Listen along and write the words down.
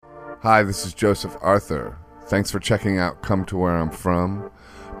Hi, this is Joseph Arthur. Thanks for checking out Come to Where I'm From.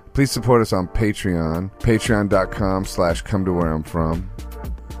 Please support us on Patreon, patreon.com/come to where I'm from.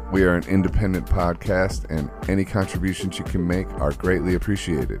 We are an independent podcast, and any contributions you can make are greatly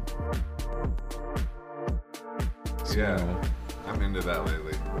appreciated. Yeah, I'm into that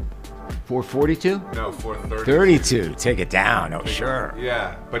lately. 442? No, 432. 32. Take it down. Oh, sure.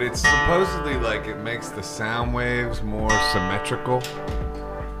 Yeah, but it's supposedly like it makes the sound waves more symmetrical.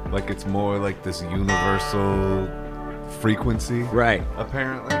 Like it's more like this universal frequency. Right.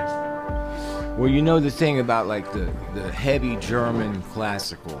 Apparently. Well, you know the thing about like the heavy German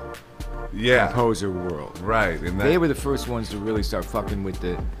classical composer world. Right. And they were the first ones to really start fucking with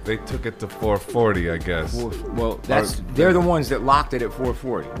the... They took it to 440, I guess. They're the ones that locked it at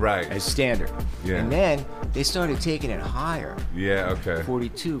 440. Right. As standard. Yeah. And then they started taking it higher. Yeah, okay.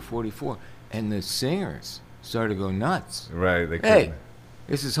 42, 44. And the singers started to go nuts. Right. Hey,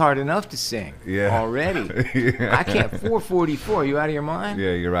 this is hard enough to sing already. Yeah. I can't. 444. You out of your mind?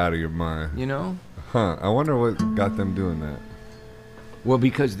 Yeah, you're out of your mind. You know? Huh. I wonder what got them doing that. Well,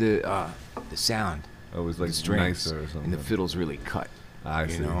 because the sound. It was like the strings nicer or something. And the fiddles really cut. I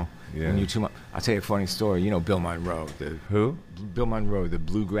see. You know? Yeah. When you're too much. I'll tell you a funny story. You know Bill Monroe. Who? Bill Monroe, the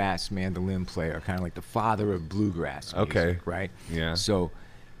bluegrass mandolin player, kind of like the father of bluegrass music, okay. Right? Yeah. So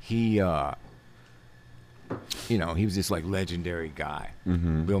he... he was this like legendary guy,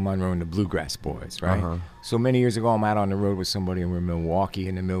 Bill Monroe and the Bluegrass Boys, right? Uh-huh. So many years ago, I'm out on the road with somebody, and we're in Milwaukee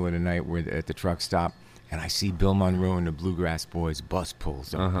in the middle of the night. We're at the truck stop, and I see Bill Monroe and the Bluegrass Boys bus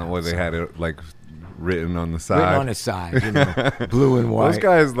pulls up. Well, they had it like written on the side. Written on the side, blue and white. Those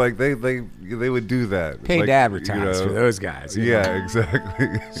guys, like they would do that. Paid like, to advertise for those guys. Yeah,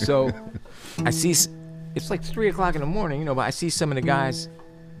 exactly. So I see, it's like 3 o'clock in the morning, but I see some of the guys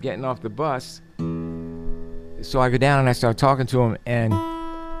getting off the bus. So I go down and I start talking to them, and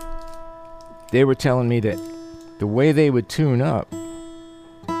they were telling me that the way they would tune up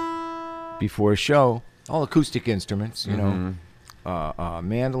before a show, all acoustic instruments,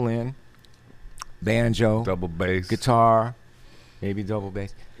 mandolin, banjo, double bass, guitar, maybe double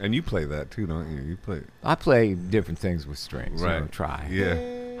bass. And you play that too, don't you? You play. I play different things with strings. Right. Try. Yeah.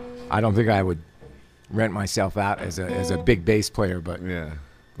 I don't think I would rent myself out as a big bass player, but yeah.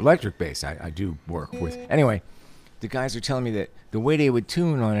 Electric bass I do work with. Anyway, the guys are telling me that the way they would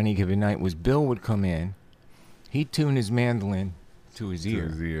tune on any given night was Bill would come in, he'd tune his mandolin to his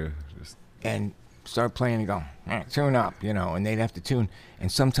ear. And start playing and go, tune up, and they'd have to tune.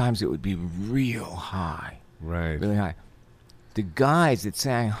 And sometimes it would be real high. Right. Really high. The guys that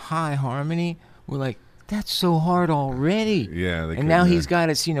sang high harmony were like, that's so hard already. Yeah. And now he's got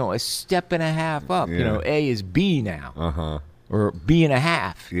us, a step and a half up. Yeah. A is B now. Uh-huh. Or B and a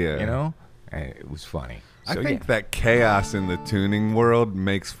half. Yeah. And it was funny. I think that chaos in the tuning world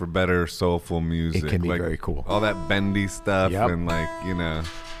makes for better soulful music. It can be very cool. All that bendy stuff and like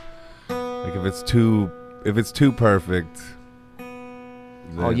if it's too perfect.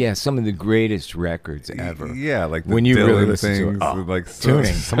 Oh yeah, some of the greatest records ever. Yeah, like the when you Dylan really listen things, to it. like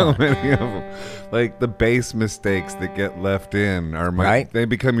tuning, so many of them. Like the bass mistakes that get left in they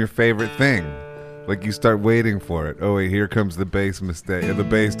become your favorite thing. Like you start waiting for it. Oh wait, here comes the bass mistake. The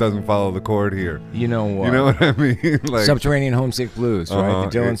bass doesn't follow the chord here. You know what? You know what I mean? Like Subterranean Homesick Blues, right?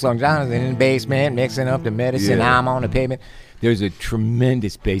 The Dylan song. Jonathan in the basement, mixing up the medicine. Yeah. I'm on the pavement. There's a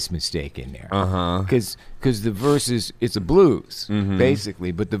tremendous bass mistake in there. Because the verses, it's a blues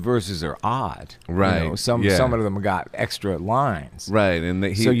basically, but the verses are odd. Right. Some of them got extra lines. Right, and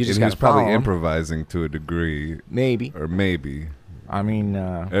he was probably improvising to a degree. Maybe. I mean,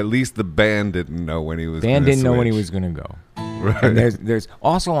 at least the band didn't know when he was. Band didn't know when he was going to go. Right. And there's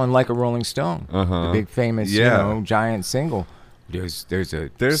also on Like a Rolling Stone, the big famous giant single. There's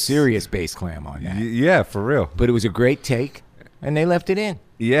a serious bass clam on that. Yeah, for real. But it was a great take, and they left it in.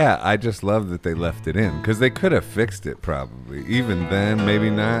 Yeah, I just love that they left it in because they could have fixed it probably. Even then, maybe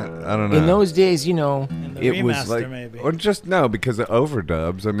not. I don't know. In those days, it was like, maybe. Or just because of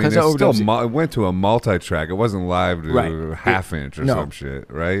overdubs. I mean, it went to a multi-track. It wasn't live to half-inch or some shit,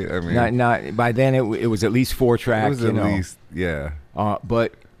 right? I mean, not by then. It was at least 4 tracks. It was at least, yeah.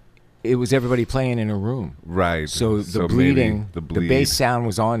 But it was everybody playing in a room. Right. So the bleeding, the bass sound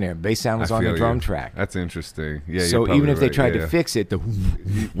was on there. Bass sound was on the drum track. That's interesting. Yeah. So even if they tried to fix it, the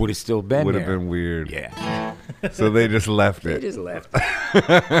would have still been there. Would have been weird. Yeah. So they just left it. They just left it.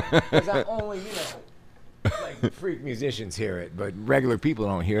 Because I only, like freak musicians hear it, but regular people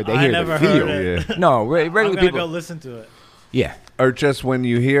don't hear it. They hear the feel. Yeah. No, regular I'm people. Go listen to it. Yeah. Or just when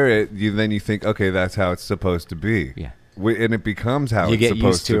you hear it, then you think, okay, that's how it's supposed to be. Yeah. And it becomes how you it's get supposed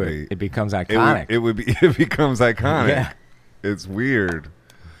used to to it. be. It becomes iconic. It becomes iconic. Yeah. It's weird.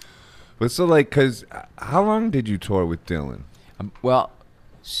 But so, like, because how long did you tour with Dylan? Well,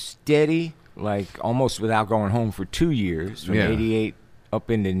 steady, like almost without going home for 2 years, from 88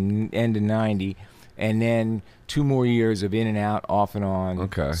 up into end of 90, and then 2 more years of in and out, off and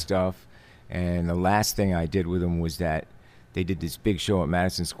on stuff. And the last thing I did with them was that they did this big show at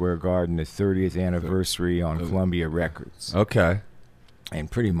Madison Square Garden, the 30th anniversary on Columbia Records. Okay. And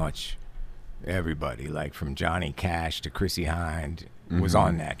pretty much everybody, like from Johnny Cash to Chrissie Hynde, was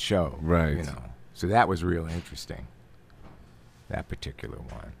on that show. Right. You know, so that was real interesting. That particular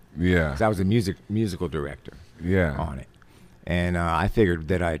one. Yeah. 'Cause I was a musical director. On it, and I figured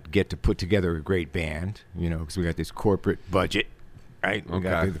that I'd get to put together a great band. You know, because we got this corporate budget. Right, we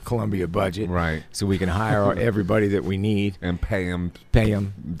got the Columbia budget, right? So we can hire everybody that we need and pay them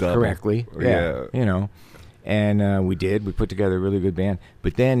correctly. Yeah, you know, and we did. We put together a really good band.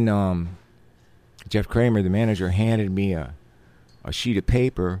 But then Jeff Kramer, the manager, handed me a sheet of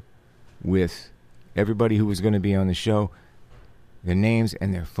paper with everybody who was going to be on the show, their names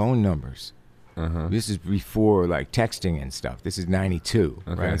and their phone numbers. This is before like texting and stuff. This is 92,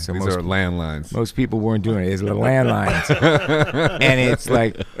 right? So these are landlines. Most people weren't doing it. It's little landlines. And it's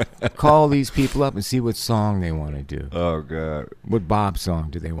like, call these people up and see what song they want to do. Oh, God. What Bob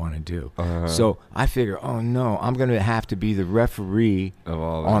song do they want to do? So I figure, oh, no, I'm going to have to be the referee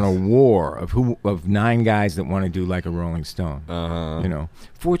on a war of 9 guys that want to do like a Rolling Stone. You know,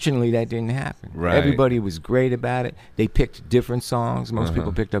 fortunately, that didn't happen. Right. Everybody was great about it. They picked different songs. Most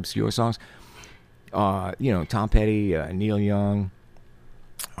people picked obscure songs. You know, Tom Petty, Neil Young,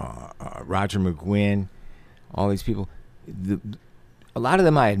 Roger McGuinn, all these people. A lot of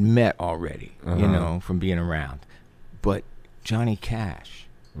them I had met already, you know, from being around. But Johnny Cash,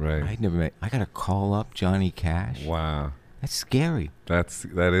 right? I'd never met. I got to call up Johnny Cash. Wow, that's scary. That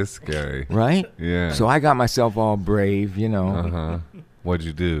is scary, right? Yeah. So I got myself all brave, you know. What'd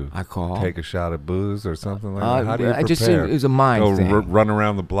you do? I called. Take a shot of booze or something like that? How do you prepare? It was a mind thing. Run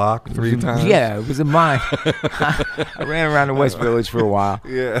around the block 3 times? Yeah, it was a mind. I ran around the West Village for a while.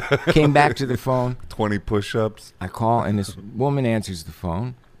 Yeah. Came back to the phone. 20 push-ups. I call, and this woman answers the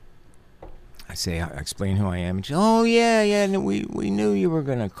phone. I explain who I am. And she, oh, yeah, we knew you were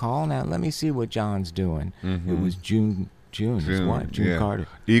going to call. Now, let me see what John's doing. It was June, his wife, June Carter.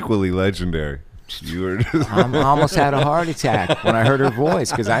 Equally legendary. You were I almost had a heart attack when I heard her voice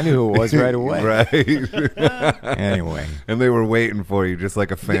because I knew who it was right away. Right. Anyway. And they were waiting for you, just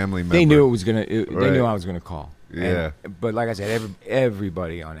like a family member. They knew it was gonna. They knew I was gonna call. Yeah. But like I said,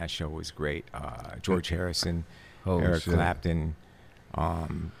 everybody on that show was great. George Harrison, Eric Clapton.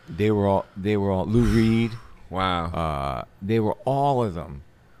 They were all Lou Reed. Wow. They were all of them.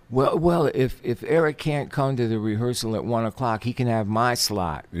 Well, if Eric can't come to the rehearsal at 1 o'clock, he can have my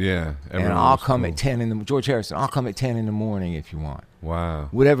slot. Yeah, and I'll come at 10 in the George Harrison. I'll come at 10 in the morning if you want. Wow.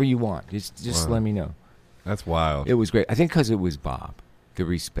 Whatever you want, just let me know. That's wild. It was great. I think because it was Bob, the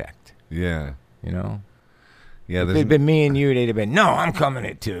respect. Yeah. You know. Yeah. If it'd been me and you, they'd have been, no, I'm coming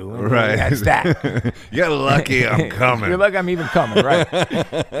at 2. Right. That's that. You're lucky I'm coming. You're lucky I'm even coming. Right.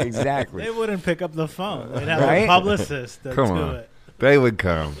 Exactly. They wouldn't pick up the phone. They'd have a publicist to do it. They would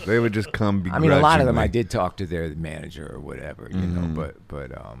come. They would just come begrudgingly. I mean, a lot of them I did talk to their manager or whatever, you know,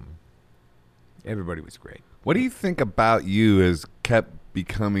 but everybody was great. What do you think about you has kept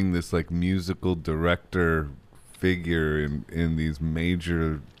becoming this like musical director figure in these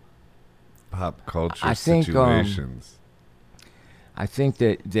major pop culture situations? I think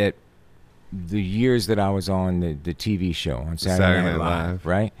that the years that I was on the TV show on Saturday Night Live,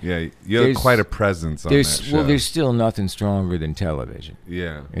 right? Yeah, you have quite a presence on that show. Well, there's still nothing stronger than television.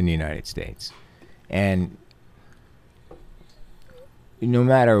 Yeah. In the United States, and no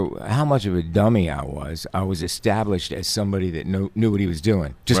matter how much of a dummy I was established as somebody that knew what he was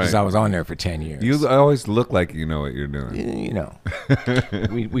doing just because I was on there for 10 years. You always look like you know what you're doing. You know,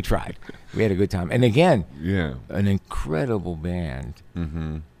 we tried. We had a good time, and again, an incredible band.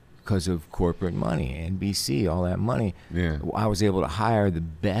 Because of corporate money, NBC, all that money. Yeah. I was able to hire the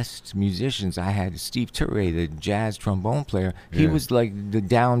best musicians. I had Steve Turre, the jazz trombone player. He was like the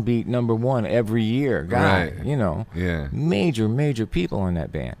downbeat #1 every year guy, you know. Yeah. Major people on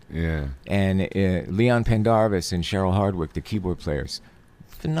that band. Yeah. And Leon Pendarvis and Cheryl Hardwick, the keyboard players.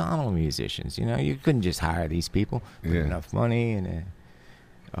 Phenomenal musicians, you know. You couldn't just hire these people. Enough money and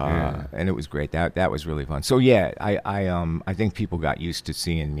it was great. That was really fun. So yeah, I think people got used to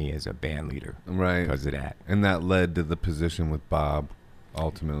seeing me as a band leader, right? Because of that, and that led to the position with Bob,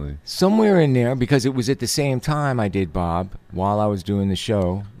 ultimately. Somewhere in there, because it was at the same time I did Bob while I was doing the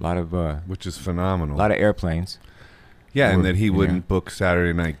show. A lot of which is phenomenal. A lot of airplanes. Yeah, and that he wouldn't book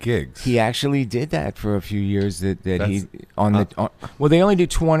Saturday night gigs. He actually did that for a few years. Well, they only do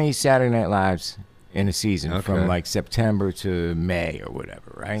 20 Saturday Night Lives in a season from like September to May or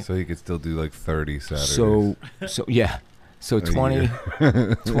whatever, right? So he could still do like 30 Saturdays. So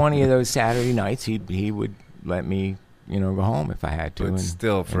 20 of those Saturday nights, he would let me, go home if I had to. But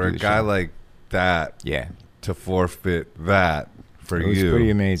still, for a guy like that, to forfeit that for you, it was pretty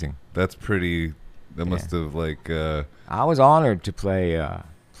amazing. That's pretty. That must have I was honored to play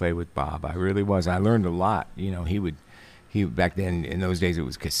with Bob. I really was. I learned a lot. He back then in those days it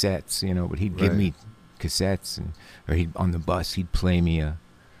was cassettes. But he'd give me cassettes, or he'd on the bus he'd play me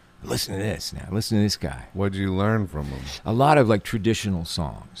listen to this now. Listen to this guy. What'd you learn from him? A lot of like traditional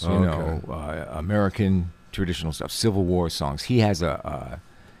songs. American traditional stuff, Civil War songs. He has a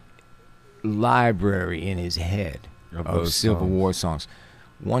library in his head of Civil War songs.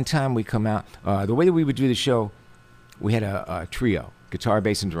 One time we come out, the way that we would do the show, we had a trio, guitar,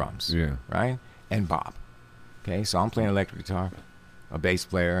 bass, and drums, right? And Bob. Okay, so I'm playing electric guitar, a bass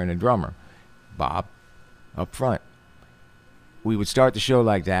player, and a drummer. Bob up front. We would start the show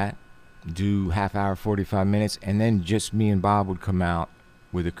like that, do half hour, 45 minutes, and then just me and Bob would come out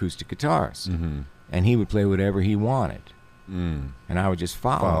with acoustic guitars. Mm-hmm. And he would play whatever he wanted. And I would just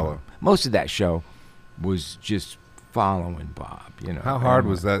follow him. Most of that show was just following Bob, How hard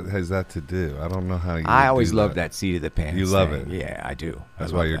is that to do? I don't know how you I always love that seat of the pants. You love thing. it? Yeah, I do.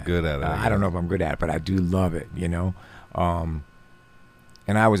 That's why you're good at it. I don't know if I'm good at it, but I do love it, And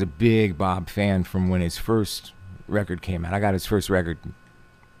I was a big Bob fan from when his first record came out. I got his first record,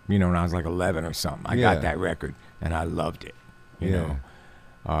 when I was like 11 or something. I got that record, and I loved it, you know.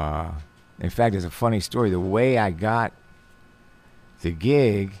 In fact, there's a funny story. The way I got the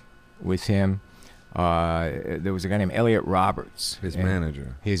gig with him, there was a guy named Elliot Roberts. His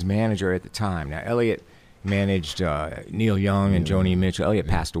manager. His manager at the time. Now, Elliot managed Neil Young and Joni Mitchell. Elliot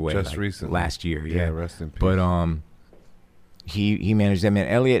passed away just recently. Last year. Yeah, rest in peace. But he managed them. And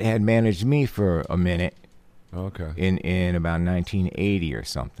Elliot had managed me for a minute. Okay. In about 1980 or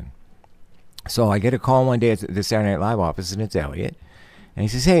something. So I get a call one day at the Saturday Night Live office, and it's Elliot. And he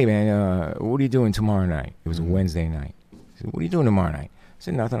says, "Hey, man, what are you doing tomorrow night?" It was a Wednesday night. He said, "What are you doing tomorrow night?" I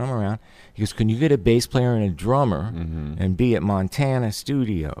said, "Nothing, I'm around." He goes, "Can you get a bass player and a drummer and be at Montana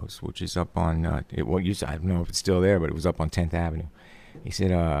Studios," which is up on, I don't know if it's still there, but it was up on 10th Avenue. He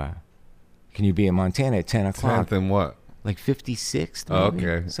said, "Can you be at Montana at 10 o'clock?" 10th and what? Like 56th, maybe,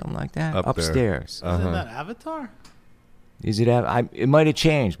 okay. Something like that. Up upstairs. There. Isn't that Avatar? Is it? It might have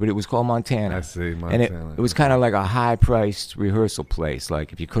changed, but it was called Montana. I see, Montana. And it was kind of like a high-priced rehearsal place.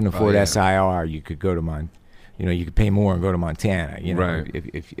 Like if you couldn't afford SIR, you could go to you could pay more and go to Montana. Right.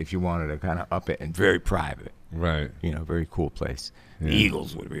 If you wanted to kind of up it, and very private. Right. Very cool place. Yeah. The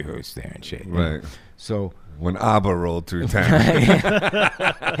Eagles would rehearse there and shit. Right. So when ABBA rolled through town.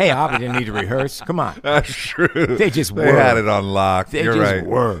 Hey, ABBA didn't need to rehearse. Come on. That's true. They just were. They had it on lock. You're right.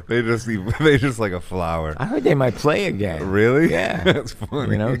 Were. They just like a flower. I heard they might play again. Really? Yeah. That's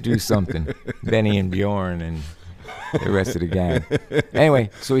funny. Do something. Benny and Bjorn and the rest of the gang. Anyway,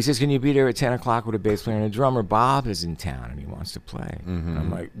 so he says, "Can you be there at 10 o'clock with a bass player and a drummer? Bob is in town and he wants to play." And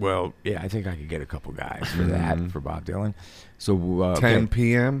I'm like, "Well, yeah, I think I could get a couple guys for that, for Bob Dylan." So 10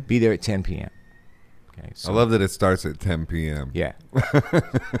 p.m.? Be there at 10 p.m. Okay. So, I love that it starts at 10 p.m. Yeah.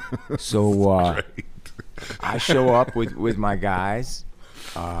 So I show up with my guys.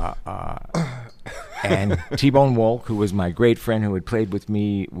 And T-Bone Wolk, who was my great friend who had played with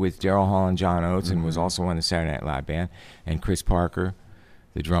me with Daryl Hall and John Oates and was also on the Saturday Night Live band, and Chris Parker,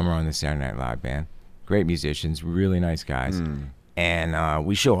 the drummer on the Saturday Night Live band. Great musicians, really nice guys. And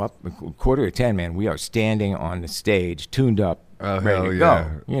we show up, 9:45, man. We are standing on the stage, tuned up, ready to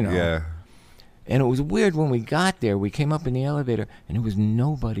go. Yeah. And it was weird when we got there. We came up in the elevator, and there was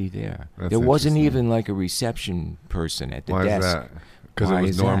nobody there. There wasn't even like a reception person at the desk. Why is that? Because it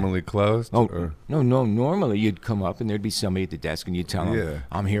was normally closed? No, normally you'd come up and there'd be somebody at the desk and you'd tell them,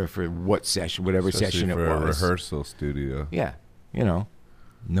 "I'm here for what session, whatever Especially session it was." for a rehearsal studio. Yeah,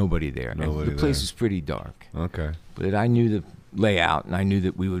 nobody there. The place was pretty dark. Okay. But I knew the layout and I knew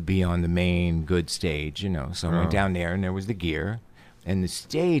that we would be on the main good stage, So I went down there and there was the gear and the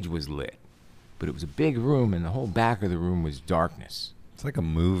stage was lit. But it was a big room and the whole back of the room was darkness. It's like a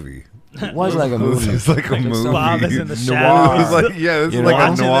movie. It was like a movie. It's like a movie. Bob is in the Noir. It's like, this is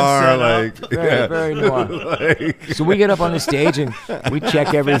like a noir. Very, very noir. So we get up on the stage and we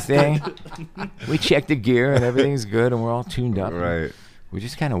check everything. We check the gear and everything's good and we're all tuned up. Right. We're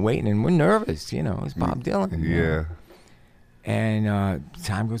just kind of waiting and we're nervous, It's Bob Dylan. Yeah. And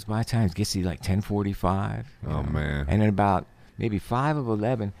time goes by, time gets to like 10:45. Oh, man. And then about maybe 5 of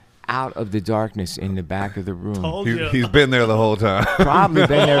 11, out of the darkness in the back of the room. Told you. He's been there the whole time. Probably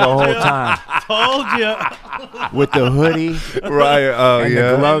been there the whole time. Told you. With the hoodie. Right. Oh, and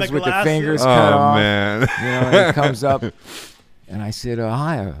yeah. the gloves And the with the glasses. fingers cut off. Oh, man. You know, and he comes up. And I said,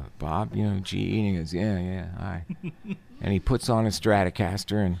 hi, Bob, you know, GE. And he goes, yeah, hi. And he puts on a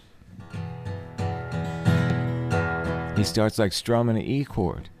Stratocaster and he starts like strumming an E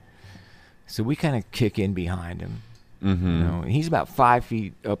chord. So we kind of kick in behind him. Mm-hmm. You know, and he's about 5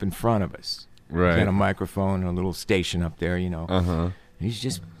 feet up in front of us. Right. He's got a microphone and a little station up there, you know. Uh-huh. He's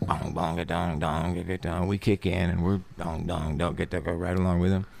just dong, dong, dong, dong, get dong. We kick in and we're dong, dong, dong, get to go right along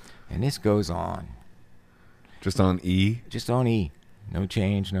with him. And this goes on. Just on E? Just on E. No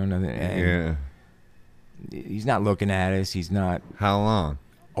change, no nothing. And yeah. he's not looking at us. He's not. How long?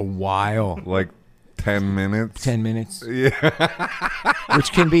 A while. Like 10 minutes? 10 minutes. Yeah.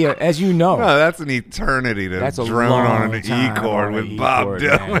 Which can be, as you know. No, that's an eternity to That's a drone on long an time E-chord on with an Bob E-chord,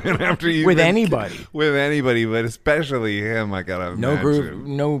 Dylan. man. After you With anybody. With anybody, but especially him, I gotta No imagine. groove,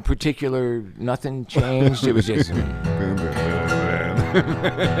 no particular, nothing changed. It was just.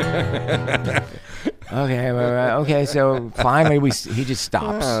 Okay, so finally he just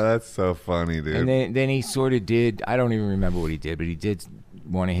stops. Oh, that's so funny, dude. And then he sort of did, I don't even remember what he did, but he did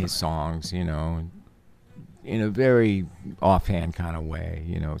one of his songs, you know, in a very offhand kind of way,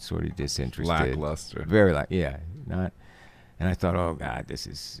 you know, sort of disinterested. Lackluster. Very yeah. Not. And I thought, oh, God, this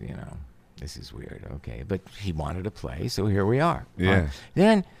is weird. Okay. But he wanted to play, so here we are. Yeah.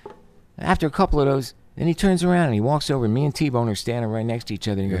 Then, after a couple of those, then he turns around and he walks over. Me and T-Bone are standing right next to each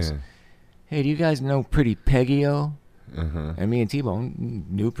other. And he goes, hey, do you guys know Pretty Peggy-O? Uh-huh. And me and T-Bone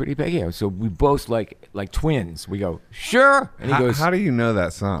knew Pretty Peggy-O. So we both, like twins, we go, sure. And he goes, how do you know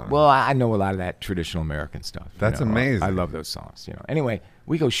that song? well, I know a lot of that traditional American stuff. That's you know. amazing. I love those songs. You know. Anyway,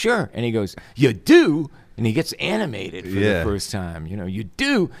 we go, sure. And he goes, you do? And he gets animated for the first time. You know, you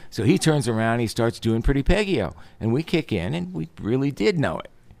do. So he turns around and he starts doing Pretty Peggy-O. And we kick in and we really did know it.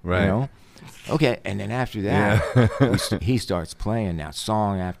 Right. You know? Okay, and then after that, he starts playing now,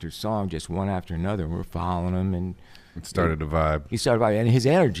 song after song, just one after another. We're following him, and it started to vibe. He started vibing, and his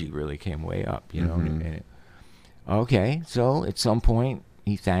energy really came way up, you know. Mm-hmm. Okay, so at some point,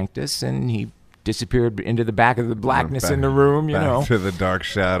 he thanked us, and he disappeared into the back of the blackness in the room, you know. To the dark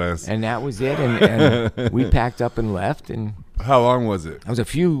shadows. And that was it, and we packed up and left. And how long was it? It was a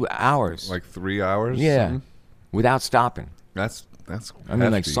few hours. Like 3 hours? Yeah, something? without stopping. That's I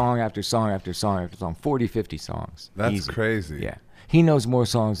mean, like song after song after song after song, 40, 50 songs. That's easy. crazy. Yeah. He knows more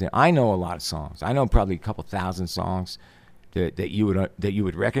songs than I know. A lot of songs. I know probably a couple thousand songs that you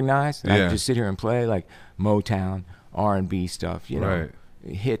would recognize. I would just sit here and play like Motown, R&B stuff, you know,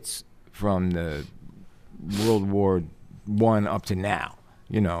 hits from the World War I up to now,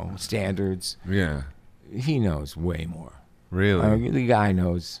 you know, standards. Yeah. He knows way more. Really? The guy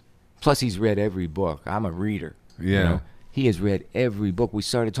knows. Plus, he's read every book. I'm a reader. Yeah. You know? He has read every book. We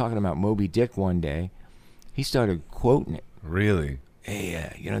started talking about Moby Dick one day. He started quoting it. Really?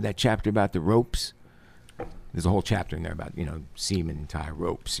 Hey, you know that chapter about the ropes? There's a whole chapter in there about, you know, seamen tie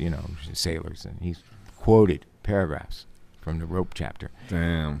ropes, you know, sailors. And he's quoted paragraphs from the rope chapter.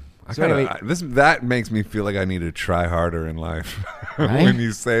 Damn. So anyway, that makes me feel like I need to try harder in life. Right? When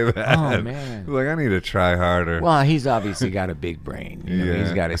you say that. Oh, man. Like, I need to try harder. Well, he's obviously got a big brain. You know? Yeah.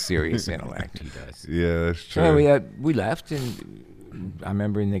 He's got a serious intellect. He does. Yeah, that's true. So anyway, we left, and I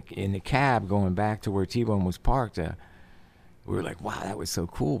remember in the cab going back to where T-Bone was parked, we were like, wow, that was so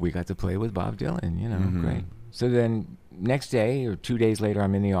cool. We got to play with Bob Dylan, you know, great. So then next day or 2 days later,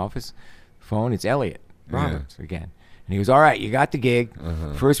 I'm in the office, phone, it's Elliot Roberts again. And he goes, all right, you got the gig.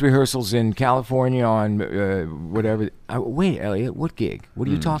 First rehearsal's in California on whatever. Wait, Elliot, what gig? What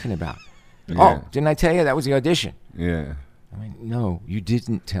are you talking about? Oh, didn't I tell you that was the audition? Yeah. I mean, no, you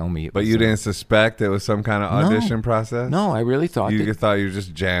didn't tell me. But you didn't suspect it was some kind of audition process? No, I really thought you thought you were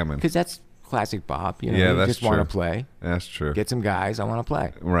just jamming. Because that's classic Bob. You know, yeah, you that's just want to play. That's true. Get some guys. I want to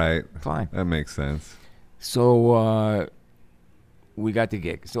play. Right. Fine. That makes sense. So we got the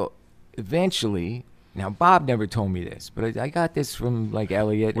gig. So eventually, now Bob never told me this, but I got this from like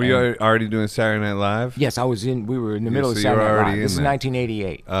Elliot. Were you already doing Saturday Night Live? Yes, I was in. We were in the middle of so Saturday you were Night already Live. This is in there.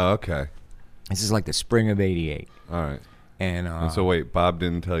 1988. Oh, okay. This is like the spring of '88. All right. And so wait, Bob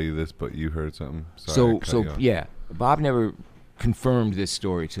didn't tell you this, but you heard something. Sorry, yeah, Bob never confirmed this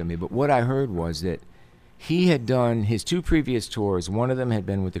story to me, but what I heard was that he had done his two previous tours. One of them had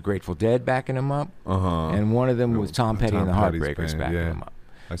been with the Grateful Dead backing him up, and one of them with Tom Petty and the Heartbreakers backing him up.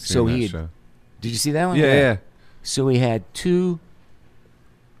 I seen that show. Did you see that one? Yeah. So he had two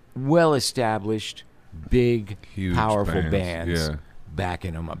well-established, big, huge powerful bands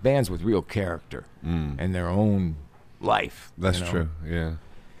backing him up. Bands with real character and their own life. That's true, yeah.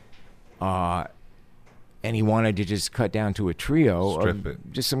 and he wanted to just cut down to a trio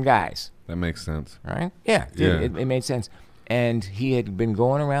of just some guys. That makes sense. Right? Yeah. It made sense. And he had been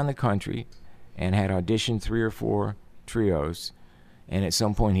going around the country and had auditioned 3 or 4 trios. And at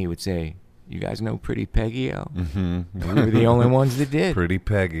some point he would say, you guys know Pretty Peggy-O? Mm-hmm. We were the only ones that did. Pretty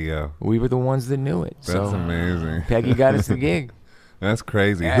Peggy-O. We were the ones that knew it. That's amazing. Peggy got us the gig. That's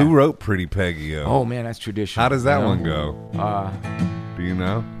crazy. Yeah. Who wrote Pretty Peggy-O? Oh, man, that's traditional. How does that one go? Do you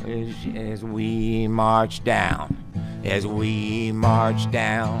know? As we march down, as we march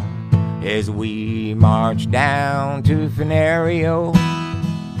down, as we march down to Fenario,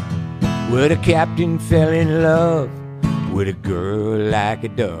 where the captain fell in love with a girl like a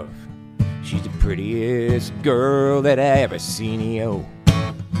dove. She's the prettiest girl that I ever seen, yo.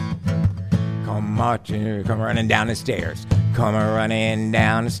 Come running down the stairs. Come running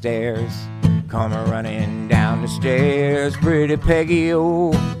down the stairs. Come running down the stairs, Pretty Peggy,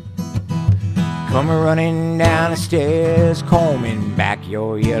 oh. Come running down the stairs, combing back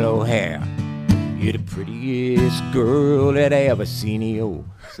your yellow hair. You're the prettiest girl that I ever seen, yo.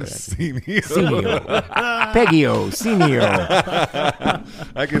 Senio. Peggy-O, Senio.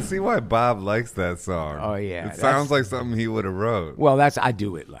 I can see why Bob likes that song. Oh, yeah. It sounds like something he would have wrote. Well, I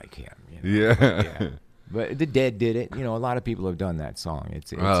do it like him. You know? Yeah. But the Dead did it. You know, a lot of people have done that song.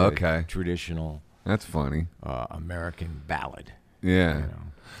 It's a traditional. That's funny. American ballad. Yeah. You know?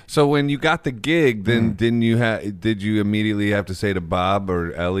 So when you got the gig, then did you immediately have to say to Bob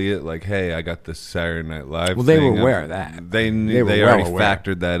or Elliot, like, "Hey, I got this Saturday Night Live"? Well, they were aware of that. They already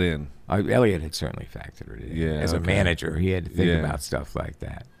factored that in. Elliot had certainly factored it in. Yeah, as a manager, he had to think about stuff like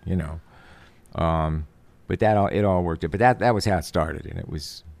that. You know, but it all worked out. But that was how it started, and it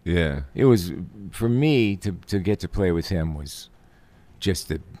was. Yeah. It was, for me, to get to play with him was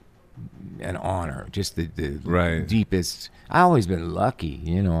just an honor, just the deepest. I always been lucky,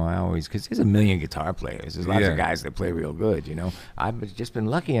 you know, because there's a million guitar players. There's lots of guys that play real good, you know. I've just been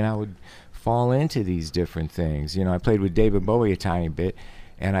lucky, and I would fall into these different things. You know, I played with David Bowie a tiny bit,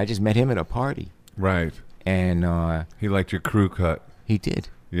 and I just met him at a party. Right. And he liked your crew cut. He did.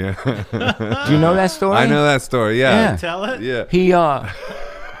 Yeah. Do you know that story? I know that story, yeah. Tell it? Yeah. He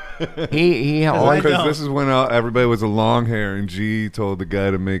because this is when everybody was a long hair, and G told the guy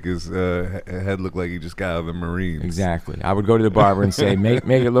to make his head look like he just got out of the Marines. Exactly. I would go to the barber and say, make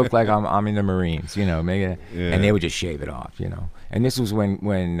it look like I'm in the Marines, you know, and they would just shave it off, you know. And this was when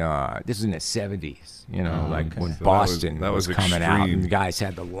this was in the 70s, you know, when Boston was coming out, and the guys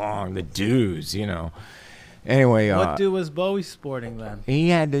had the dews, you know. Anyway, what dew was Bowie sporting then? He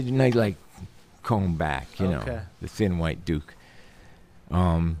had the like comb back, you know, the thin white Duke.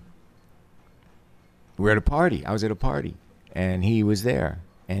 We were at a party. I was at a party, and he was there.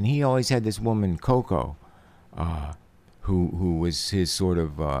 And he always had this woman, Coco, who was his sort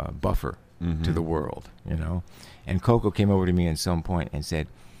of buffer to the world, you know. And Coco came over to me at some point and said,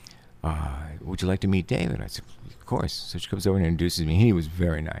 would you like to meet David? I said, of course. So she comes over and introduces me. He was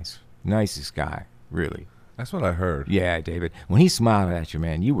very nice. Nicest guy, really. That's what I heard. Yeah, David. When he smiled at you,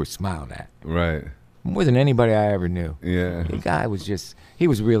 man, you were smiled at. Right. More than anybody I ever knew. Yeah. The guy was he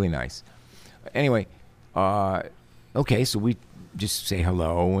was really nice. Anyway, okay, so we just say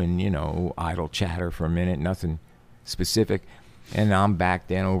hello and, you know, idle chatter for a minute, nothing specific. And I'm back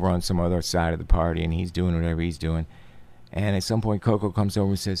then over on some other side of the party, and he's doing whatever he's doing. And at some point, Coco comes over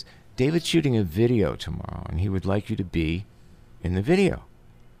and says, David's shooting a video tomorrow, and he would like you to be in the video.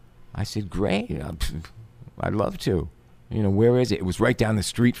 I said, great. I'd love to. You know, where is it? It was right down the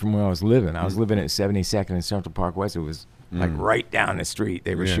street from where I was living. I was living at 72nd and Central Park West. It was like right down the street.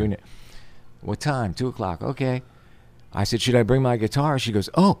 They were shooting it. What time? 2 o'clock. Okay. I said, should I bring my guitar? She goes,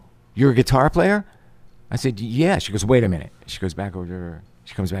 oh, you're a guitar player? I said, yeah. She goes, wait a minute. She goes back over to her.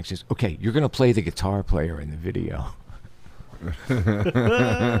 She comes back. She says, okay, you're going to play the guitar player in the video.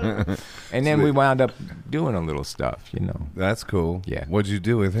 And then we wound up doing a little stuff, you know. That's cool. Yeah. What'd you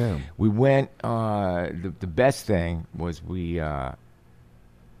do with him? We went, the best thing was remember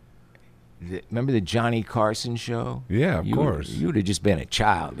the Johnny Carson show? Yeah, of course. You'd have just been a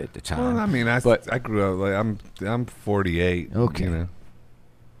child at the time. Well, I mean, I grew up, like, I'm 48. Okay. You know.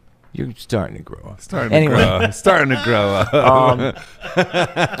 You're starting to grow up. Starting to grow up.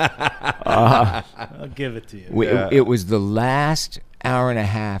 I'll give it to you. It was the last hour and a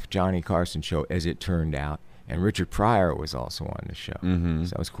half Johnny Carson show, as it turned out, and Richard Pryor was also on the show. Mm-hmm. So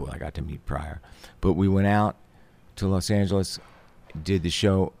that was cool. I got to meet Pryor. But we went out to Los Angeles, did the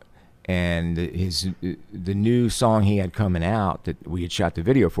show, and the new song he had coming out that we had shot the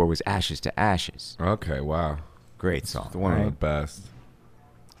video for was Ashes to Ashes. Okay, wow. Great song. It's one of the best.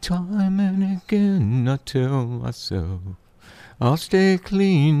 Time and again I tell myself I'll stay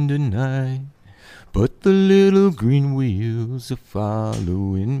clean tonight, but the little green wheels are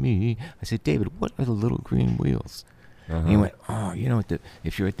following me. I said, David, what are the little green wheels? And he went, oh, you know,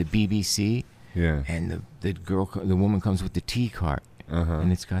 if you're at the BBC, and the woman comes with the tea cart,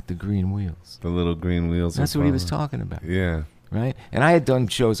 and it's got the green wheels. The little green wheels. That's what he was talking about. Yeah. Right? And I had done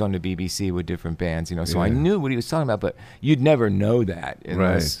shows on the BBC with different bands, you know, so I knew what he was talking about, but you'd never know that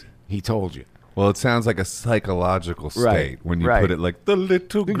unless he told you. Well, it sounds like a psychological state when you put it like the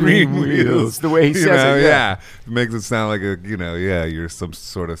little The green wheels. The way he says it. Yeah. It makes it sound like you're some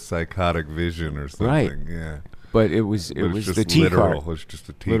sort of psychotic vision or something. Right. Yeah. But it was just the tea literal. cart. It was just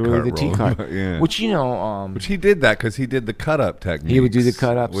a tea Literally cart. the tea cart. Yeah. Which, you know... which he did that because he did the cut-up technique. He would do the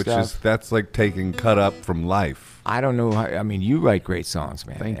cut-up stuff. That's like taking cut-up from life. I don't know how... I mean, you write great songs,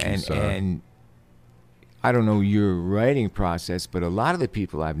 man. Thank you, sir. And I don't know your writing process, but a lot of the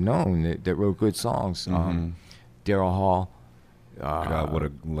people I've known that wrote good songs, Daryl Hall... God, what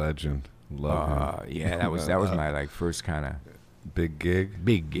a legend. Love him. Yeah, that was my first kind of... Big gig?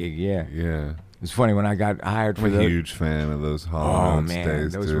 Big gig, yeah. Yeah. It's funny when I got hired for I'm a huge fan of those Hall & Oates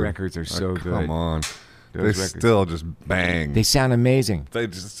days. Those records are so good. Come on. Those They records. still just bang. They sound amazing. It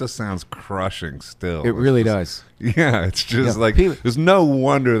just sounds crushing still. It really does. Yeah, it's just like, there's no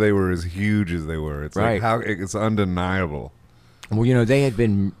wonder they were as huge as they were. It's like it's undeniable. Well, you know, they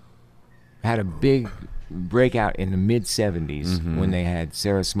had a big breakout in the mid-'70s when they had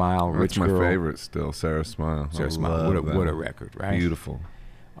Sarah Smile, Rich That's my Girl. favorite still, Sarah Smile. Sarah Smile, what a record, right? Beautiful.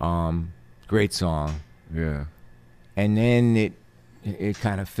 Great song. Yeah. And then it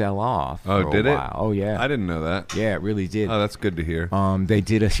kind of fell off. Oh, for did a it? while. Oh, yeah. I didn't know that. Yeah, it really did. Oh, that's good to hear. They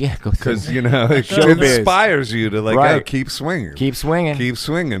did because you know it Showbiz. inspires you to like keep swinging, keep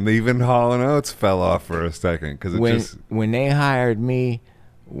swinging. Even Hall & Oates fell off for a second because when they hired me,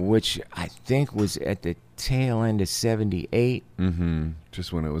 which I think was at the tail end of '78.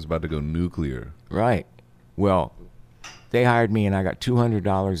 Just when it was about to go nuclear. Right. Well, they hired me, and I got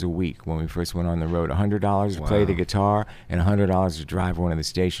 $200 a week when we first went on the road. $100 to play the guitar, and $100 to drive one of the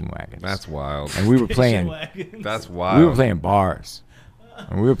station wagons. That's wild. And we were playing. That's wild. We were playing bars,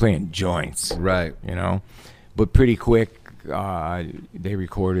 and we were playing joints. Right. You know, but pretty quick, they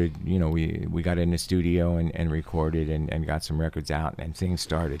recorded. You know, we got in the studio and recorded and got some records out, and things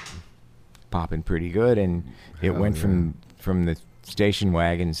started popping pretty good, and it went from the station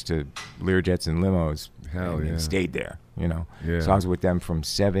wagons to Learjets and limos. And stayed there, you know. Yeah. So I was with them from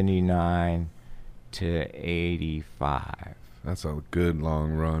 '79 to '85. That's a good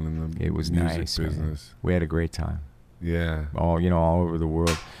long run in the music nice, business. Man. We had a great time. Yeah. All over the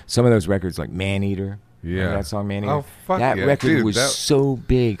world. Some of those records like Man Eater. Yeah. Remember that song Man Eater? Oh, fuck that yeah. record Dude, was so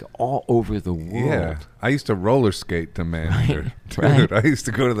big all over the world. Yeah. I used to roller skate to Man Eater. Dude, I used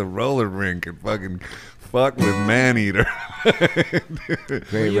to go to the roller rink and fuck with Man Eater.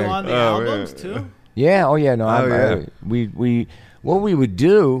 Were you on the albums too? Yeah. Oh yeah. No. We what we would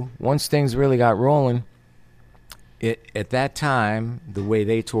do once things really got rolling. At that time, the way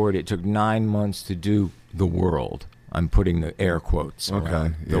they toured, it took 9 months to do the world. I'm putting the air quotes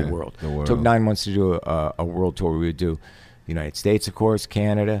around the world. It took 9 months to do a world tour. We would do the United States, of course,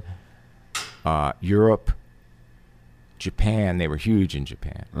 Canada, Europe, Japan. They were huge in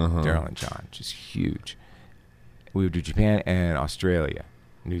Japan. Daryl and John, just huge. We would do Japan and Australia,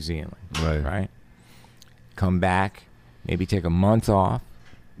 New Zealand. Right. Come back, maybe take a month off,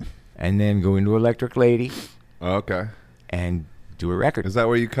 and then go into Electric Lady. Okay. And do a record. Is that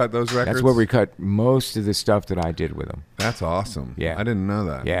where you cut those records? That's where we cut most of the stuff that I did with them. That's awesome. Yeah. I didn't know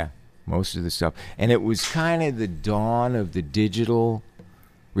that. Yeah, most of the stuff. And it was kind of the dawn of the digital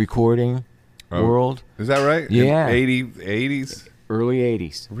recording world. Is that right? Yeah. 80s? Early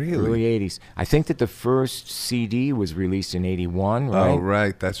 80s. Really? Early 80s. I think that the first CD was released in 81, right? Oh,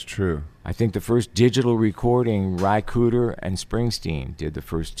 right. That's true. I think the first digital recording, Ry Cooder and Springsteen did the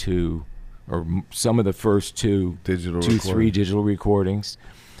first two, or some of the first three digital recordings.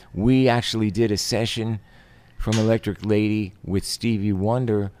 We actually did a session from Electric Lady with Stevie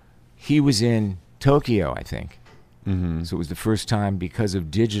Wonder. He was in Tokyo, I think. So it was the first time, because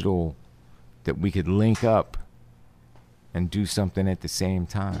of digital, that we could link up and do something at the same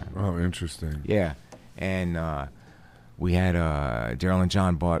time. Oh, interesting. Yeah. And we had Daryl and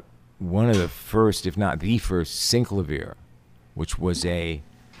John bought one of the first, if not the first, Synclavier, which was a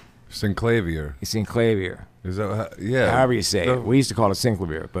Synclavier. Is that yeah? However you say it. We used to call it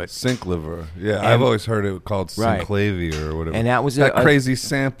Synclavier, but Synclavier. Yeah, I've always heard it called Synclavier or whatever. And that was that crazy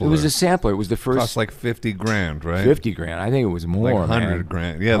sampler. It was a sampler. It was the first. Cost like $50,000, right? $50,000. I think it was more. Like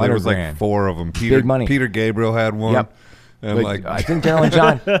 $100,000. Yeah, there was like 4 of them. Big money. Peter Gabriel had one. Yep. And I think Daryl and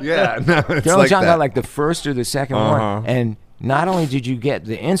John. yeah, no, it's Daryl like and John that. got like the first or the second one, and not only did you get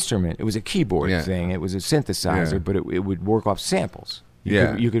the instrument, it was a keyboard thing, it was a synthesizer, but it would work off samples.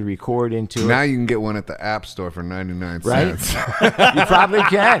 You could record into now it. You can get one at the App Store for 99 right? cents. You probably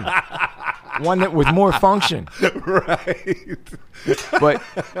can. One that with more function. Right. But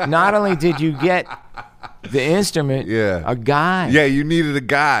not only did you get the instrument, a guy. Yeah, you needed a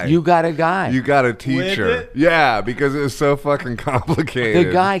guy. You got a guy. You got a teacher. Yeah, because it was so fucking complicated.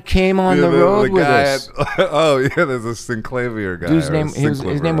 The guy came on the road with us. There's a Synclavier guy. Dude's name,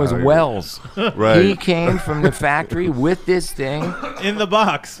 his name was Wells. Right. He came from the factory with this thing. In the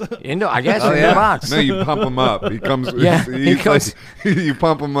box. I guess in the box. No, you pump him up. He comes. He comes. Like, you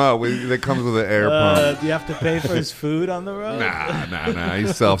pump him up. That comes with an air pump. Do you have to pay for his food on the road? Nah.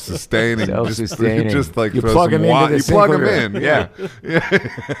 He's self-sustaining. Self-sustaining. Just like you throw plug some him into the You plug him Synclavier. in.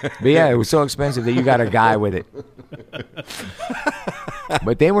 Yeah. But yeah, it was so expensive that you got a guy with it.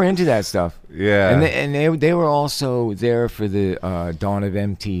 But they were into that stuff. Yeah. And they were also there for the dawn of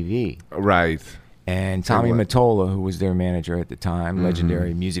MTV. Right. And Tommy Mottola, who was their manager at the time,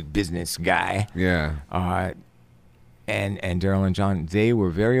 legendary music business guy. Yeah. And Daryl and John, they were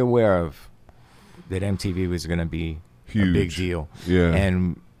very aware of that MTV was going to be huge. A big deal. Yeah.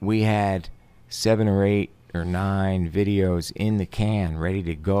 And we had 7 or 8 or 9 videos in the can ready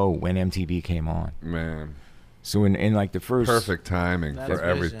to go when MTV came on. Man. So in like the first... Perfect timing for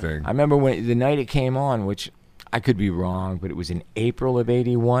everything. I remember when the night it came on, which I could be wrong, but it was in April of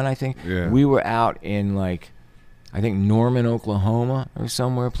 81, I think. Yeah. We were out in like, I think Norman, Oklahoma or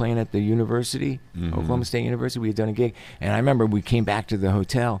somewhere playing at the university, Oklahoma State University. We had done a gig. And I remember we came back to the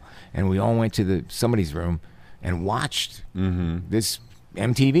hotel and we all went to somebody's room and watched this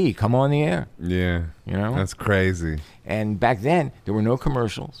MTV come on the air. Yeah. You know? That's crazy. And back then, there were no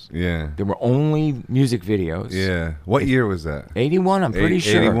commercials. Yeah. There were only music videos. Yeah. What year was that? 81, I'm pretty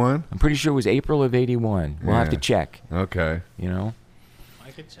sure. 81? I'm pretty sure it was April of 81. We'll have to check. Okay. You know?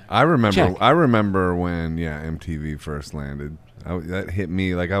 I could check. I remember Check. I remember when MTV first landed. That hit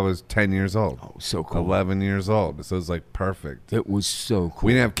me like I was 10 years old. Oh, so cool. 11 years old. So it was like perfect. It was so cool.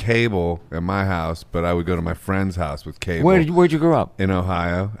 We didn't have cable at my house, but I would go to my friend's house with cable. Where'd you grow up? In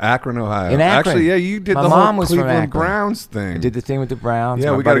Ohio. Akron, Ohio. In Akron. Actually, yeah, you did My the mom whole was from Cleveland Akron. Browns thing. I did the thing with the Browns.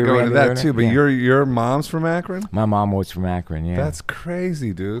 Yeah, My we got to buddy go into Randy that too. But Lerner. your mom's from Akron? My mom was from Akron, yeah. That's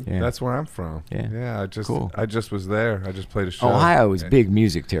crazy, dude. Yeah. That's where I'm from. Yeah. I just was there. I just played a show. Ohio is big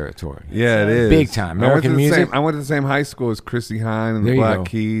music territory. Yeah, it is. Big time. American music. I went to the same high school as Chrissy Hine and There the you Black go.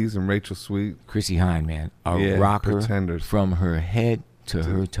 Keys and Rachel Sweet. Chrissy Hine, man. A rocker Pretenders. from her head to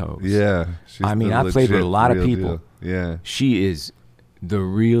her toes. Yeah. She's I mean, the I played with a legit lot of real people. deal. Yeah. She is the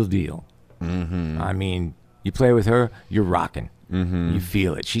real deal. I mean, you play with her, you're rocking. You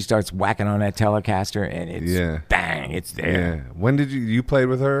feel it. She starts whacking on that Telecaster, and it's bang, it's there. Yeah. When did you played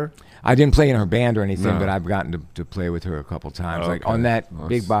with her? I didn't play in her band or anything, No. but I've gotten to play with her a couple times. Like Okay. on that Awesome.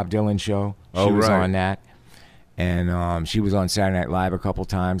 big Bob Dylan show, she Oh, was right. on that. And she was on Saturday Night Live a couple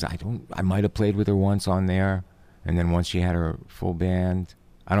times. I might have played with her once on there, and then once she had her full band.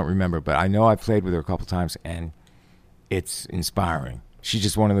 I don't remember, but I know I played with her a couple times, and it's inspiring. She's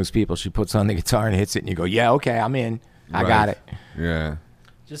just one of those people. She puts on the guitar and hits it, and you go, "Yeah, okay, I'm in. I got it." Yeah.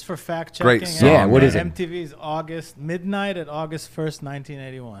 Just for fact checking. Great song. Yeah, what is it? MTV's midnight at August 1st,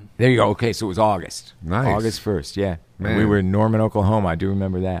 1981. There you go. Okay, so it was August. Nice. August 1st, yeah. And Man. we were in Norman, Oklahoma. I do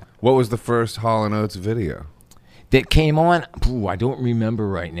remember that. What was the first Hall & Oates video? That came on. Ooh, I don't remember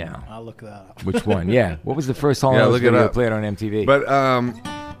right now. I'll look that up. Which one? Yeah. What was the first Hall & Yeah, Oates look it video up. played on MTV? But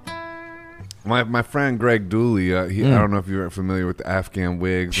my friend Greg Dooley, I don't know if you're familiar with the Afghan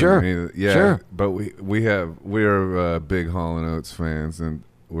Wigs. Sure. Yeah. Sure. But we're big Hall & Oates fans, and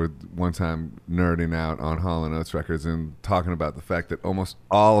we're one time nerding out on Hall & Oates records and talking about the fact that almost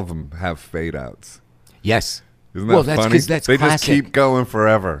all of them have fade outs. yes. Isn't that Well, that's funny? 'cause that's they classic. just keep going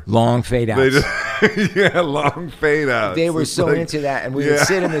forever. Long fade outs. They just long fade outs. They were It's so like- into that, and we would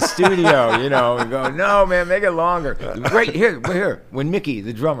sit in the studio, and go, "No, man, make it longer." Right here. When Mickey,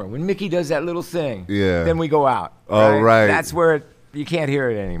 the drummer, when Mickey does that little thing, Yeah. then we go out. Oh, right. That's where you can't hear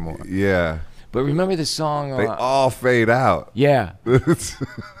it anymore. Yeah. But remember the song? They all fade out. Yeah. It's-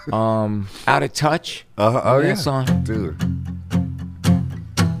 Out of Touch. oh Remember yeah, that song? dude.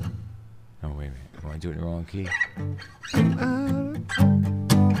 Oh wait a minute, am I doing the wrong key?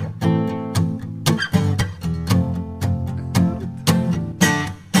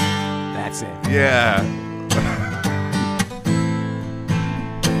 That's it. Yeah.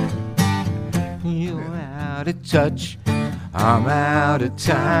 You're out of touch, I'm out of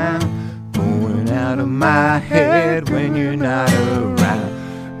time, going out of my head when you're not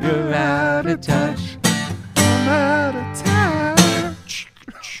around. You're out of touch, I'm out of time.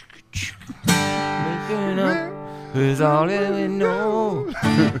 Waking up is all that we know.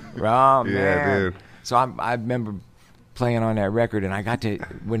 Oh, man. Yeah, dude. So I remember playing on that record, and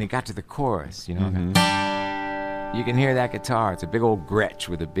when it got to the chorus, you know, you can hear that guitar. It's a big old Gretsch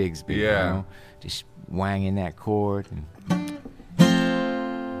with a Bigsby, you know, just wanging that chord.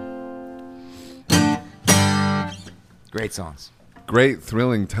 Great songs. Great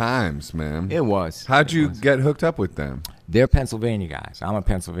thrilling times, man. It was. How'd you get hooked up with them? They're Pennsylvania guys. I'm a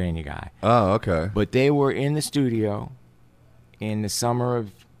Pennsylvania guy. Oh, okay. But they were in the studio in the summer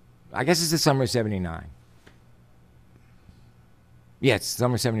of, I guess it's the summer of 79. Yeah, it's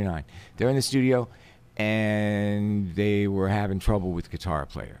summer 79. They're in the studio, and they were having trouble with guitar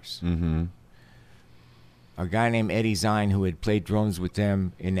players. Mm-hmm. A guy named Eddie Zine, who had played drums with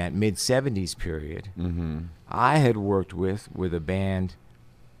them in that mid-70s period, I had worked with a band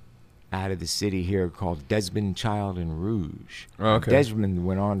out of the city here called Desmond Child and Rouge. Oh, okay. Desmond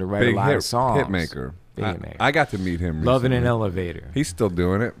went on to write a lot of songs. Hitmaker. Big hitmaker. I got to meet him recently. Loving an Elevator. He's still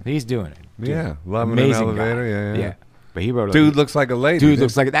doing it. He's doing it. Dude. Yeah, Loving Amazing an Elevator. Guy. Yeah. But he wrote a Dude looks like a lady. Dude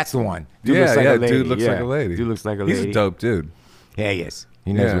looks like that's the one. Dude yeah, looks like yeah. a lady. Dude looks like a lady. Dude looks like a lady. He's a dope dude. Yeah, he is.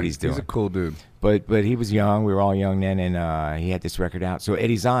 He knows what he's doing. He's a cool dude. But he was young. We were all young then, and he had this record out. So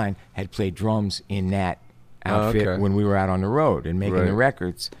Eddie Zine had played drums in that outfit when we were out on the road and making the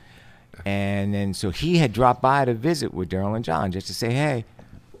records. And then so he had dropped by to visit with Daryl and John just to say hey.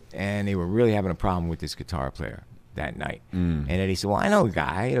 And they were really having a problem with this guitar player that night. And Eddie said, well, I know a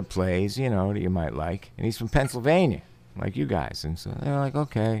guy that plays, you know, that you might like. And he's from Pennsylvania, like you guys. And so they were like,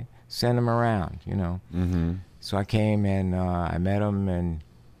 okay, send him around, you know. Mm-hmm. So I came and I met him, and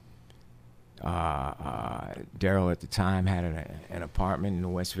Daryl at the time had an apartment in the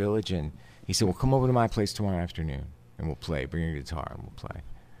West Village, and he said, well, come over to my place tomorrow afternoon, and we'll play. Bring your guitar, and we'll play.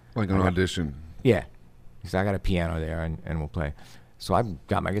 Like an audition. Yeah. He said, I got a piano there, and we'll play. So I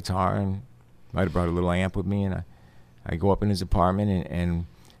got my guitar, and might have brought a little amp with me, and I go up in his apartment, and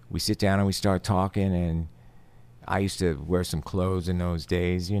we sit down, and we start talking, and I used to wear some clothes in those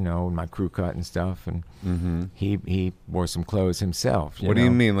days, you know, my crew cut and stuff, and he wore some clothes himself. What do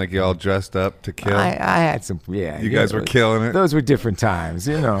you mean, like you all dressed up to kill? I had some, yeah. You guys were killing it? Those were different times,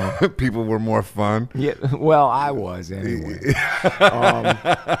 you know. People were more fun? Yeah, well, I was anyway.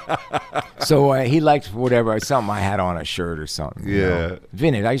 So he liked whatever, something I had on a shirt or something. Yeah. You know?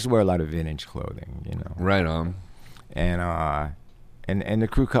 Vintage. I used to wear a lot of vintage clothing, you know. Right on. And the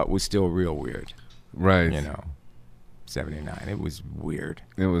crew cut was still real weird. Right. You know. 79. It was weird.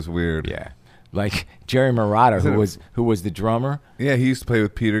 It was weird. Yeah. Like Jerry Marotta, who was the drummer. Yeah, he used to play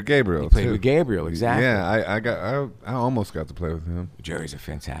with Peter Gabriel. He played with Gabriel, exactly. Yeah, I almost got to play with him. Jerry's a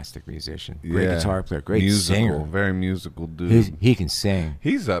fantastic musician. Great guitar player. Great musical, singer. Very musical dude. He can sing.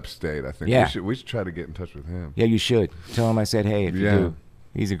 He's upstate, I think. Yeah. We should try to get in touch with him. Yeah, you should. Tell him I said, hey, if you do.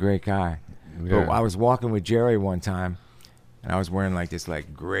 He's a great guy. Yeah. But I was walking with Jerry one time, and I was wearing like this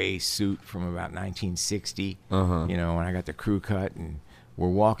like gray suit from about 1960, you know, and I got the crew cut, and we're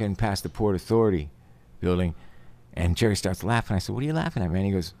walking past the Port Authority building, and Jerry starts laughing. I said, what are you laughing at, man?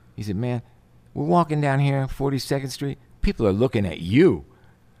 He said, man, we're walking down here, 42nd Street. People are looking at you.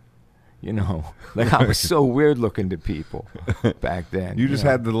 You know, like I was so weird looking to people back then. You just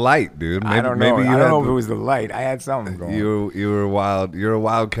had the light, dude. I don't know. I don't know if it was the light. I had something going. You were wild. You're a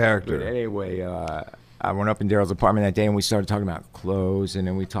wild character. But anyway, I went up in Daryl's apartment that day, and we started talking about clothes, and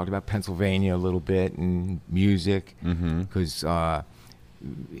then we talked about Pennsylvania a little bit and music, because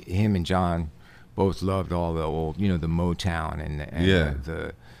him and John both loved all the old, you know, the Motown and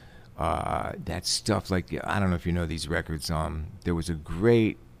the that stuff. Like, I don't know if you know these records. There was a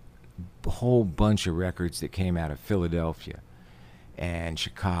great whole bunch of records that came out of Philadelphia and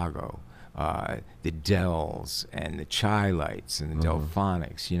Chicago. The Dells and the Chi-Lites and the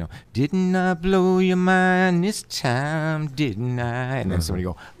Delphonics, you know. Didn't I blow your mind this time, didn't I? And then somebody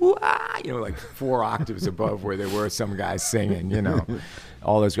go, wah, you know, like 4 octaves above where there were some guys singing, you know.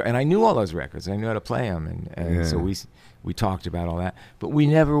 All those, and I knew all those records. I knew how to play them, and so we talked about all that. But we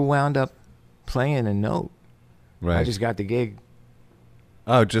never wound up playing a note. Right. I just got the gig.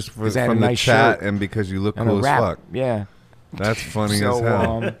 Oh, just from the nice chat shirt and because you look cool as fuck. Yeah. That's funny as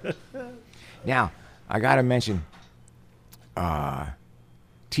hell. Now, I got to mention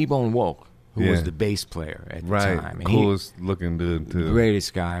T-Bone Wolk, who was the bass player at the time. And coolest looking dude, too. The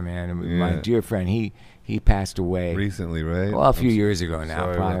greatest guy, man. My dear friend, he passed away. Recently, right? Well, a few years ago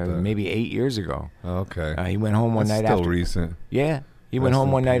now. Probably maybe 8 years ago. Oh, okay. He went home one night after. Still recent. Yeah. He went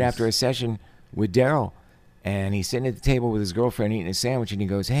home one night after a session with Daryl, and he's sitting at the table with his girlfriend eating a sandwich, and he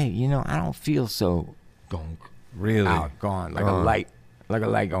goes, hey, you know, I don't feel so really gone, like a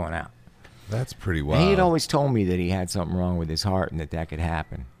light going out. That's pretty wild. And he had always told me that he had something wrong with his heart and that could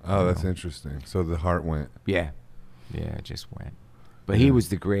happen. Oh, that's interesting. So the heart went. Yeah. Yeah, it just went. But he was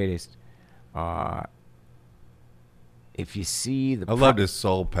the greatest. If you see the... I loved his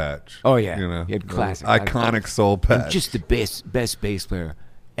soul patch. Oh, yeah. You know, he had classic. Iconic soul patch. And just the best bass player.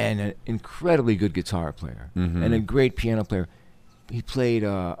 And an incredibly good guitar player. Mm-hmm. And a great piano player. He played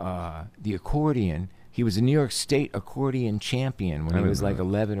the accordion. He was a New York State accordion champion when he was like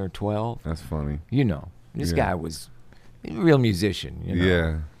 11 or 12. That's funny. You know. This guy was a real musician, you know.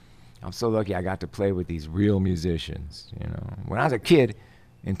 Yeah. I'm so lucky I got to play with these real musicians, you know. When I was a kid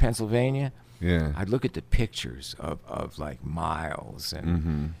in Pennsylvania, I'd look at the pictures of like Miles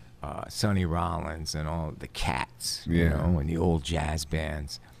and Sonny Rollins and all the Cats, you know, and the old jazz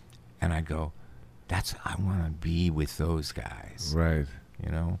bands. And I'd go, I want to be with those guys. Right.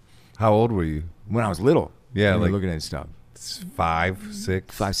 You know. How old were you? When I was little. Yeah, like looking at stuff. 5,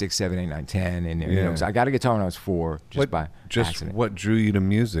 6? 5, 6, 7, 8, 9, 10. And you know, so I got a guitar when I was 4, by accident. What drew you to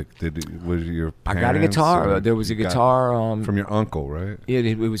music? Was your parents? I got a guitar. There was a guitar from your uncle, right?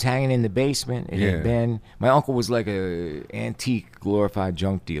 It was hanging in the basement. It had been. My uncle was like a antique, glorified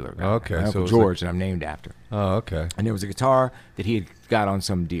junk dealer. Okay, my Uncle so George, and I'm named after. Oh, okay. And there was a guitar that he had got on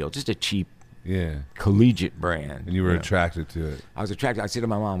some deal, just a cheap, collegiate brand. And you were attracted to it. I was attracted. I said to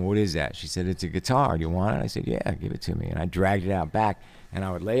my mom, "What is that?" She said, "It's a guitar. Do you want it?" I said, "Yeah, give it to me." And I dragged it out back, and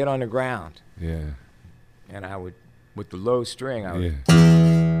I would lay it on the ground. Yeah. And I would, with the low string, I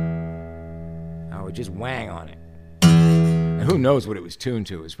would just whang on it. And who knows what it was tuned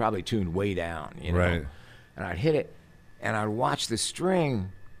to? It was probably tuned way down, you know. Right. And I'd hit it, and I'd watch the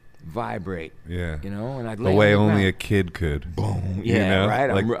string vibrate. Yeah. You know, and I'd lay the way on the only ground. a kid could. Boom. Yeah, you know?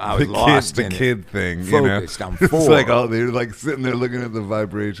 right. Like I was lost the in kid it. thing. Focused. You know? I'm 4. It's like they're like sitting there looking at the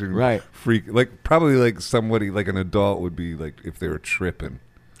vibration. Right. Freak. Like probably like somebody like an adult would be like if they were tripping.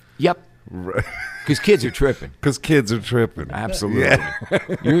 Yep. Right. Because kids are tripping. Because kids are tripping. Absolutely.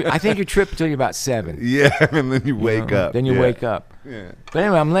 Yeah. I think you trip until you're about 7. Yeah, and then you wake up. Then you wake up. Yeah. But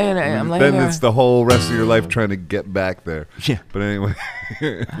anyway, I'm laying then there. it's the whole rest of your life trying to get back there. Yeah. But anyway.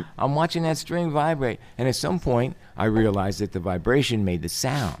 I'm watching that string vibrate. And at some point, I realized that the vibration made the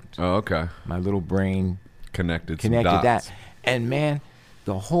sound. Oh, okay. My little brain Connected that. And man,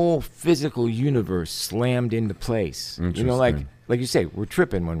 the whole physical universe slammed into place. You know, like you say, we're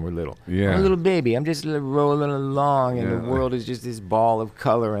tripping when we're little. Yeah. I'm a little baby. I'm just rolling along, and the world is just this ball of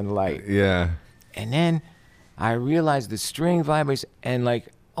color and light. Yeah. And then I realized the string vibrates, and like,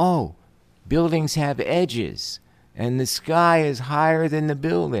 oh, buildings have edges, and the sky is higher than the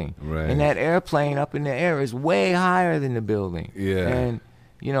building. Right. And that airplane up in the air is way higher than the building. Yeah. And,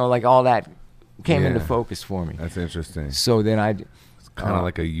 you know, like all that came into focus for me. That's interesting. So then Kind of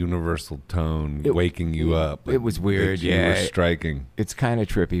like a universal tone waking you up. It was weird, You were striking. It's kind of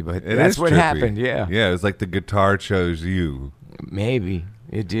trippy, but It that's is what trippy. happened, yeah. Yeah, it was like the guitar chose you. Maybe.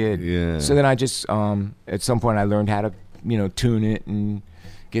 It did. Yeah. So then I just, at some point I learned how to, you know, tune it and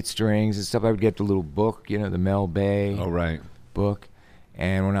get strings and stuff. I would get the little book, you know, the Mel Bay book.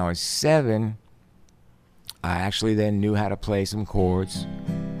 And when I was 7, I actually then knew how to play some chords.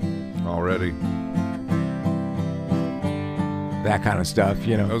 Already. That kind of stuff,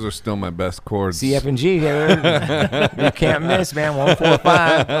 you know. Those are still my best chords. C, F, and G. You can't miss, man. 1, 4,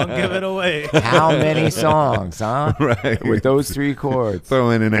 5. Don't give it away. How many songs, huh? Right. With those 3 chords. Throw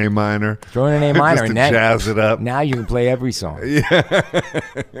in an A minor. Throw in an A minor. Just to and jazz it up. Now you can play every song. Yeah.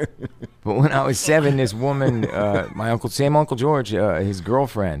 But when I was 7, this woman, my Uncle George, his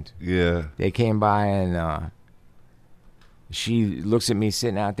girlfriend, they came by and she looks at me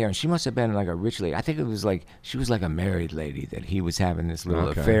sitting out there, and she must have been like a rich lady. I think it was like she was like a married lady that he was having this little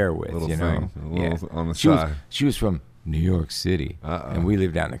affair with, little you know. On the side. She was from New York City, and we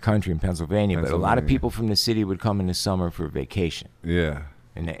lived out in the country in Pennsylvania. But a lot of people from the city would come in the summer for vacation. Yeah.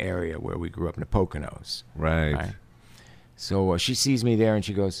 In the area where we grew up in the Poconos. Right. So she sees me there, and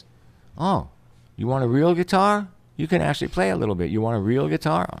she goes, "Oh, you want a real guitar? You can actually play a little bit. You want a real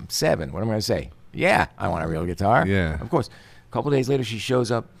guitar?" I'm 7. What am I going to say? Yeah, I want a real guitar. Yeah. Of course. A couple days later, she shows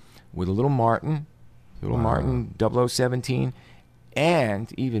up with a little Martin, Martin 0017,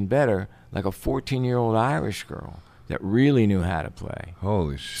 and even better, like a 14-year-old Irish girl that really knew how to play.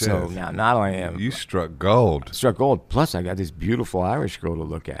 Holy shit. So now, not only am you struck gold. Plus I got this beautiful Irish girl to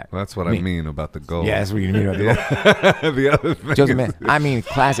look at. That's what I mean about the gold. Yeah, that's what you mean about the gold. The other thing I mean,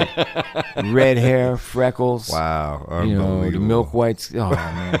 classic. Red hair, freckles. Wow. You know, the milk whites. Oh,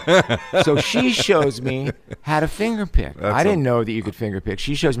 man. So she shows me how to finger pick. I didn't know that you could finger pick.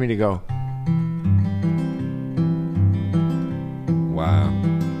 She shows me to go. Wow.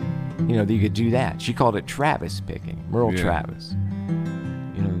 You know, that you could do that. She called it Travis picking, Merle Travis.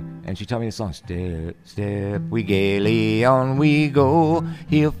 You know, and she taught me the song. Step, step, we gaily on we go,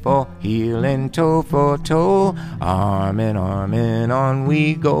 heel for heel and toe for toe, arm in on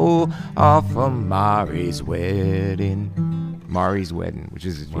we go, off of Mari's wedding. Mari's Wedding, which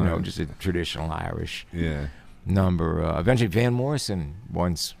is, you know, just a traditional Irish number. Eventually, Van Morrison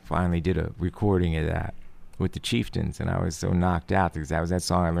once finally did a recording of that with the Chieftains, and I was so knocked out because that was that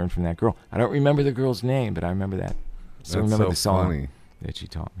song I learned from that girl. I don't remember the girl's name, but I remember that. So I remember the song that she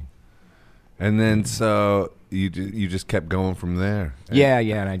taught me. And then so you just kept going from there. Yeah,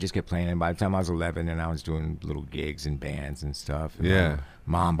 and I just kept playing. And by the time I was 11, and I was doing little gigs and bands and stuff. And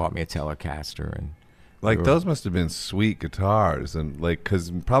my mom bought me a Telecaster, and like those must have been sweet guitars, and like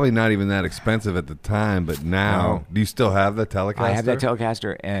because probably not even that expensive at the time. But now, do you still have the Telecaster? I have that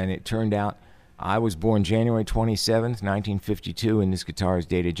Telecaster, and it turned out I was born January 27th, 1952, and this guitar is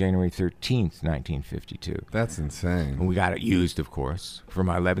dated January 13th, 1952. That's insane. And we got it used, of course, for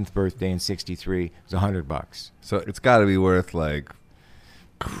my 11th birthday in '63. It was $100. So it's got to be worth like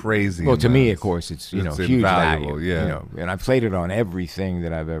crazy. Well, to me, of course, it's huge invaluable, value. Yeah, you know, and I played it on everything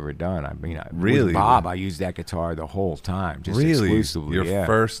that I've ever done. I mean, really, with Bob, I used that guitar the whole time, just exclusively. Your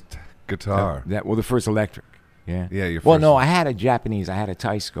first guitar? The first electric. Yeah. Yeah. Your first. Well, no, I had a Japanese. I had a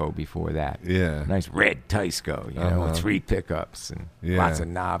Taisco before that. Yeah. Nice red Taisco, you know, with 3 pickups and lots of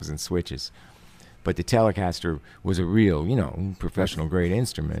knobs and switches. But the Telecaster was a real, you know, professional grade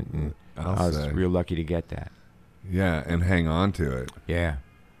instrument, and I was real lucky to get that. Yeah, and hang on to it. Yeah.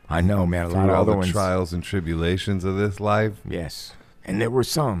 I know, man. A lot of other ones. Trials and tribulations of this life. Yes, and there were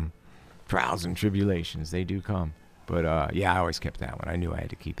some trials and tribulations. They do come, but I always kept that one. I knew I had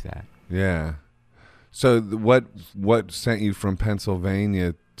to keep that. Yeah. So what sent you from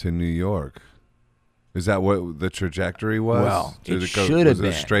Pennsylvania to New York? Is that what the trajectory was? Well, it should have been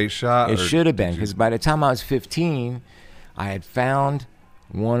a straight shot. It should have been, because by the time I was 15, I had found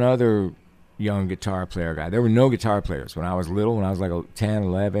one other young guitar player guy. There were no guitar players when I was little. When I was like 10,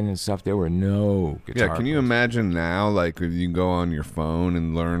 11 and stuff, there were no guitar Yeah, can you imagine now, like, if you can go on your phone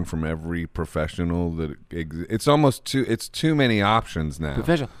and learn from every professional that it's almost too many options now.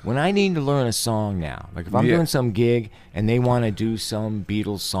 Professional. When I need to learn a song now, like if I'm doing some gig and they want to do some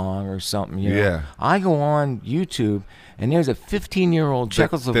Beatles song or something, you know, I go on YouTube and there's a 15-year-old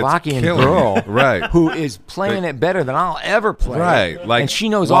Czechoslovakian girl who is playing it better than I'll ever play. Right. Like, and she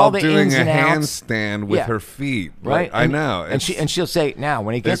knows all the ins and outs. Handstand with her feet. Right. I know. And she'll say, now,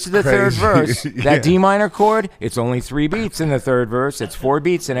 when it gets to the third verse, that D minor chord, it's only 3 beats in the third verse. It's 4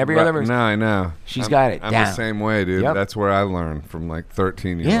 beats in every other verse. No, I know. She's got it I'm down. the same way, dude. Yep. That's where I learn from like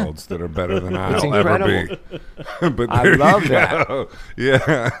 13-year-olds that are better than I'll incredible. ever be. But I love that.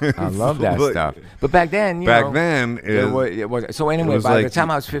 Yeah. I love that stuff. But back then, it was. So anyway, by the time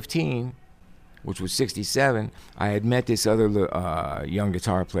I was 15, which was 67, I had met this other young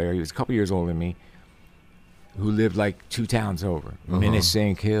guitar player. He was a couple years older than me, who lived like 2 towns over,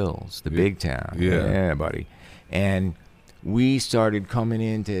 Minnesink Hills, the big town. Yeah, buddy. And we started coming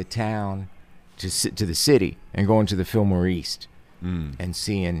into town to the city and going to the Fillmore East and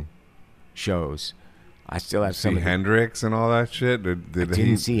seeing shows. I still have some. See Hendrix and all that shit. I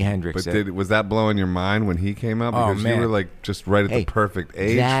didn't see Hendrix. But was that blowing your mind when he came out? Because you were like just right at the perfect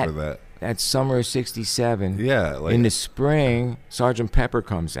age for that. That summer of '67. Yeah. Like, in the spring, Sgt. Pepper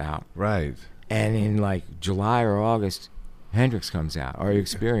comes out. Right. And in like July or August, Hendrix comes out. Are you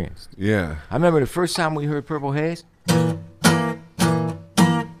experienced? Yeah. I remember the first time we heard Purple Haze.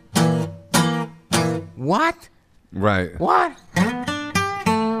 What? Right. What?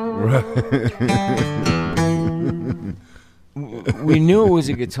 We knew it was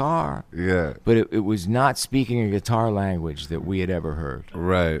a guitar. Yeah. But it was not speaking a guitar language that we had ever heard.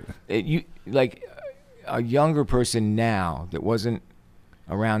 Right. Like a younger person now that wasn't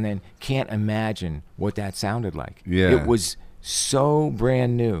around then can't imagine what that sounded like. Yeah. It was so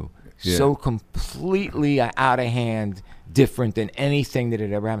brand new, so completely out of hand, different than anything that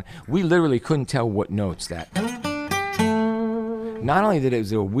had ever happened. We literally couldn't tell what notes that. Not only that it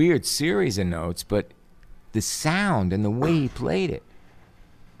was a weird series of notes, but the sound and the way he played it.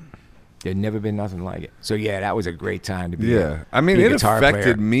 There'd never been nothing like it. So yeah, that was a great time to be. Yeah, I mean, it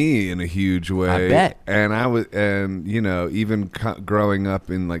affected me in a huge way. I bet. And you know, even growing up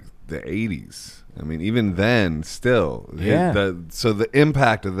in like the '80s. I mean, even then, still. Yeah. So the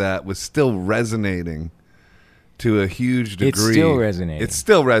impact of that was still resonating to a huge degree. It's still resonating. It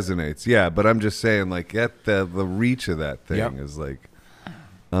still resonates, yeah. But I'm just saying, like, the reach of that thing is like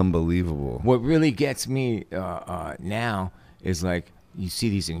unbelievable. What really gets me now is like you see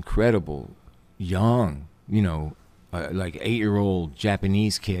these incredible young, like 8-year-old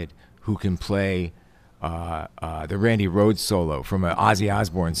Japanese kid who can play the Randy Rhoads solo from an Ozzy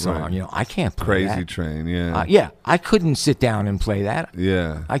Osbourne song. Right. You know, I can't play Crazy that. Train, yeah. Yeah, I couldn't sit down and play that.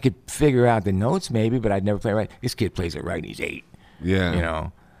 Yeah. I could figure out the notes maybe, but I'd never play it right. This kid plays it right, and he's 8. Yeah. You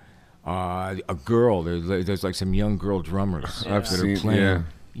know, a girl. There's like some young girl drummers I've that seen, are playing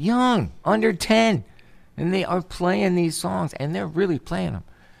young, under 10, and they are playing these songs, and they're really playing them.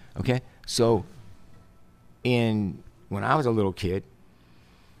 Okay, so when I was a little kid,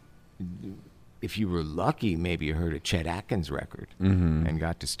 if you were lucky, maybe you heard a Chet Atkins record and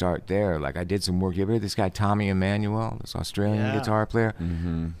got to start there. Like I did some work. You ever heard this guy Tommy Emmanuel, this Australian guitar player?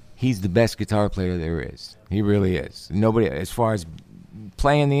 He's the best guitar player there is. He really is. Nobody, as far as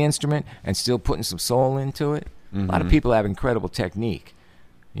playing the instrument and still putting some soul into it. A lot of people have incredible technique,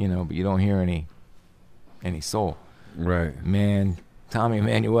 you know, but you don't hear any soul. Right. Man, Tommy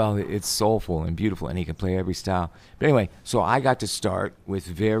Emmanuel, it's soulful and beautiful, and he can play every style. But anyway, so I got to start with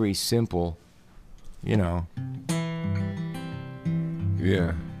very simple, you know.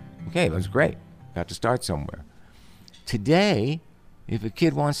 Yeah. Okay, that was great. Got to start somewhere. Today, if a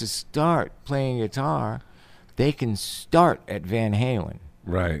kid wants to start playing guitar, they can start at Van Halen.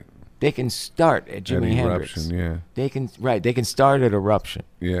 Right. They can start at Jimi Hendrix. Eruption, yeah. They can start at Eruption.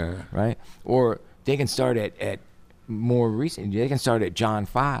 Yeah. Right? Or they can start at more recent. They can start at John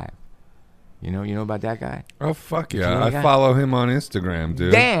 5. You know about that guy? Oh, fuck You yeah. know I that guy? follow him on Instagram,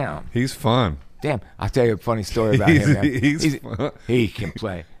 dude. Damn. He's fun. Damn. I'll tell you a funny story about him. Man. He's fun. He can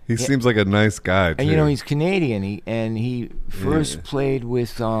play. He seems like a nice guy, too. And you know, he's Canadian. He first played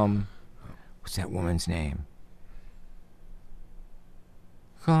with what's that woman's name?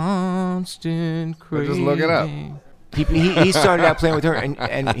 Constant Craving. Just look it up. He started out playing with her,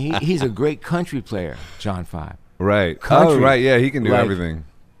 and he's a great country player, John 5. Right. Country. Oh, right. Yeah, he can do Like, everything.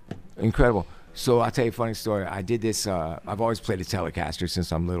 Incredible. So I'll tell you a funny story. I did this. I've always played a Telecaster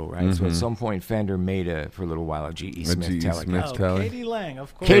since I'm little, right? So at some point, Fender made for a little while a G.E. Smith G.E. Telecaster. Smith. Telly. Katie Lang,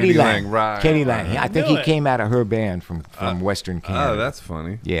 of course. Katie Katie Lang, Lang, right. Katie Lang. I think Knew he it. came out of her band from Western Canada. Oh, that's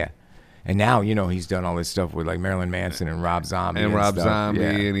funny. Yeah. And now, you know, he's done all this stuff with like Marilyn Manson and Rob Zombie. And Rob stuff. Zombie, Yeah.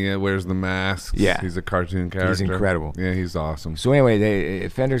 and he wears the masks. Yeah. He's a cartoon character. incredible. Yeah, he's awesome. So anyway,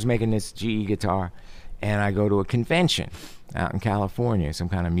 Fender's making this GE guitar, and I go to a convention out in California, some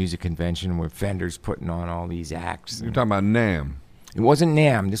kind of music convention where Fender's putting on all these acts. You're talking about NAMM. It wasn't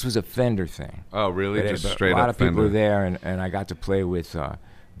NAMM. This was a Fender thing. Oh, really? But Just but straight a lot up of people Fender. were there, and I got to play with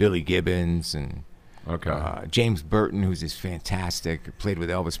Billy Gibbons and James Burton, who's this fantastic, played with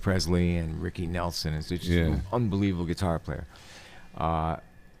Elvis Presley and Ricky Nelson. It's just an unbelievable guitar player. But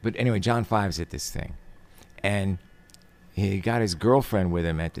anyway, John 5's at this thing. And he got his girlfriend with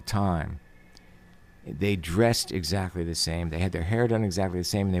him at the time. They dressed exactly the same. They had their hair done exactly the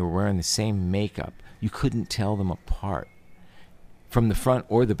same, and they were wearing the same makeup. You couldn't tell them apart from the front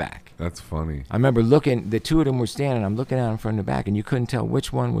or the back. That's funny. I remember looking, the two of them were standing, I'm looking at them from the back, and you couldn't tell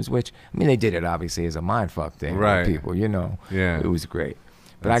which one was which. I mean, they did it obviously as a mindfuck thing. Right. People, you know. Yeah. It was great.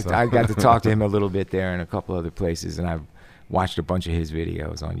 But I got to talk to him a little bit there and a couple other places, and I've watched a bunch of his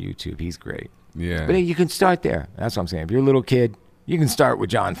videos on YouTube. He's great. Yeah. But you can start there. That's what I'm saying. If you're a little kid, you can start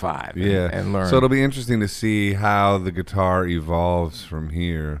with John 5 and learn. So it'll be interesting to see how the guitar evolves from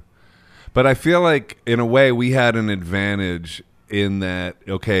here. But I feel like, in a way, we had an advantage in that,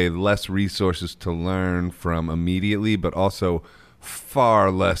 okay, less resources to learn from immediately, but also far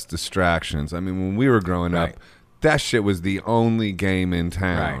less distractions. I mean, when we were growing up, that shit was the only game in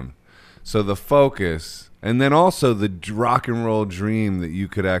town. Right. So the focus, and then also the rock and roll dream that you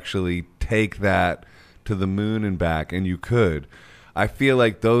could actually take that to the moon and back, and you could. I feel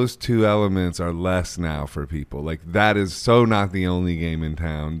like those two elements are less now for people. Like, that is so not the only game in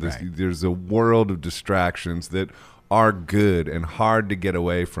town. There's a world of distractions that are good and hard to get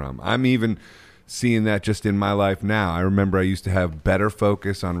away from. I'm even seeing that just in my life now. I remember I used to have better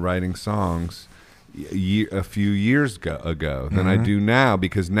focus on writing songs a few years ago than I do now,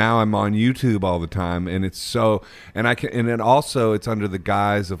 because now I'm on YouTube all the time, and it's so, and then also it's under the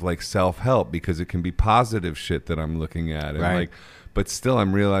guise of like self-help, because it can be positive shit that I'm looking at, and like, but still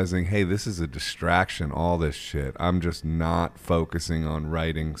I'm realizing, hey, this is a distraction, all this shit. I'm just not focusing on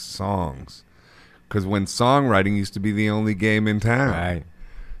writing songs, because when songwriting used to be the only game in town. Right.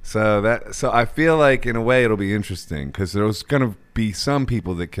 So I feel like, in a way, it'll be interesting, because there's going to be some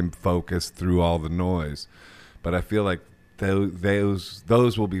people that can focus through all the noise, but I feel like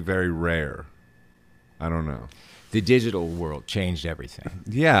those will be very rare. I don't know. The digital world changed everything.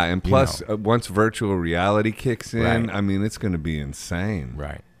 Yeah, and plus, once virtual reality kicks in, I mean, it's going to be insane.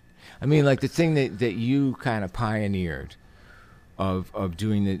 Right. I mean, like the thing that you kind of pioneered of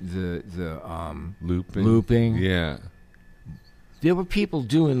doing the Looping. Looping. Yeah. there were people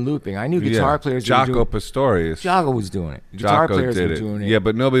doing looping. I knew guitar players. Jaco Pastorius. Jaco was doing it. Guitar players did were doing it. Yeah,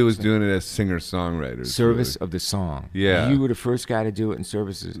 but nobody was doing it as singer-songwriters. Service of the song. Yeah. You were the first guy to do it in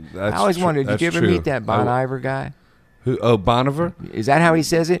services. That's I always wondered, did you ever meet that Bon I- Iver guy? Who? Oh, Boniver? Is that how he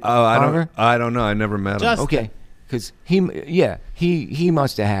says it? Oh, Boniver? I don't know. I never met him. Just- Okay, because he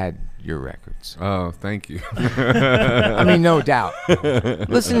must have had your records. Oh, thank you. I mean, no doubt.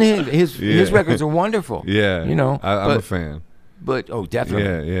 Listen to his records are wonderful. Yeah. You know, I'm a fan. But definitely.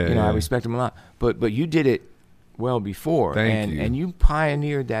 Yeah, You know, I yeah. respect him a lot. But you did it well before. Thank you. And you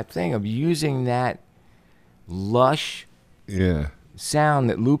pioneered that thing of using that lush Yeah. sound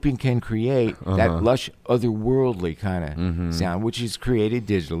that looping can create, that Uh-huh. lush otherworldly kind of sound, which is created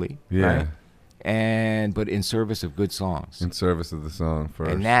digitally, Yeah. right? But in service of good songs. In service of the song first.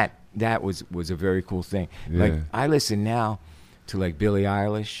 And that was a very cool thing. Like Yeah. I listen now to like Billie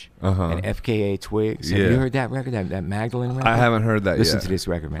Eilish Uh-huh. and FKA Twigs. Have Yeah. you heard that record, that Magdalene record? I haven't heard that Listen yet. to this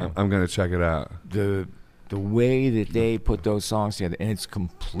record, man. I'm going to check it out. The way that they put those songs together, and it's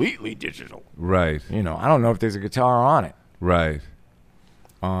completely digital. Right. You know, I don't know if there's a guitar on it, Right.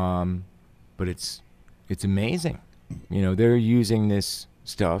 but it's amazing. You know, they're using this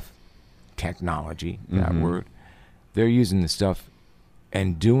stuff, technology, that word. They're using the stuff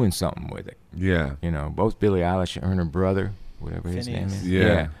and doing something with it. Yeah. You know, both Billie Eilish and her brother, whatever his name Phineas. is.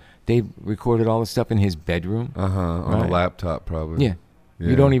 Yeah. They recorded all the stuff in his bedroom. Uh-huh. On a Right. laptop, probably. Yeah. Yeah.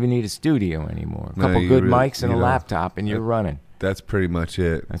 You don't even need a studio anymore. A No, couple you good really- mics and you a don't. laptop, and you're running. That's pretty much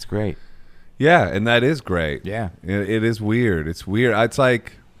it. That's great. Yeah, and that is great. Yeah. It is weird. It's weird. It's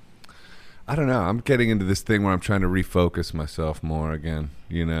like, I don't know. I'm getting into this thing where I'm trying to refocus myself more again,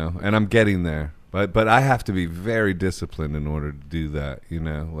 you know, and I'm getting there. But I have to be very disciplined in order to do that, you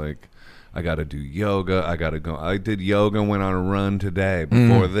know, like I got to do yoga. I got to go. I did yoga and went on a run today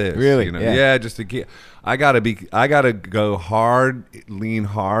before this. Really? You know? Yeah. Yeah, just to get, I got to go hard, lean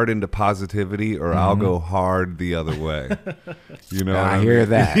hard into positivity, or I'll go hard the other way. You know what I I hear mean?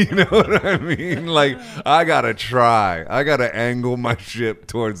 that. You know what I mean? Like, I got to try. I got to angle my ship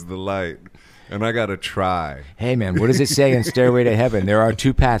towards the light. And I got to try. Hey, man, what does it say in Stairway to Heaven? There are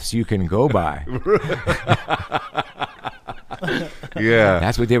two paths you can go by. Yeah.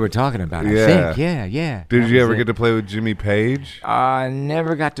 That's what they were talking about, I Yeah. think. Yeah. Did That you was ever it. get to play with Jimmy Page? I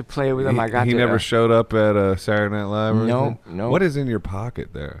never got to play with him. He never showed up at Saturday Night Live or No, anything? no. What is in your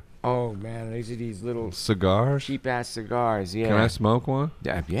pocket there? Oh, man, these are these little Cigars? cheap-ass cigars, yeah. Can I smoke one?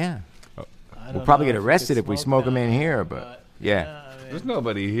 Yeah. I We'll don't probably know get you arrested could if we smoke them down in here, there, but yeah. I mean, There's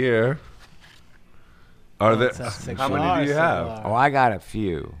nobody here. Are there? it's a How many do you cigar, have? cigar. Oh, I got a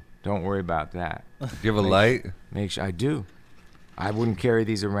few. Don't worry about that. Do you have a light? Make sure I do. I wouldn't carry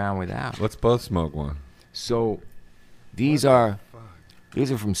these around without. Let's both smoke one. So these are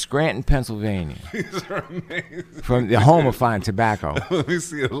from Scranton, Pennsylvania. These are amazing. From the home of fine tobacco. Let me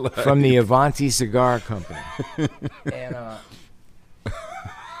see a light. From the Avanti Cigar Company. And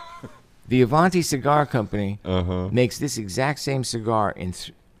the Avanti Cigar Company makes this exact same cigar in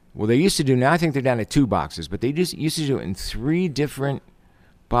well, they used to do, now I think they're down to 2 boxes, but they just used to do it in 3 different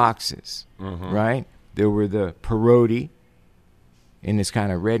boxes, right? There were the Perotti in this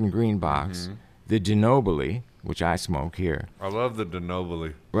kind of red and green box, the DeNobili, which I smoke here. I love the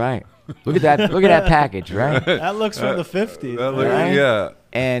DeNobili. Right. Look at that. Look at that package, right? That looks from the 50s. That looks- Right? Yeah.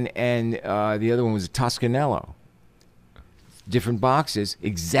 And the other one was a Toscanello. Different boxes,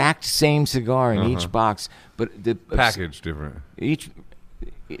 exact same cigar in each box, but the Package different.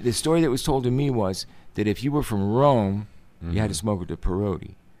 The story that was told to me was that if you were from Rome, you had to smoke the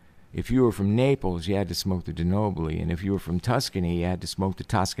Perotti. If you were from Naples, you had to smoke the DeNobili, and if you were from Tuscany, you had to smoke the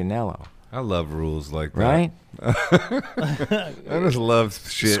Toscanello. I love rules like that. Right? I just love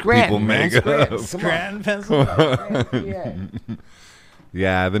shit Scranton, people man, make Scranton. up. Scranton, Pennsylvania. Yeah.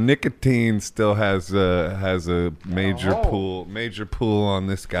 Yeah, the nicotine still has a major hole. pool on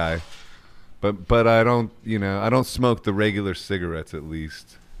this guy. But I don't smoke the regular cigarettes at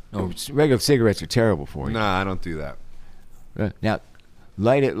least. No, regular cigarettes are terrible for you. Nah, I don't do that. Now,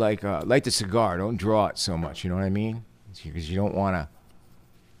 light it like light the cigar. Don't draw it so much. You know what I mean? Because you don't want to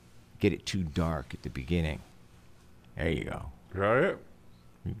get it too dark at the beginning. There you go. Got it?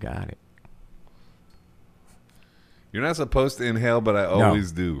 You got it. You're not supposed to inhale, but I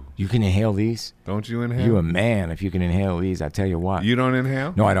always do. You can inhale these. Don't you inhale? You a man if you can inhale these. I tell you what. You don't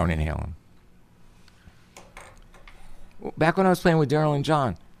inhale? No, I don't inhale them. Back when I was playing with Daryl and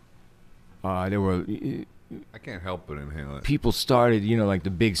John, there were I can't help but inhale it. people started, like the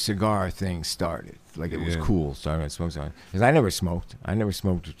big cigar thing started. Like it was Yeah. cool starting to smoke cigars. Because I never smoked. I never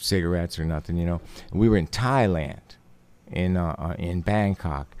smoked cigarettes or nothing, And we were in Thailand, in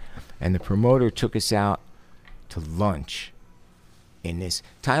Bangkok. And the promoter took us out to lunch in this.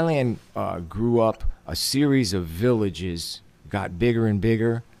 Thailand grew up a series of villages, got bigger and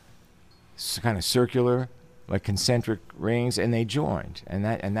bigger, kind of circular, like concentric rings, and they joined, and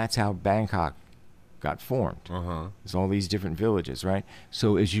that's how Bangkok got formed. There's all these different villages, right?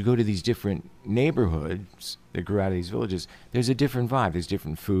 So as you go to these different neighborhoods that grew out of these villages, there's a different vibe. There's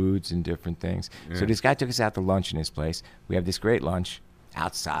different foods and different things. Yeah. So this guy took us out to lunch in his place. We have this great lunch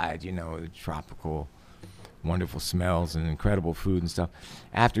outside, you know, tropical, wonderful smells and incredible food and stuff.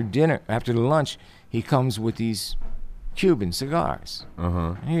 After dinner, after the lunch, he comes with these Cuban cigars.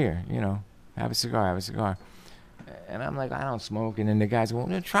 Here, you know, have a cigar. And I'm like, I don't smoke. And then the guys go,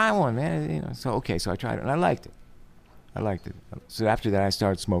 well, try one, man. You know, so okay, so I tried it, and I liked it. So after that, I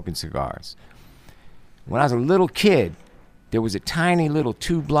started smoking cigars. When I was a little kid, there was a tiny little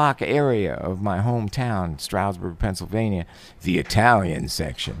 2-block area of my hometown, Stroudsburg, Pennsylvania, the Italian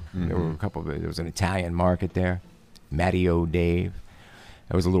section. There were there was an Italian market there, Matteo Dave.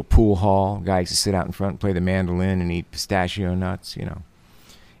 There was a little pool hall. Guy used to sit out in front and play the mandolin and eat pistachio nuts, you know.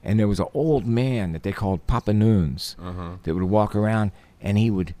 And there was an old man that they called Papa Noons that would walk around, and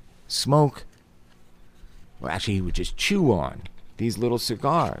he would smoke, well, actually he would just chew on these little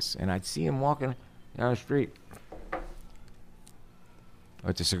cigars. And I'd see him walking down the street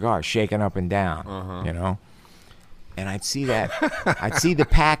with the cigar shaking up and down, you know. And I'd see that, I'd see the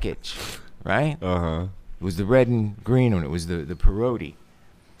package, right? It was the red and green one. It was the Perotti.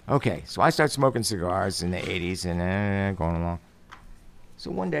 Okay, so I started smoking cigars in the 80s and going along. So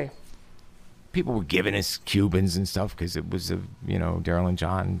one day, people were giving us Cubans and stuff because it was a, you know, Daryl and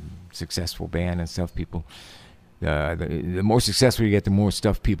John successful band and stuff. People, the more successful you get, the more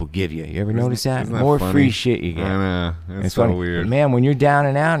stuff people give you. You ever notice that? Isn't that more funny? Free shit you get. I know. It's so funny. weird. But man, when you're down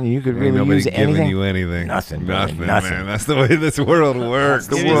and out and you could really use anything. Nobody giving you anything. Nothing. Nothing, Nothing. man. That's the way this world works.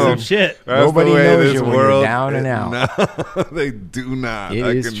 Give you some shit. That's Nobody the way knows this you when world, you're down and out. No, they do not. It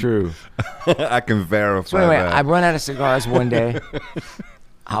is true. I can verify So anyway, that. I run out of cigars one day.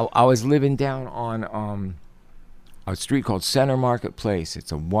 I was living down on a street called Center Market Place.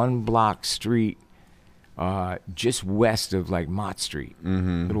 It's a 1-block street just west of like Mott Street.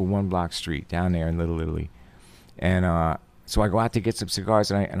 Little 1-block street down there in Little Italy. And so I go out to get some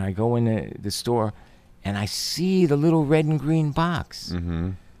cigars, and I go in the store, and I see the little red and green box.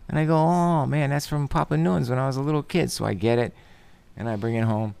 And I go, oh, man, that's from Papa Noons when I was a little kid. So I get it, and I bring it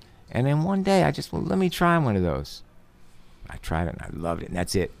home. And then one day, let me try one of those. I tried it, and I loved it, and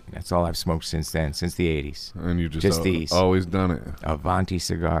that's it. That's all I've smoked since then, since the 80s. And you just these. Always done it. Avanti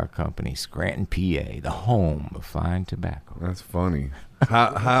Cigar Company, Scranton, PA, the home of fine tobacco. That's funny. That's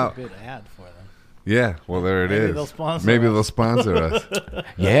a good ad for them. Yeah, well, there it is. Maybe they'll sponsor Maybe us. they'll sponsor us.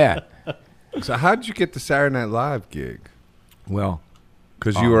 Yeah. So how did you get the Saturday Night Live gig? Well,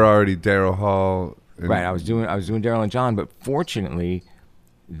 Because you were already Daryl Hall. Right, I was doing Daryl and John, but fortunately,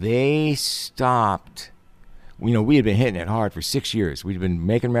 they stopped. You know, we had been hitting it hard for 6 years. We'd been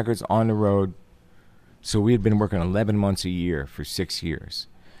making records on the road, so we had been working 11 months a year for 6 years.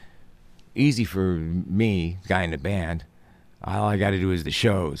 Easy for me, guy in the band. All I got to do is the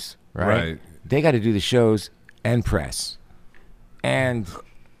shows, right? They got to do the shows and press, and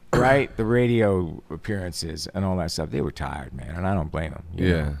the radio appearances and all that stuff. They were tired, man, and I don't blame them. You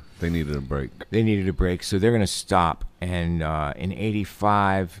know? They needed a break. They needed a break, so they're going to stop. And in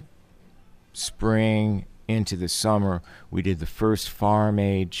 '85, spring into the summer, we did the first Farm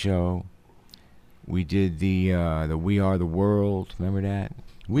Aid show. We did the We Are the World. Remember that?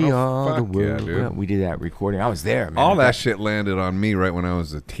 We are the world. Yeah, we did that recording. I was there, man. All that shit landed on me right when I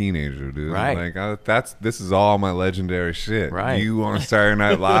was a teenager, dude. Right. Like this is all my legendary shit. Right. You on Saturday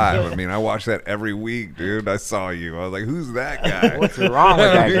Night Live. I mean, I watched that every week, dude. I saw you. I was like, who's that guy? What's wrong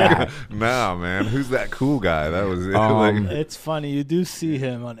with that guy? Nah, man. Who's that cool guy? That was it. It's funny. You do see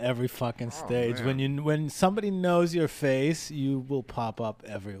him on every fucking stage. When somebody knows your face, you will pop up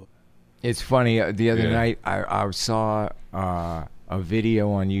everywhere. It's funny. The other night, I saw a video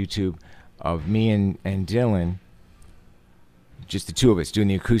on YouTube of me and Dylan, just the two of us doing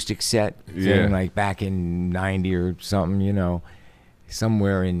the acoustic set thing, like back in '90 or something, you know,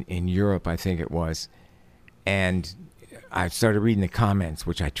 somewhere in Europe, I think it was. And I started reading the comments,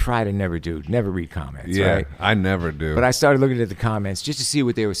 which I try to never do. Never read comments, right? I never do. But I started looking at the comments just to see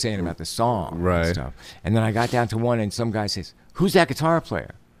what they were saying about the song Right. and stuff. And then I got down to one, and some guy says, "Who's that guitar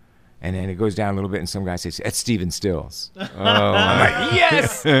player?" And then it goes down a little bit, and some guy says, "That's Stephen Stills." Oh, I'm like,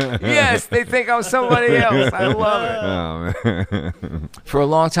 yes, yes, they think I'm somebody else. I love it. man. For a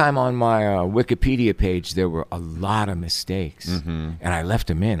long time on my Wikipedia page, there were a lot of mistakes. And I left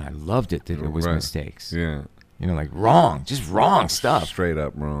them in. I loved it that there was mistakes. Yeah. You know, like wrong, just wrong stuff. Straight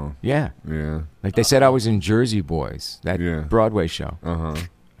up wrong. Yeah. Yeah. Like they said I was in Jersey Boys, that Yeah. Broadway show. Uh-huh.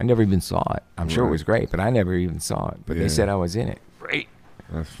 I never even saw it. I'm sure it Right. was great, but I never even saw it. But Yeah. they said I was in it. Great.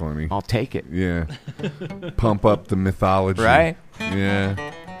 That's funny. I'll take it. Yeah. Pump up the mythology. Right? Yeah.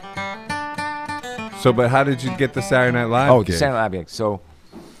 So, but how did you get the Saturday Night Live Oh, gig? the Saturday Night Live. So,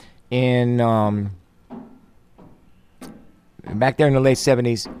 in back there in the late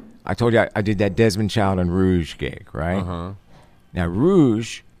 '70s, I told you I did that Desmond Child and Rouge gig, right? Uh-huh. Now,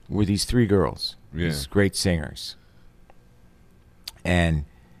 Rouge were these three girls, Yeah. these great singers, and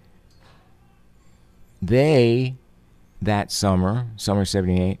they that summer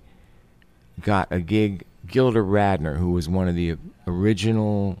 '78, got a gig. Gilda Radner, who was one of the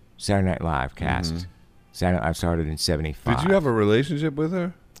original Saturday Night Live cast. Saturday Night Live started in '75. Did you have a relationship with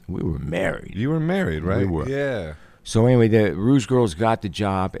her? We were married. You were married, right? We were. Yeah. So anyway, the Rouge Girls got the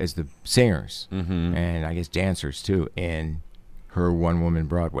job as the singers and I guess dancers too in her one-woman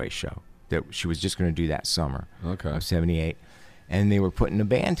Broadway show that she was just going to do that summer Okay. of '78, and they were putting a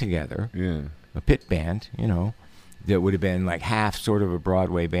band together, Yeah. a pit band, you know, that would have been like half sort of a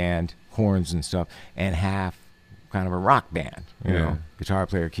Broadway band, horns and stuff, and half kind of a rock band, you know, guitar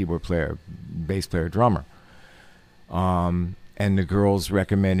player, keyboard player, bass player, drummer. And the girls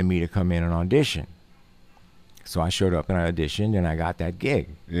recommended me to come in and audition. So I showed up and I auditioned and I got that gig.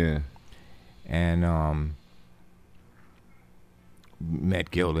 Yeah. And met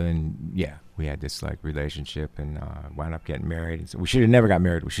Gilda and yeah, we had this like relationship and wound up getting married. And so we should have never got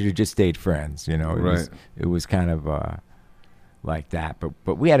married. We should have just stayed friends, you know. It was kind of like that.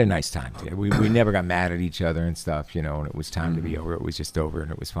 But we had a nice time together. We never got mad at each other and stuff, you know, and it was time to be over. It was just over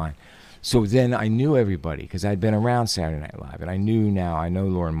and it was fine. So then I knew everybody because I'd been around Saturday Night Live, and I know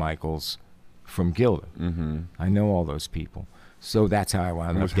Lorne Michaels from Gilda. I know all those people. So that's how I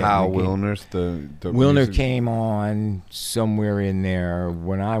wound up Was getting Hal the gig. Wilner's the Wilner music- came on somewhere in there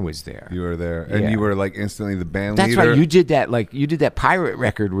when I was there. You were there, and Yeah. you were like instantly the band That's leader. right. You did that pirate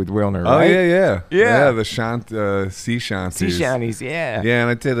record with Wilner, Oh right? yeah. Yeah. The sea shanties. Sea Shanties, yeah. Yeah,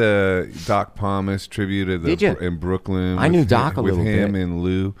 and I did a Doc Pomus tribute at Did you? in Brooklyn. I knew with Doc a with little him bit. and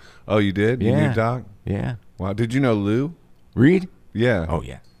Lou. Oh, you did? You Yeah. knew Doc? Yeah. Wow. Did you know Lou? Reed? Yeah. Oh,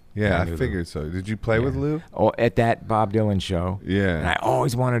 yeah. Yeah, I I knew Lou. figured so. Did you play with Lou? Oh, at that Bob Dylan show. Yeah. And I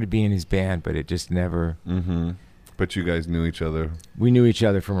always wanted to be in his band, but it just never. But you guys knew each other. We knew each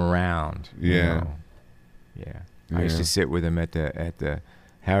other from around. you Yeah. know. Yeah. I used Yeah. to sit with him at the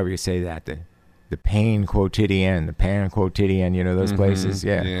however you say that, the Pan Quotidian, you know those places?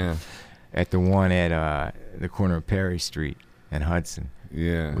 Yeah. Yeah. At the one at the corner of Perry Street and Hudson.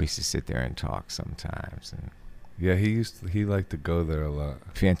 Yeah. We used to sit there and talk sometimes. And Yeah, he liked to go there a lot.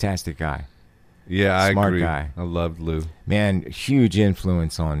 fantastic guy. Yeah, I Smart agree. guy. I loved Lou. Man, huge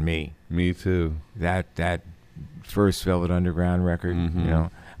influence on me. Me too. That first Velvet Underground record, you know.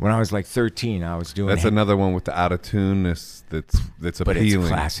 When I was like 13, I was doing That's another one with the out of tuneness that's But it's appealing.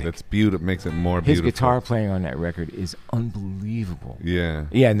 classic. That's beautiful. Makes it more his beautiful. guitar playing on that record is unbelievable. Yeah.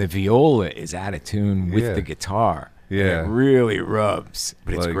 Yeah, and the viola is out of tune with Yeah. the guitar. Yeah. It really rubs,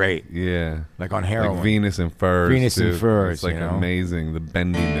 but it's Like, great. Yeah. Like on Heroin. Like Venus and Furs. Venus and too. Furs, It's like you know? amazing, the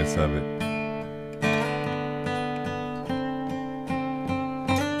bendiness of it.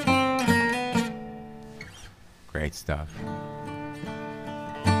 Great stuff.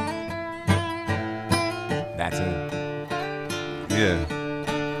 That's it.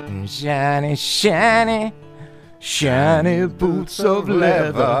 Yeah. Shiny, shiny, shiny boots of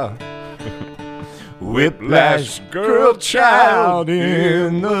leather. Whiplash girl child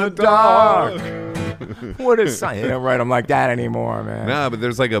in the dark. What a song. They don't write them like that anymore, man. No, but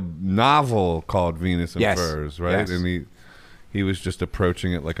there's like a novel called Venus and Yes. Furs, right? Yes. And he was just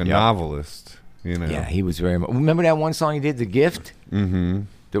approaching it like a novelist, you know. Yeah, he was very much. Remember that one song he did, The Gift? Mm-hmm.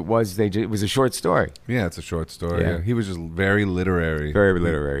 That was, it was a short story. Yeah, it's a short story. Yeah. Yeah. He was just very literary. Very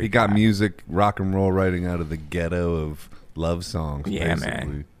literary He got guy. music, rock and roll writing out of the ghetto of love songs, Yeah, basically.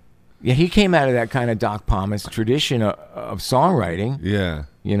 man. Yeah, he came out of that kind of Doc Pomus tradition of songwriting, Yeah.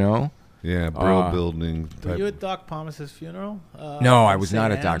 you know? Yeah, Brill Building Were type. you at Doc Pomus's funeral? No, I in was St. not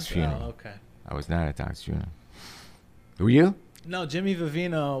at Anne's? Doc's funeral. Oh, okay. I was not at Doc's funeral. Were you? No, Jimmy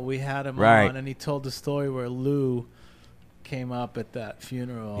Vivino, we had him Right. on, and he told the story where Lou came up at that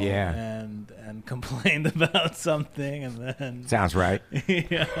funeral Yeah. and complained about something, and then Sounds right.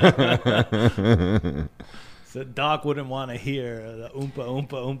 yeah. So Doc wouldn't want to hear the oompa oompa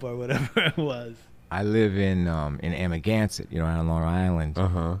oompa or whatever it was. I live in Amagansett, you know, out on Long Island,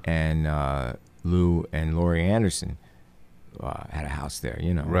 and Lou and Laurie Anderson had a house there,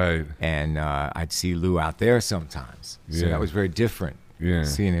 you know. Right. And I'd see Lou out there sometimes, so Yeah. that was very different. Yeah.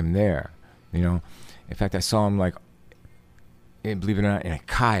 Seeing him there, you know, In fact, I saw him like, believe it or not, in a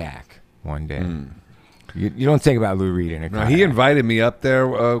kayak one day. You don't think about Lou Reed in a kayak. He invited me up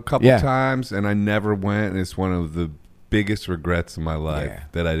there a couple times, and I never went. And it's one of the biggest regrets of my life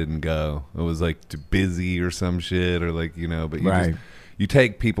that I didn't go. It was like too busy or some shit, or like, you know. But you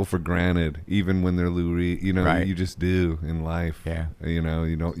take people for granted, even when they're Lou Reed. You know, you just do in life. Yeah. You know,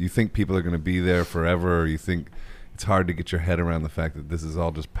 you think people are going to be there forever, or you think it's hard to get your head around the fact that this is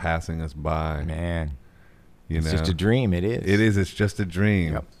all just passing us by. Man, it's just a dream. It is. It is. It's just a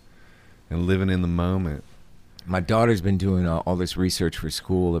dream. Yep. And living in the moment. My daughter's been doing all this research for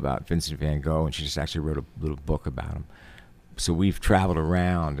school about Vincent van Gogh, and she just actually wrote a little book about him. So we've traveled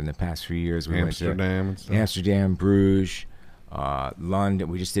around in the past few years. We went to Amsterdam, Bruges, London.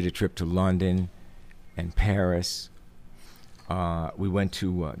 We just did a trip to London and Paris. We went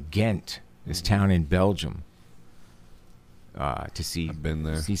to Ghent, this town in Belgium, to see. I've been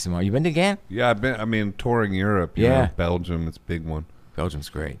there. See some. You been to Ghent? Yeah, I've been. I mean, touring Europe. You know, Belgium, it's a big one. Belgium's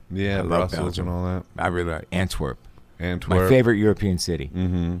great. Yeah, I love Brussels Belgium. and all that. I really like Antwerp. Antwerp. My favorite European city.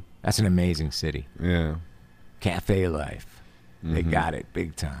 Mm-hmm. That's an amazing city. Yeah. Cafe life. They got it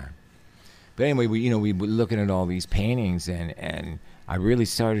big time. But anyway, we were looking at all these paintings, and I really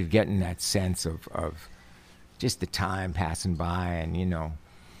started getting that sense of just the time passing by, and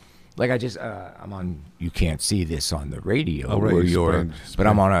like I'm on. You can't see this on the radio, but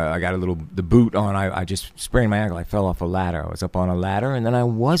I got the boot on. I just sprained my ankle. I fell off a ladder. I was up on a ladder, and then I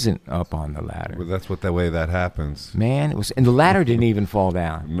wasn't up on the ladder. Well, that's the way that happens. Man, and the ladder didn't even fall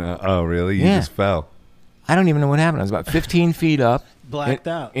down. No, oh, really? You just fell. I don't even know what happened. I was about 15 feet up, blacked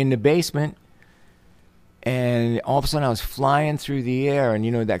out in the basement. And all of a sudden, I was flying through the air,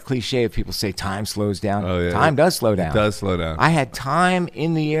 and that cliche of people say time slows down. Oh, yeah. Time does slow down. It does slow down. I had time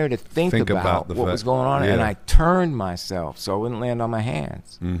in the air to think about what was going on, and I turned myself so I wouldn't land on my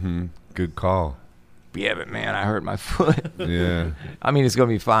hands. Mm-hmm. Good call. Yeah, but man, I hurt my foot. Yeah. I mean, it's gonna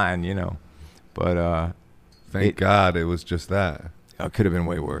be fine, But thank God it was just that. It could have been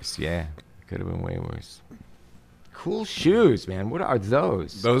way worse. Yeah, it could have been way worse. Cool shoes, man. What are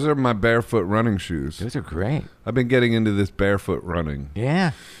those? Those are my barefoot running shoes. Those are great. I've been getting into this barefoot running.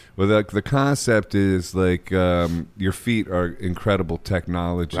 Yeah. Well, the concept is like your feet are incredible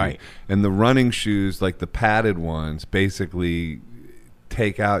technology. Right. And the running shoes, like the padded ones, basically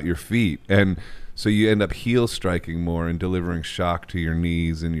take out your feet. And so you end up heel striking more and delivering shock to your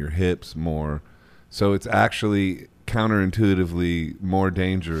knees and your hips more. So it's actually counterintuitively more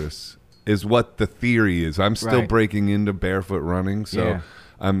dangerous. Is what the theory is. I'm still breaking into barefoot running, so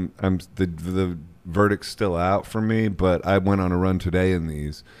I'm the verdict's still out for me. But I went on a run today in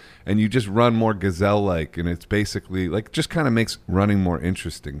these, and you just run more gazelle-like, and it's basically like just kind of makes running more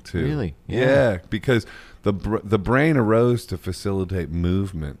interesting too. Really? Yeah, because the brain arose to facilitate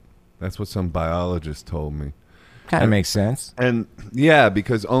movement. That's what some biologist told me. Kind of makes sense. And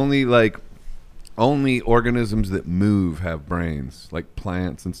because only organisms that move have brains, like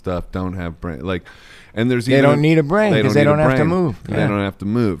plants and stuff don't have brains. They don't need a brain because they don't have to move. Yeah. They don't have to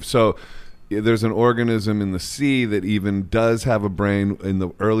move. So there's an organism in the sea that even does have a brain in the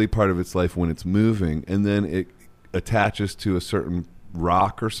early part of its life when it's moving, and then it attaches to a certain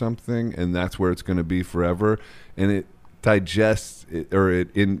rock or something, and that's where it's going to be forever. And it digests it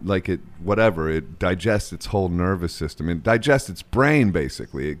digests its whole nervous system. It digests its brain,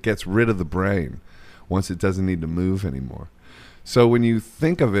 basically. It gets rid of the brain once it doesn't need to move anymore. So when you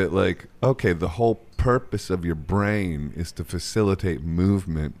think of it like, okay, the whole purpose of your brain is to facilitate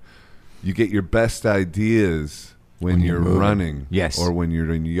movement, you get your best ideas when you're running, or when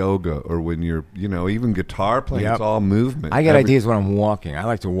you're in yoga, or when you're, even guitar playing. It's all movement. I get ideas when I'm walking. I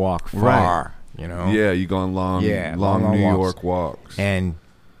like to walk far. Yeah, you go on long New York walks. And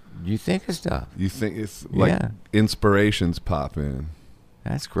you think of stuff. You think it's like inspirations pop in.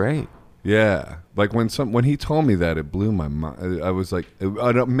 That's great. Yeah. Like when he told me that, it blew my mind. I was like,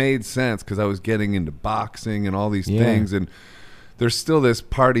 it made sense because I was getting into boxing and all these things. And there's still this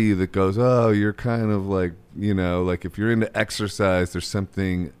part of you that goes, oh, you're kind of like, like if you're into exercise, there's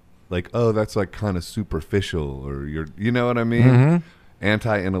something like, oh, that's like kind of superficial, or you know what I mean? Mm-hmm.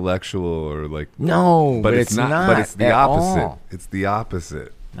 Anti-intellectual, or like but it's not. But it's the opposite. All. It's the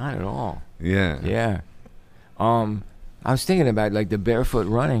opposite. Not at all. Yeah. I was thinking about like the barefoot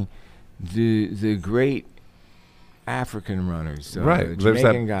running, the great African runners, right? There's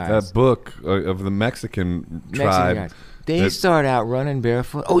Jamaican guys. That book of the Mexican tribe. Guys. They start out running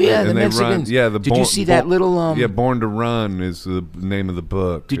barefoot. Oh yeah, the Mexicans. Did you see that little? Born to Run is the name of the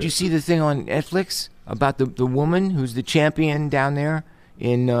book. Did you see the thing on Netflix about the woman who's the champion down there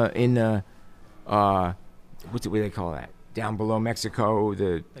in what's it? What do they call that? Down below Mexico,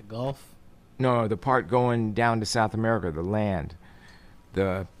 the Gulf. No, the part going down to South America, the land.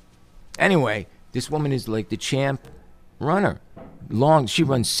 Anyway, this woman is like the champ runner. She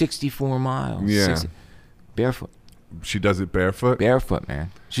runs 64 miles. Yeah. Barefoot. She does it barefoot? Barefoot,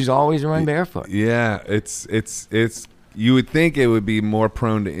 man. She's always run barefoot. Yeah, it's you would think it would be more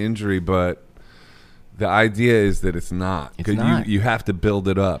prone to injury, but the idea is that it's not. It's not. You have to build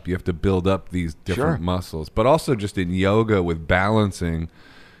it up. You have to build up these different muscles. But also just in yoga with balancing,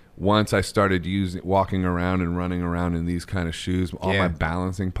 once I started walking around and running around in these kind of shoes, all my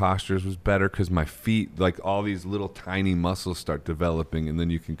balancing postures was better because my feet, like all these little tiny muscles start developing, and then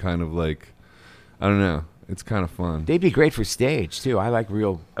you can kind of like, I don't know. It's kind of fun. They'd be great for stage too. I like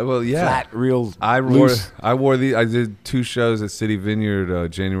real, flat, real. I wore these. I did 2 shows at City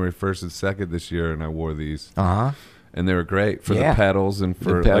Vineyard January 1st and 2nd this year, and I wore these. And they were great for the pedals and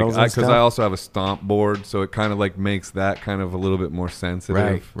for because I also have a stomp board, so it kind of like makes that kind of a little bit more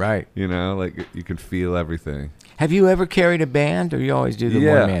sensitive. Right. You know, like you can feel everything. Have you ever carried a band, or you always do the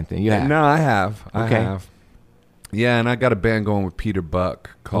one man thing? You have? No, I have. Okay. I have. Yeah, and I got a band going with Peter Buck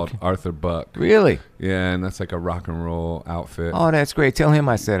called Arthur Buck. Really? Yeah, and that's like a rock and roll outfit. Oh, that's great. Tell him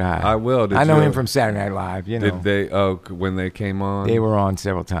I said hi. I will. I know him from Saturday Night Live. You know. Did they? Oh, when they came on? They were on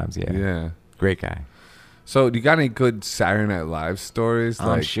several times, yeah. Yeah. Great guy. So, do you got any good Saturday Night Live stories?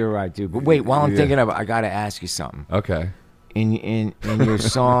 I'm sure I do. But wait, while I'm thinking of it, I got to ask you something. Okay. In your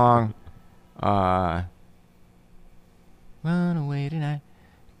song, Run Away Tonight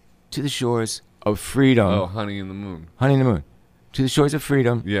to the Shores of Freedom. Oh, Honey in the Moon. Honey in the Moon. To the Shores of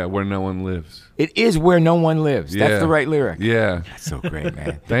Freedom. Yeah, where no one lives. It is where no one lives. Yeah. That's the right lyric. Yeah. That's so great,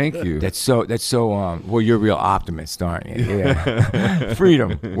 man. Thank you. That's so well, you're a real optimist, aren't you? Yeah.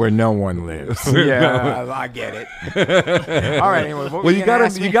 Freedom where no one lives. Yeah, I get it. All right, anyway. Well, you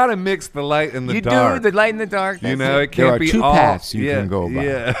gotta mix the light and the dark. You do the light and the dark. You know, it can't be two all paths you can go by.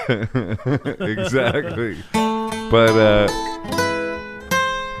 Yeah. Exactly. But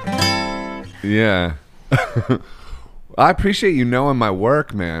yeah. I appreciate you knowing my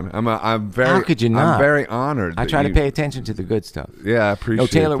work, man. I'm very. How could you not? I'm very honored. I try to pay attention to the good stuff. Yeah, I appreciate. No,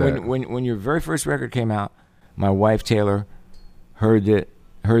 Taylor. That. When your very first record came out, my wife Taylor heard that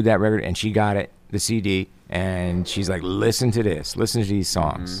record, and she got it, the CD, and she's like, "Listen to this. Listen to these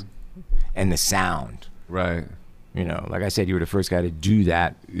songs, and the sound." Right. You know, like I said, you were the first guy to do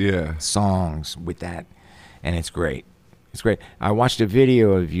that. Yeah. Songs with that, and it's great. It's great. I watched a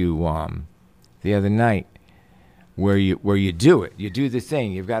video of you the other night. Where you do it, you do the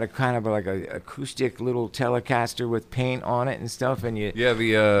thing. You've got a kind of like a acoustic little Telecaster with paint on it and stuff, and you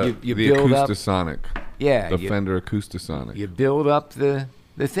the build Acoustasonic. The Fender Acoustasonic. You build up the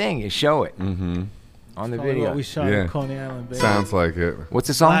thing. You show it on the video. What we shot at Coney Island, baby. Sounds like it. What's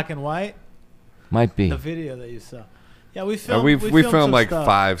the song? Black and White. Might be the video that you saw. Yeah, we filmed. We filmed like stuff.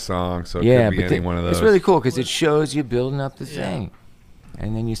 5 songs, so it could be any one of those. It's really cool because it shows you building up the thing.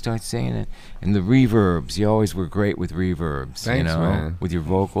 And then you start singing it. And the reverbs, you always were great with reverbs. Thanks, man. With your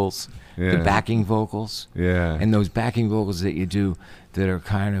vocals, the backing vocals. Yeah. And those backing vocals that you do that are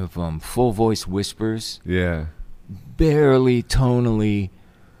kind of full voice whispers. Yeah. Barely tonally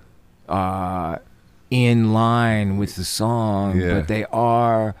in line with the song, but they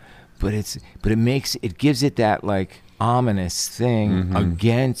are. But it gives it that like ominous thing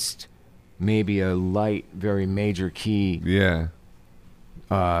against maybe a light, very major key. Yeah.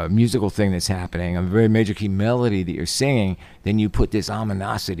 Musical thing that's happening, a very major key melody that you're singing, then you put this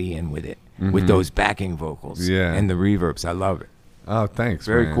ominosity in with it, with those backing vocals and the reverbs. I love it. Oh, thanks,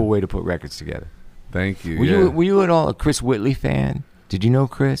 Very man. cool way to put records together. Thank you. Were you at all a Chris Whitley fan? Did you know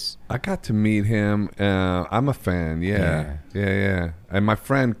Chris? I got to meet him. I'm a fan, yeah. And my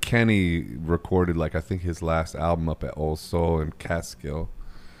friend Kenny recorded, like, I think his last album up at Old Soul in Catskill.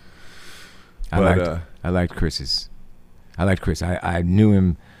 I liked Chris's. I liked Chris. I knew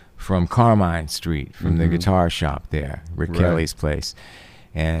him from Carmine Street, from the guitar shop there, Rick Kelly's place.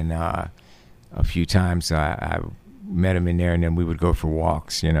 And a few times I met him in there, and then we would go for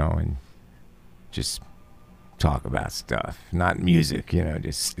walks, and just talk about stuff. Not music,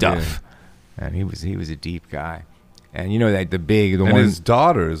 just stuff. Yeah. And he was a deep guy. And his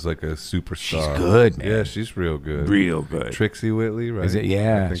daughter is like a superstar. She's good, man. Yeah, she's real good. Real good. Trixie Whitley, right? Is it?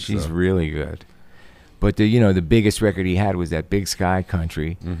 Yeah, she's really good. But the biggest record he had was that Big Sky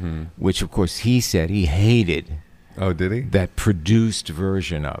Country, which of course he said he hated. Oh, did he? That produced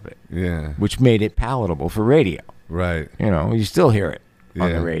version of it. Yeah. Which made it palatable for radio. Right. You still hear it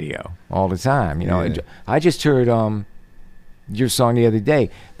on the radio all the time. I just heard your song the other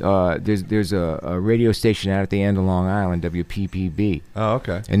day. There's a radio station out at the end of Long Island, WPPB. Oh,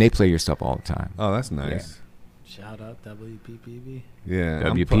 okay. And they play your stuff all the time. Oh, that's nice. Yeah. Shout out WPPB. Yeah,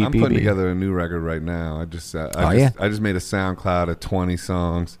 WPPB. I'm putting together a new record right now. I just made a SoundCloud of 20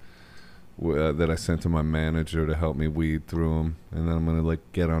 songs that I sent to my manager to help me weed through them, and then I'm gonna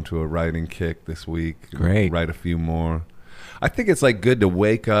get onto a writing kick this week. Great. Write a few more. I think it's good to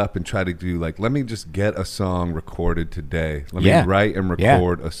wake up and try to do let me just get a song recorded today. Let me write and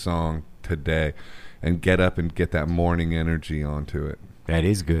record a song today, and get up and get that morning energy onto it. That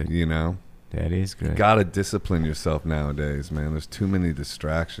is good. That is good. You gotta discipline yourself nowadays, man. There's too many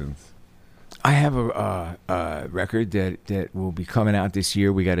distractions. I have a record that will be coming out this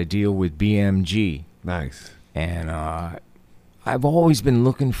year. We got a deal with BMG. Nice. And I've always been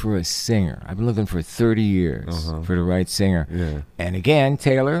looking for a singer. I've been looking for 30 years for the right singer. Yeah. And again,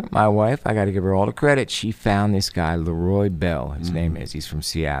 Taylor, my wife, I got to give her all the credit. She found this guy, Leroy Bell. His name is. He's from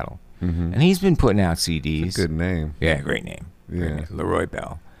Seattle. Mm-hmm. And he's been putting out CDs. It's a good name. Yeah, great name. Yeah. Great name. Leroy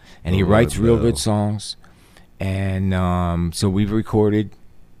Bell. And he writes real good songs. And so we've recorded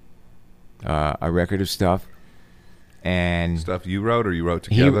a record of stuff. And stuff you wrote or you wrote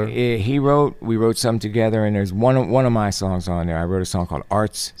together? We wrote some together, and there's one of my songs on there. I wrote a song called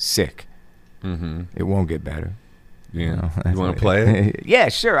Art's Sick. Mm-hmm. It won't get better. Yeah. You want to play it? Yeah,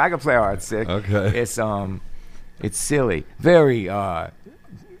 sure. I can play Art's Sick. Okay. It's silly. Very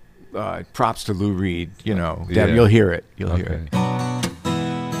props to Lou Reed, Yeah. You'll hear it. You'll hear it.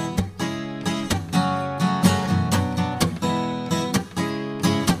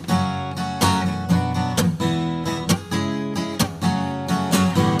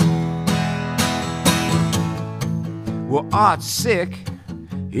 Well, Art's sick,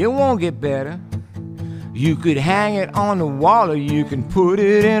 it won't get better. You could hang it on the wall, or you can put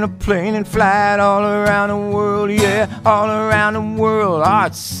it in a plane and fly it all around the world. Yeah, all around the world.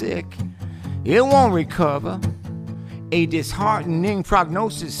 Art's sick, it won't recover. A disheartening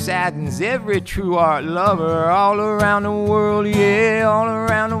prognosis saddens every true art lover all around the world. Yeah, all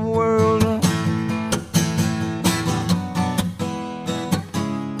around the world.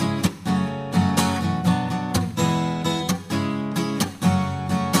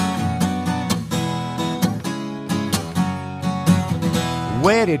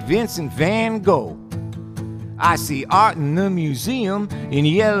 Where did Vincent van Gogh? I see art in the museum in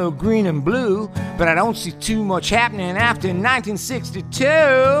yellow, green, and blue, but I don't see too much happening after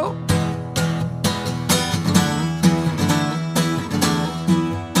 1962.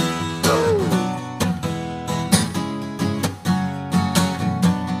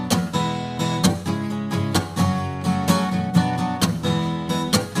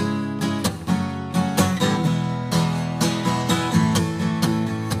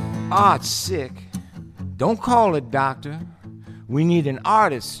 Art's sick. Don't call it doctor. We need an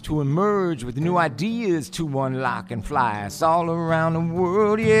artist to emerge with new ideas to unlock and fly us all around the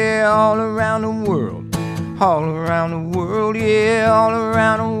world. Yeah, all around the world. All around the world. Yeah, all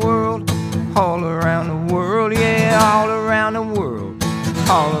around the world. All around the world. Yeah, all around the world.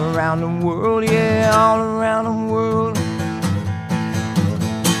 All around the world. Yeah, all around the world.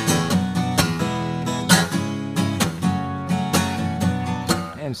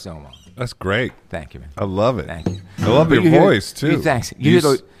 And so on. That's great. Thank you, man. I love it. Thank you. I love your voice, too. Thanks. You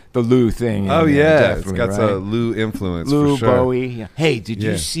hear the Lou thing. Oh, yeah. It's got right? some Lou influence, Lou, for sure. Bowie. Yeah. Hey, did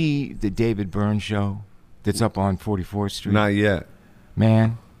you see the David Byrne show that's up on 44th Street? Not yet.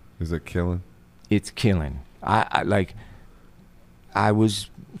 Man. Is it killing? It's killing. I was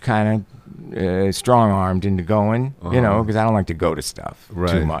kind of strong-armed into going, because I don't like to go to stuff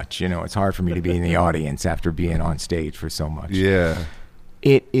too much. It's hard for me to be in the audience after being on stage for so much. Yeah.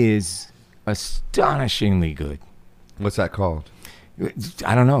 It is astonishingly good. What's that called?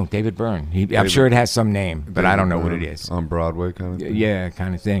 I don't know. David Byrne. I'm sure it has some name, but I don't know what it is. On Broadway kind of thing? Yeah,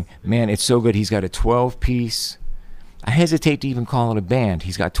 kind of thing. Man, it's so good. He's got a 12-piece. I hesitate to even call it a band.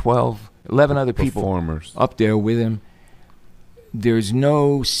 He's got 11 other people performers up there with him. There's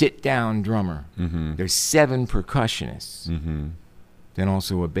no sit-down drummer. Mm-hmm. There's 7 percussionists. Mm-hmm. Then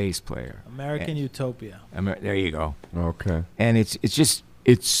also a bass player. American Utopia. There you go. Okay. And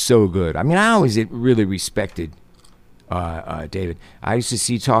it's so good. I mean, I always really respected David. I used to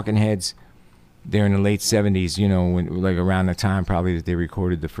see Talking Heads there in the late 70s, when, around the time probably that they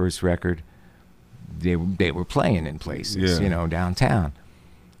recorded the first record. They were playing in places, downtown.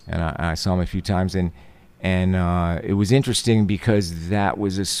 And I saw them a few times, and it was interesting because that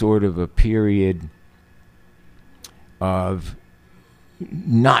was a sort of a period of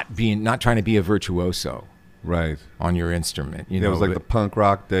not trying to be a virtuoso. Right. On your instrument. It was like the punk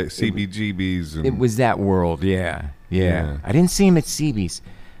rock, CBGBs. It was that world, yeah. I didn't see him at CB's.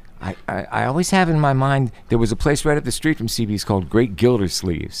 I always have in my mind, there was a place right up the street from CB's called Great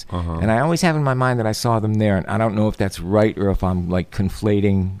Gildersleeves. And I always have in my mind that I saw them there. And I don't know if that's right or if I'm like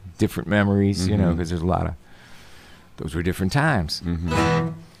conflating different memories, you know, because there's a lot of, those were different times.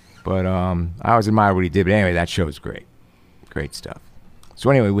 But I always admire what he did. But anyway, that show is great. Great stuff. So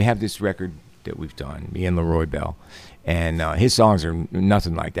anyway, we have this record that we've done, me and Leroy Bell. And his songs are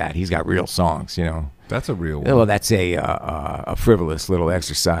nothing like that. He's got real songs, you know. That's a real one. Well, that's a frivolous little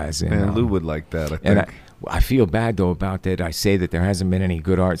exercise. And Lou would like that, I think. And I feel bad though about that. I say that there hasn't been any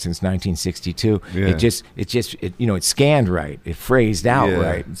good art since 1962. Yeah. It just you know, it's scanned right. It phrased out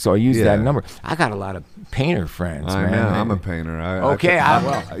right. So I use that number. I got a lot of painter friends. I man. know. I'm a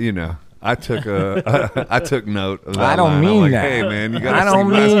painter. You know. I took note of that. I don't line. mean I'm like, that. Hey man, you gotta I don't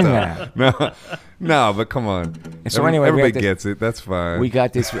see mean my stuff. No, but come on. So anyway, everybody gets it. That's fine. We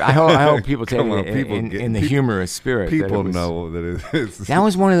got this. I hope people take Come on, it people in the humorous spirit. People know that it is. That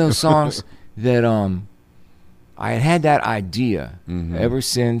was one of those songs that I had that idea ever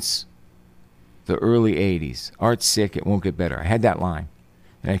since the early 80s. Art's sick, it won't get better. I had that line.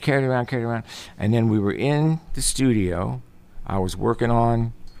 And I carried it around. And then we were in the studio. I was working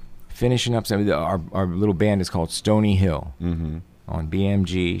on finishing up something. Our little band is called Stony Hill on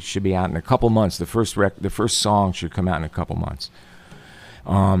BMG. Should be out in a couple months. The first song should come out in a couple months.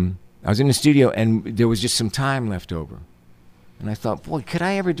 I was in the studio, and there was just some time left over. And I thought, boy, could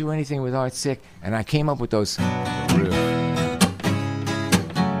I ever do anything with Art Sick? And I came up with those,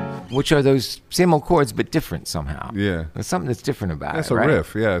 which are those same old chords but different somehow. Yeah. There's something that's different about That's it, right? a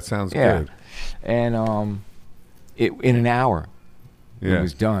riff. Yeah, it sounds good. And in an hour, it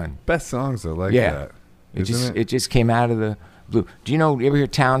was done. Best songs are like that. It just came out of the blue. Do you ever hear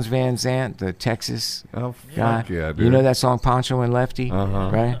Townes Van Zandt, the Texas guy? Fuck yeah, dude. You know that song Pancho and Lefty?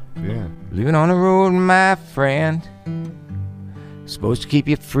 Right? Yeah. Living on the road, my friend. Supposed to keep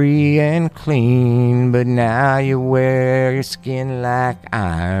you free and clean, but now you wear your skin like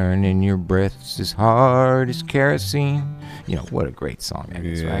iron and your breath's as hard as kerosene. You know, what a great song that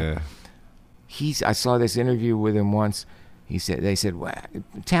is, right? I saw this interview with him once. They said, well,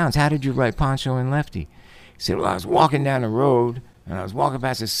 Townes, how did you write Pancho and Lefty? He said, well, I was walking down the road, and I was walking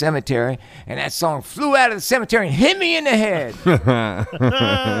past a cemetery, and that song flew out of the cemetery and hit me in the head.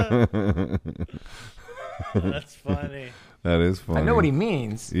 That's funny. That is funny. I know what he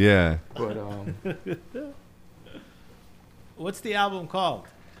means. Yeah. But what's the album called?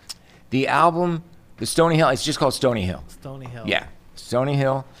 The album, the Stony Hill, it's just called Stony Hill. Stony Hill. Yeah, Stony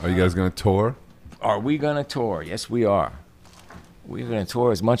Hill. Are you guys going to tour? Are we going to tour? Yes, we are. We're going to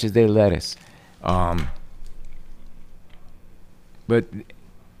tour as much as they let us. But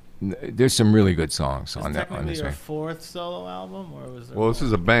there's some really good songs on this record. Your record. fourth solo album, or was there? Well, this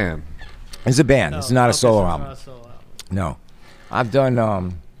is a band. It's a band. It's not a solo album. Not a solo album. No, I've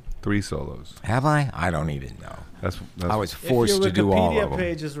done 3 solos. Have I? I don't even know. That's I was forced to do all of If your them. Wikipedia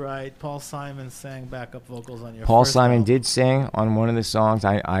page is right, Paul Simon sang backup vocals on your. Paul first Simon album. did sing on one of the songs.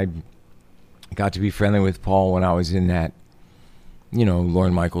 I got to be friendly with Paul when I was in that,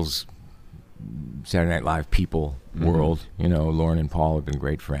 Lorne Michaels Saturday Night Live people world. Lorne and Paul have been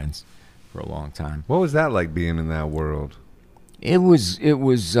great friends for a long time. What was that like being in that world? It was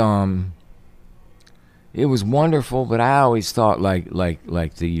wonderful, but I always thought like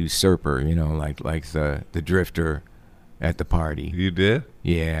the usurper, like the drifter at the party. You did?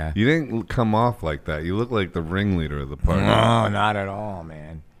 Yeah. You didn't come off like that. You look like the ringleader of the party. No, not at all,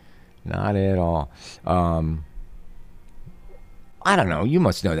 man. Not at all. I don't know. You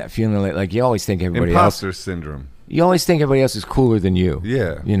must know that feeling like you always think everybody Imposter syndrome. You always think everybody else is cooler than you.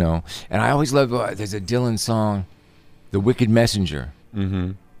 Yeah. And I always love, there's a Dylan song, The Wicked Messenger.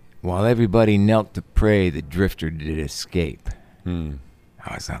 Mm-hmm. While everybody knelt to pray, the drifter did escape. I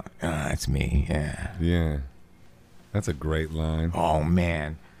was like, that's me, yeah. Yeah. That's a great line. Oh,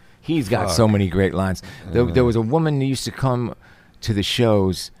 man. He's got so many great lines. There was a woman who used to come to the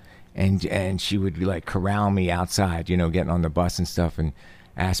shows, and she would be like corral me outside, getting on the bus and stuff, and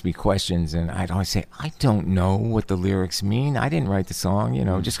ask me questions. And I'd always say, I don't know what the lyrics mean. I didn't write the song,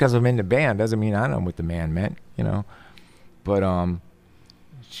 Just because I'm in the band doesn't mean I know what the man meant, But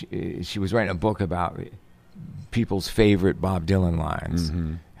she was writing a book about people's favorite Bob Dylan lines,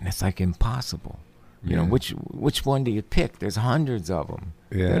 and it's like impossible. Which one do you pick? There's hundreds of them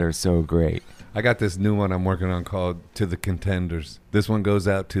that are so great. I got this new one I'm working on called To the Contenders. This one goes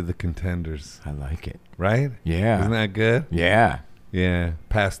out to the contenders. I like it. Right? Yeah. Isn't that good? Yeah. Yeah.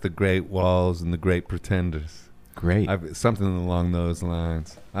 Past the great walls and the great pretenders. Great. Something along those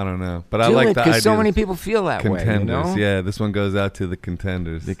lines. I don't know. But I Do like it, the idea. because so many people feel that contenders. way, Yeah, this one goes out to the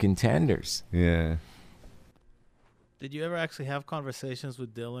contenders. The contenders. Yeah. Did you ever actually have conversations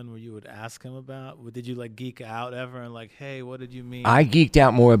with Dylan where you would ask him about? Did you like geek out ever and like, hey, what did you mean? I geeked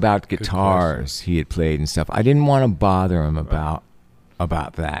out more about guitars he had played and stuff. I didn't want to bother him about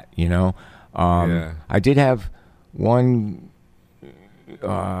that, you know. I did have one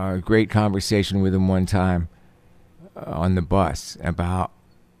great conversation with him one time on the bus about.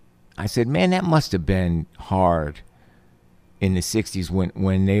 I said, man, that must have been hard in the 60s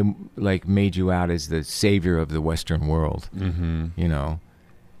when they like made you out as the savior of the Western world, you know.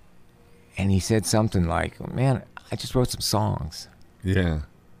 And he said something like, man, I just wrote some songs. Yeah.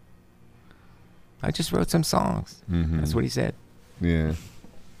 I just wrote some songs. That's what he said. Yeah.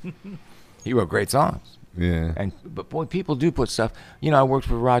 He wrote great songs. Yeah. But boy, people do put stuff. You know, I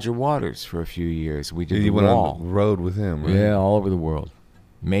worked with Roger Waters for a few years. We did you went on the road with him, right? Yeah, all over the world.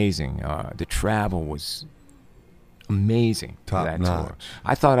 Amazing. The travel was amazing. Top notch.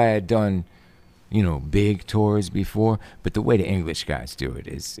 I thought I had done, you know, big tours before, but the way the English guys do it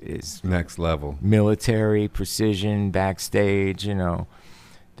is next level. Military precision backstage. You know,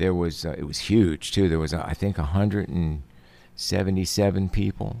 there was it was huge too. There was I think 177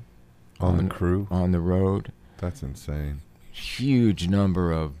 people on the crew on the road. That's insane. Huge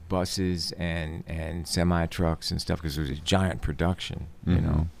number of buses and semi trucks and stuff because it was a giant production. You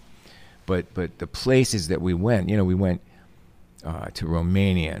know. But the places that we went, you know, we went to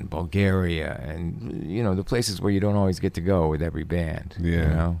Romania and Bulgaria and, you know, the places where you don't always get to go with every band. Yeah. You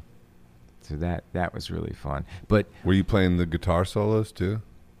know? So that was really fun. But were you playing the guitar solos too?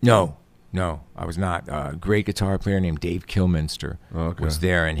 No, I was not. A great guitar player named Dave Kilminster was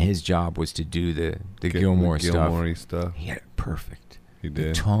there, and his job was to do the Gilmour stuff. He had it perfect. He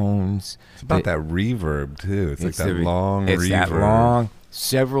did. The tones. It's about that reverb too. It's like that long reverb. It's that long.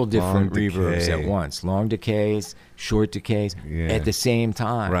 Several different reverbs decay. at once. Long decays, short decays at the same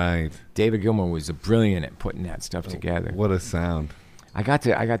time. Right. David Gilmour was brilliant at putting that stuff together. What a sound. I got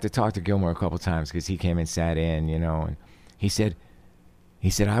to talk to Gilmour a couple times because he came and sat in, you know, and he said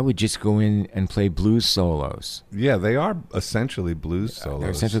I would just go in and play blues solos. Yeah, they are essentially blues solos.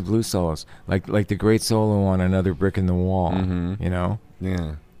 They're essentially blues solos. Like the great solo on Another Brick in the Wall, you know?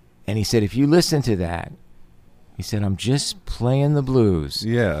 Yeah. And he said if you listen to that, he said, I'm just playing the blues.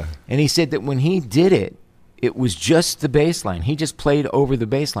 Yeah. And he said that when he did it, it was just the bass line. He just played over the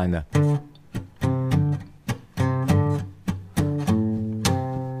bass line. The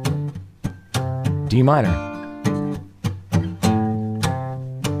D minor.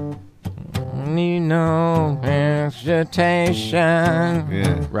 Need no hesitation.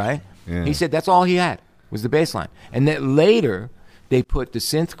 Yeah. Right? Yeah. He said that's all he had was the bass line. And that later they put the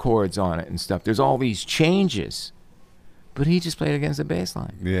synth chords on it and stuff. There's all these changes. But he just played against the bass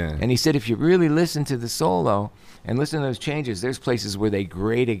line. Yeah. And he said if you really listen to the solo and listen to those changes, there's places where they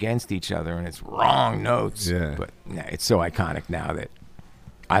grade against each other and it's wrong notes. Yeah. But it's so iconic now that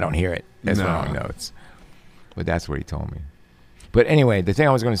I don't hear it as wrong notes. But that's what he told me. But anyway, the thing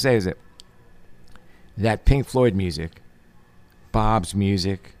I was going to say is that Pink Floyd music, Bob's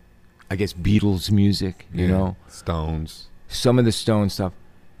music, I guess Beatles music, you know. Stones. Some of the Stone stuff.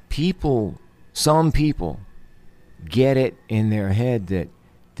 Some people get it in their head that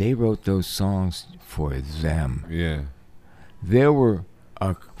they wrote those songs for them. Yeah. There were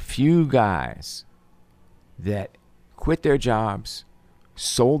a few guys that quit their jobs,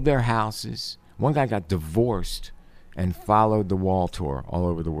 sold their houses. One guy got divorced and followed the Wall tour all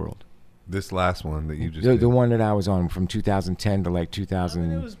over the world. This last one that you just did. The one that I was on from 2010 to like 2000. I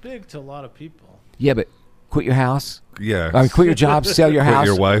mean, it was big to a lot of people. Yeah, but quit your house. Yeah. I mean, quit your job, sell your house. Quit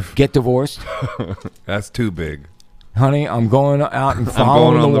your wife. Get divorced. That's too big. Honey, I'm going out and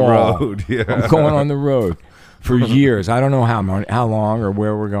following the wall. Road. Yeah. I'm going on the road for years. I don't know how long or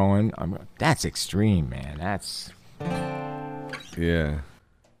where we're going. That's extreme, man. That's yeah.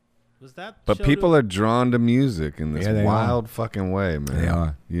 Was that? But people are drawn to music in this wild are. Fucking way, man. They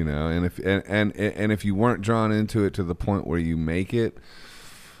are. You know, and if you weren't drawn into it to the point where you make it,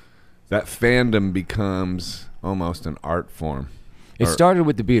 that fandom becomes almost an art form. It started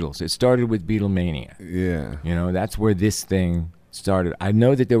with the Beatles. It started with Beatlemania. Yeah. You know, that's where this thing started. I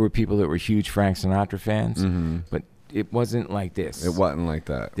know that there were people that were huge Frank Sinatra fans, but it wasn't like this. It wasn't like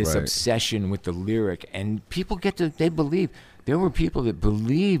that. This right. obsession with the lyric. And people they believe. There were people that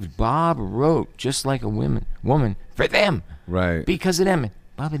believed Bob wrote just like a woman for them. Right. Because of them.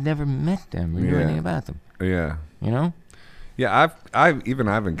 Bob had never met them or knew anything about them. Yeah. You know? Yeah, I've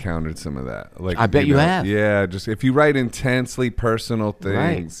encountered some of that. Like I bet you have. Yeah, just if you write intensely personal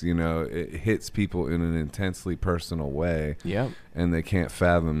things, right. you know, it hits people in an intensely personal way. Yep. And they can't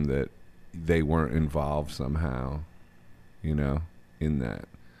fathom that they weren't involved somehow, you know, in that.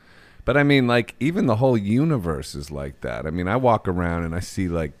 But I mean, like, even the whole universe is like that. I mean, I walk around and I see,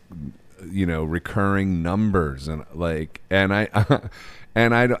 like, you know, recurring numbers and like, and I,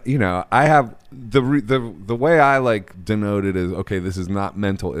 and I, you know, I have the way I like denote it is, okay, this is not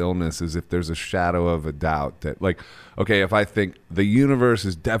mental illness, is if there's a shadow of a doubt that, like, okay, if I think the universe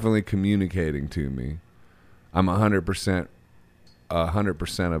is definitely communicating to me, I'm 100%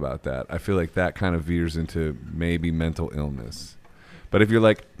 about that. I feel like that kind of veers into maybe mental illness. But if you're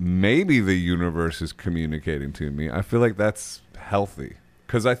like, maybe the universe is communicating to me, I feel like that's healthy.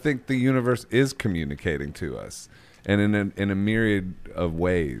 Because I think the universe is communicating to us. And in a myriad of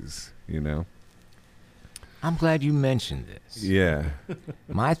ways, you know? I'm glad you mentioned this. Yeah.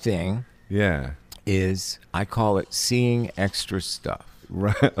 My thing is, I call it seeing extra stuff.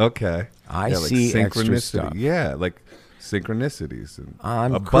 Right. Okay. I see extra stuff. Yeah, like synchronicities.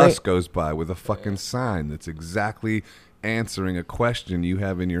 And a bus goes by with a fucking sign that's exactly answering a question you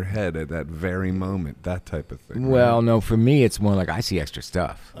have in your head at that very moment, that type of thing. Well, right? No, for me it's more like I see extra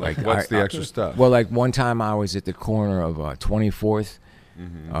stuff. Like, what's the extra stuff? Well, like one time I was at the corner of 24th,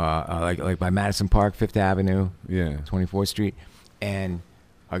 like by Madison Park, 5th Avenue, 24th Street, and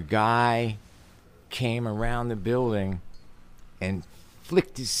a guy came around the building and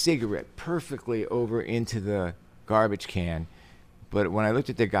flicked his cigarette perfectly over into the garbage can. But when I looked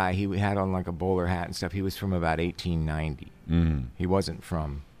at the guy, he had on like a bowler hat and stuff. He was from about 1890. Mm. He wasn't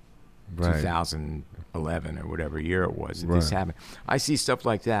from 2011 or whatever year it was that this happened. I see stuff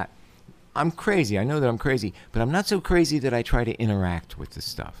like that. I'm crazy. I know that I'm crazy, but I'm not so crazy that I try to interact with the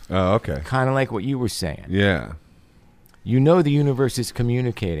stuff. Oh, okay. Kind of like what you were saying. Yeah. You know the universe is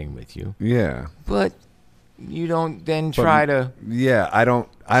communicating with you. Yeah. But you don't then try to. Yeah, I don't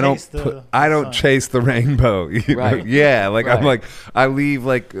chase the rainbow. Right. Yeah, like right. I'm like, I leave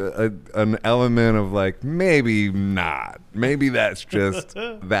like an element of like, maybe not. Maybe that's just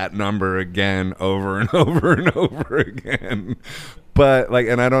that number again over and over and over again. But like,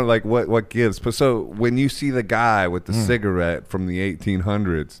 and I don't like what gives. But so when you see the guy with the cigarette from the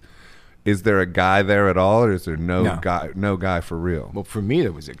 1800s, is there a guy there at all, or is there no guy for real? Well, for me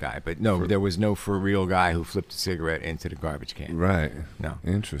there was a guy, but no, there was no for real guy who flipped a cigarette into the garbage can. Right. No.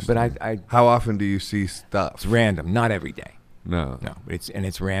 Interesting. But I how often do you see stuff? It's random, not every day. No.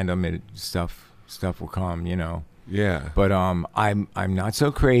 It's random. Stuff will come, you know. Yeah. But I'm not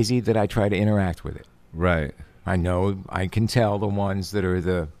so crazy that I try to interact with it. Right. I know I can tell the ones that are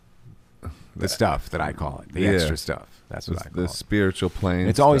the stuff that I call it, the extra stuff. That's what I call it. The spiritual plane.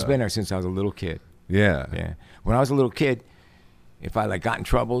 It's always been there since I was a little kid. Yeah. Yeah. When I was a little kid, if I like got in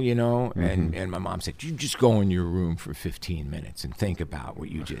trouble, you know, and my mom said, "You just go in your room for 15 minutes and think about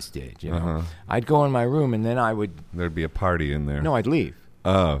what you just did," you know. I'd go in my room and then there'd be a party in there. No, I'd leave.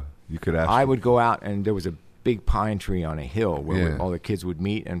 Oh, you could actually. I would go out and there was a big pine tree on a hill where all the kids would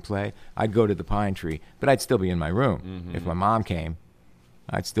meet and play. I'd go to the pine tree, but I'd still be in my room. If my mom came,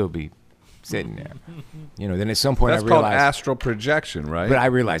 I'd still be sitting there. You know, then at some point That's I realized... called astral projection, right? But I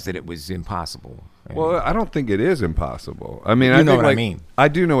realized that it was impossible. Well, I don't think it is impossible. I mean, you know what I mean. I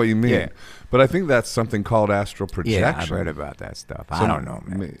do know what you mean. Yeah. But I think that's something called astral projection. Yeah, I've read about that stuff. I don't know,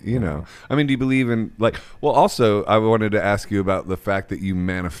 man. You know. I mean, do you believe in, like... Well, also, I wanted to ask you about the fact that you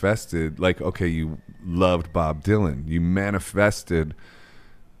manifested, like, okay, you loved Bob Dylan. You manifested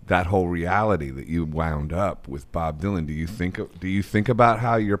that whole reality that you wound up with Bob Dylan. Do you think about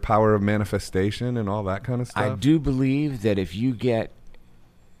how your power of manifestation and all that kind of stuff? I do believe that if you're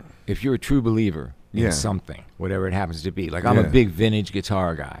a true believer in something, whatever it happens to be, like I'm a big vintage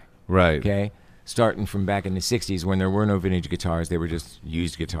guitar guy. Right. Okay. Starting from back in the 60s when there were no vintage guitars, they were just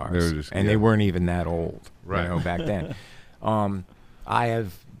used guitars. They weren't even that old, right, you know, back then. I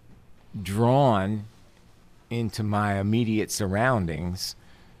have drawn into my immediate surroundings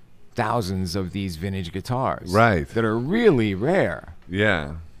thousands of these vintage guitars, right, that are really rare.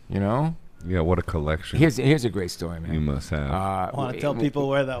 Yeah, you know. Yeah, what a collection. Here's a great story, man. You must have. Want to tell people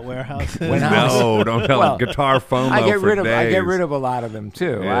where that warehouse is? No, don't tell them. Guitar FOMO. I get rid of a lot, of them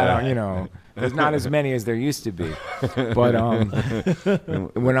too. Yeah. I don't, you know. There's not as many as there used to be. But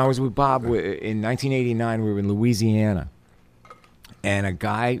when I was with Bob in 1989, we were in Louisiana, and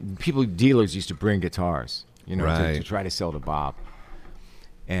dealers used to bring guitars, you know, to try to sell to Bob.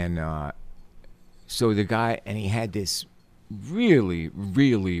 And so the guy, and he had this really,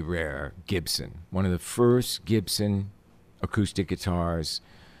 really rare Gibson, one of the first Gibson acoustic guitars.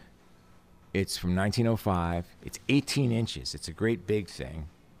 It's from 1905. It's 18 inches. It's a great big thing.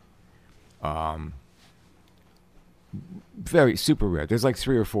 Very super rare. There's like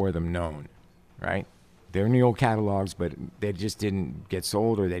 3 or 4 of them known, right? They're in the old catalogs, but they just didn't get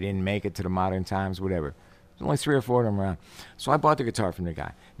sold or they didn't make it to the modern times, whatever. only 3 or 4 of them around. So I bought the guitar from the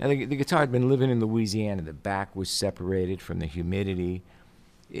guy. Now, the guitar had been living in Louisiana. The back was separated from the humidity.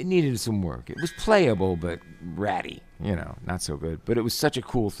 It needed some work. It was playable, but ratty, not so good. But it was such a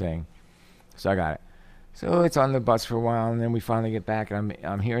cool thing. So I got it. So it's on the bus for a while, and then we finally get back, and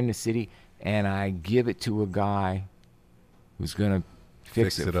I'm here in the city, and I give it to a guy who's going to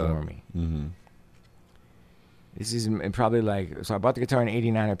fix it for me. Mm-hmm. This is probably so I bought the guitar in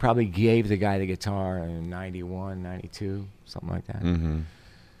 89. I probably gave the guy the guitar in 91, 92, something like that. Mm-hmm.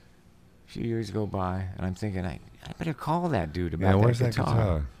 A few years go by, and I'm thinking, I better call that dude about where's that that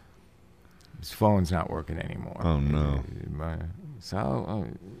guitar? His phone's not working anymore. Oh, no. So,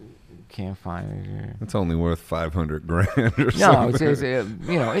 can't find it here. It's only worth $500,000 or No, something.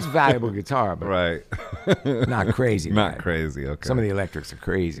 it's valuable guitar, but right. not crazy. Not crazy, okay. Some of the electrics are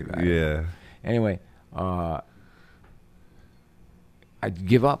crazy. Yeah. Anyway, I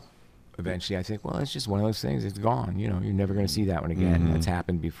give up. Eventually, I think, well, it's just one of those things. It's gone. You're never going to see that one again. Mm-hmm. That's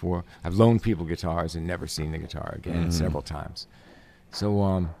happened before. I've loaned people guitars and never seen the guitar again several times.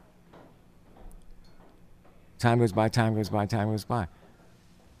 So, time goes by.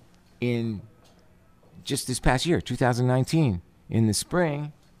 In just this past year, 2019, in the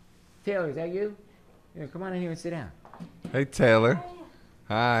spring, Taylor, is that you? Yeah, come on in here and sit down. Hey, Taylor.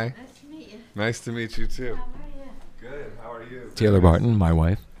 Hi. Nice to meet you. Nice to meet you, too. How are you? Good. How are you? Taylor Barton, my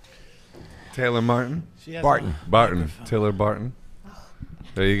wife. Taylor Martin? She has Barton. a Barton. microphone. Taylor Barton.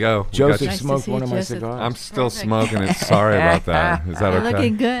 There you go. We Joseph got Nice to smoked see one you, of my Joseph. cigars. I'm still Perfect. smoking it. Sorry about that. Is that You're okay?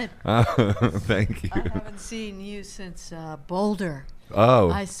 looking good. Thank you. I haven't seen you since Boulder. Oh.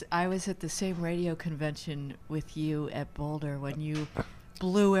 I was at the same radio convention with you at Boulder when you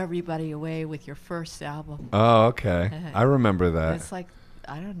blew everybody away with your first album. Oh, okay. I remember that. It's like,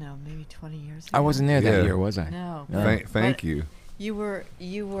 I don't know, maybe 20 years I ago. wasn't there that Yeah. year, was I? No. No. Thank you. You were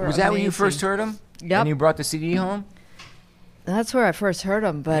Was that when you amazing. first heard him? Yep. And you brought the CD home? That's where I first heard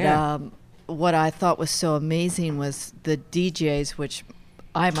them, but Yeah. what I thought was so amazing was the DJs, which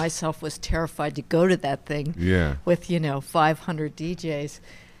I myself was terrified to go to that thing Yeah. with 500 DJs.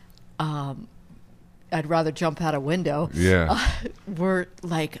 I'd rather jump out a window. Yeah. Were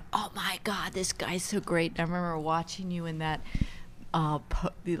like, oh my God, this guy's so great. And I remember watching you in that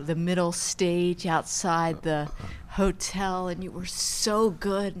the middle stage outside the hotel, and you were so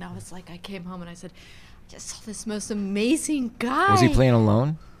good. And I was like, I came home and I said, I just saw this most amazing guy. Was he playing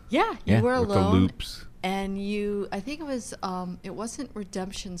alone? Yeah, Yeah, you were With the alone. loops. And I think it wasn't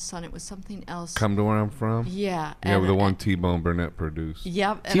Redemption Son, it was something else. Come to where I'm from? Yeah. Yeah, and- the one T-Bone Burnett produced.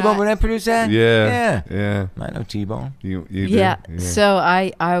 Yep. and T-Bone I- Burnett produced that? Yeah. Yeah. Yeah. I know T-Bone. You Yeah. did? So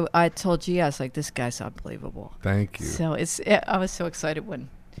I told you, I was like, this guy's unbelievable. Thank you. So I was so excited when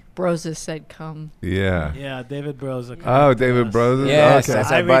Broza said come. Yeah. Yeah, David Broza. Oh, David Broza? Yes, Okay. that's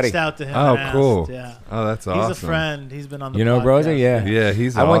I our buddy. reached out to him. Oh, and asked, cool. Yeah. Oh, that's He's awesome. a friend. He's been on the You know podcast. Broza? Yeah. Yeah,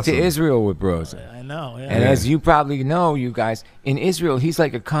 he's I awesome. went to Israel with Broza. I know. Yeah. And Yeah. as you probably know, you guys, in Israel, he's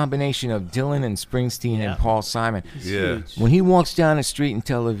like a combination of Dylan and Springsteen Yeah. and Paul Simon. He's Yeah. huge. When he walks down the street in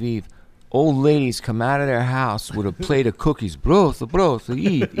Tel Aviv, old ladies come out of their house with a plate of cookies. Broza,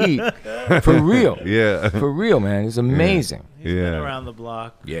 eat. For real. Yeah. For real, man. It's amazing. He's been Yeah. around the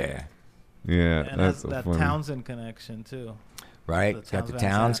block. Yeah. Yeah, And that's has so that funny. Townsend connection, too. Right? The Got the Towns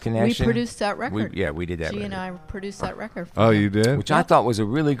Van Towns Zandt. connection. We produced that record. We did that G and record. I produced that record. for Oh, him. you did? Which I thought was a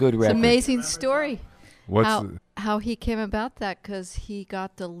really good It's record. an amazing story. What's How he came about that, because he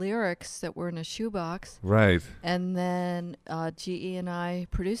got the lyrics that were in a shoebox, right? and then GE and I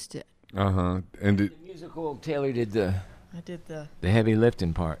produced it. And did, The musical, Taylor did the I did the heavy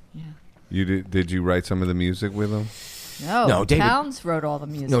lifting part. did you write some of the music with him? No, David- Towns wrote all the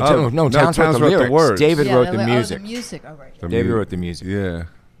music. No, Oh, no, no, Towns wrote Towns the wrote the lyrics. words. David Yeah, wrote the oh, music. the music. Oh, right. The David mu- wrote the music. Yeah.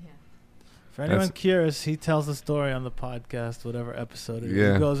 For anyone That's- curious, he tells the story on the podcast, whatever episode it is.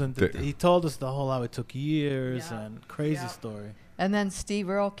 Yeah. He goes into. The- He told us the whole how it took years Yeah. and crazy Yeah. story. And then Steve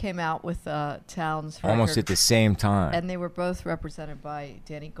Earle came out with Towns Almost record, at the same time. and they were both represented by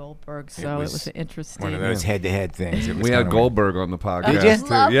Danny Goldberg. So it was was interesting. One of those head-to-head things. It was We had kinda Goldberg on the podcast Did ya? too.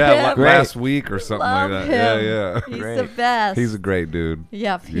 Love Yeah, him. last week or something Love like him. that. Yeah, He's Great. the best. He's a great dude.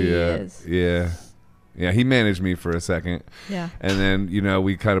 Yep, he yeah, is. yeah, yeah. He managed me for a second, Yeah. and then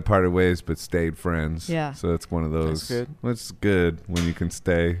we kind of parted ways, but stayed friends. Yeah. So it's one of those. That's good. It's good when you can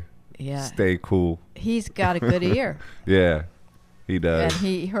stay cool. He's got a good ear, Yeah, he and does.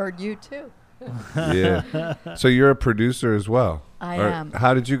 he heard you too. Yeah. So you're a producer as well. I Or am.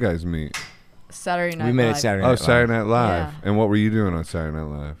 How did you guys meet? Saturday Night We met Live. at Saturday Night Live. Saturday Night Live. Yeah. And what were you doing on Saturday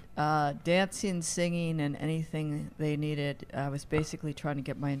Night Live? Dancing, singing, and anything they needed. I was basically trying to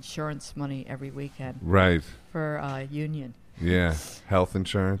get my insurance money every weekend Right. for union. Yeah. Health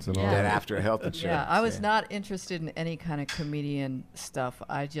insurance and all Yeah. That that. after health insurance. Yeah, I was not interested in any kind of comedian stuff.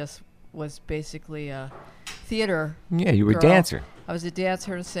 I just was basically a theater. Yeah, you were a girl. dancer. I was a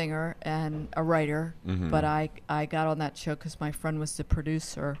dancer and a singer and a writer, but I got on that show because my friend was the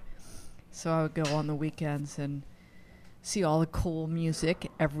producer. So I would go on the weekends and see all the cool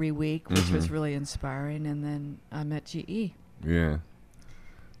music every week, which was really inspiring. And then I met GE. Yeah.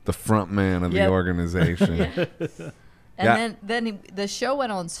 The front man of Yep. the organization. And Yeah. then the show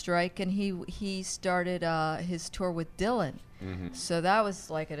went on strike, and he started his tour with Dylan. So that was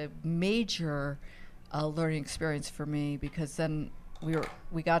like a major learning experience for me, because then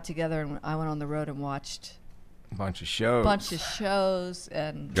we got together and I went on the road and watched A bunch of shows.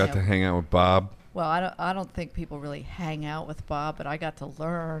 and Got to hang out with Bob. well, I don't think people really hang out with Bob, but I got to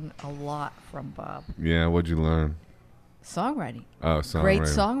learn a lot from Bob. Yeah, what'd you learn? Songwriting. Oh, songwriting. Great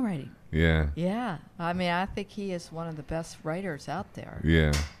songwriting. Yeah. Yeah. I mean, I think he is one of the best writers out there.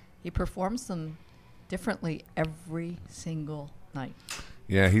 Yeah. He performs them differently every single night.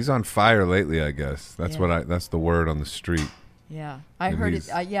 Yeah, he's on fire lately, I guess. That's Yeah. that's the word on the street. Yeah. I And heard he's-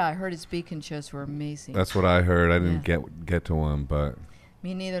 it. I heard his Beacon shows were amazing. That's what I heard. I didn't get to one, but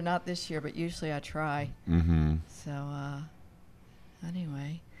Me neither, not this year, but usually I try. So,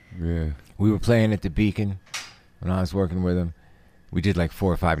 anyway. yeah. We were playing at the Beacon when I was working with him. We did like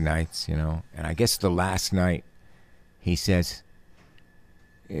 4 or 5 nights, you know. And I guess the last night, he says,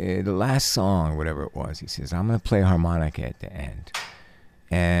 the last song, whatever it was, he says, I'm going to play harmonica at the end.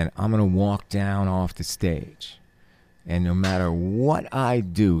 And I'm going to walk down off the stage. And no matter what I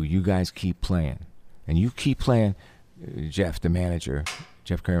do, you guys keep playing. And you keep playing. Jeff, the manager,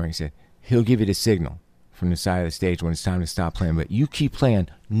 Jeff Kramer, he said, he'll give you the signal from the side of the stage when it's time to stop playing. But you keep playing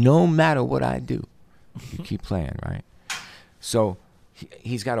no matter what I do. You keep playing, right? So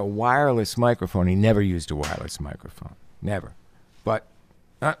he's got a wireless microphone. He never used a wireless microphone. Never. But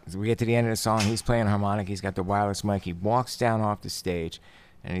as we get to the end of the song, he's playing harmonica. He's got the wireless mic. He walks down off the stage,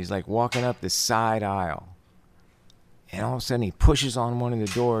 and he's like walking up the side aisle. And all of a sudden, he pushes on one of the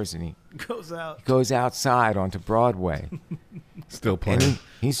doors, and he goes outside onto Broadway. Still And playing.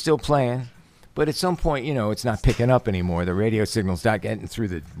 he's still playing. But at some point, you know, it's not picking up anymore. The radio signal's not getting through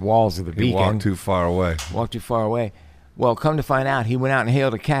the walls of the He Beacon. walked too far away. Walked too far away. Well, come to find out, he went out and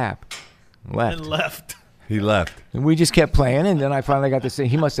hailed a cab. Left. And left. He left. And we just kept playing, and then I finally got to say,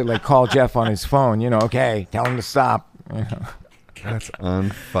 he must have like called Jeff on his phone, you know, okay, tell him to stop. You know. That's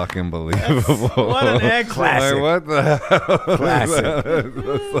unfucking believable. What an exit. Classic. Like, what the hell? Classic.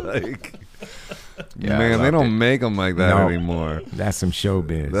 It's like, Yeah, I man, they loved don't it. make them like that No. anymore. That's some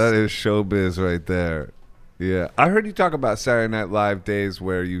showbiz. That is showbiz right there. Yeah, I heard you talk about Saturday Night Live days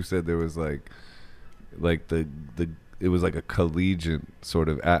where you said there was like the it was like a collegiate sort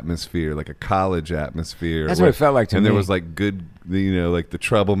of atmosphere, like a college atmosphere. That's what it felt like to and me. there was like good, you know, like the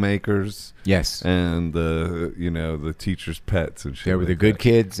troublemakers Yes. and the, you know, the teachers' pets and shit. There were the like good that.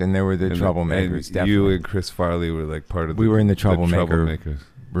 kids, and there were the And troublemakers, and definitely. you and Chris Farley were like part of We were in the troublemaker troublemakers.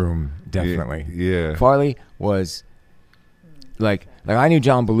 room, definitely. Yeah. Farley was like I knew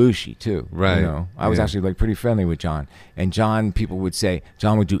John Belushi too. Right. You know, I was Yeah. actually like pretty friendly with John. And John, people would say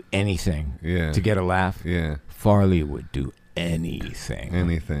John would do anything Yeah. to get a laugh. Yeah. Farley would do anything.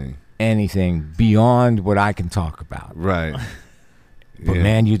 Anything. Anything beyond what I can talk about. Right. But Yeah.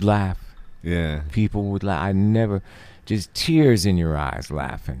 man, you'd laugh. Yeah. People would laugh. I never, just tears in your eyes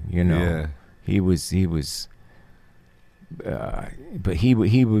laughing, you know. Yeah. He was but he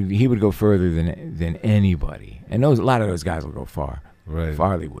would go further than anybody. And a lot of those guys will go far. Right.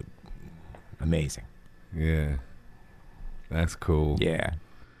 Farley would. Amazing. Yeah. That's cool. Yeah.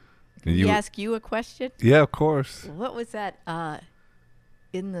 And Can we ask you a question? Yeah, of course. What was that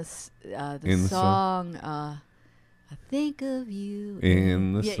in the In the song? I think of you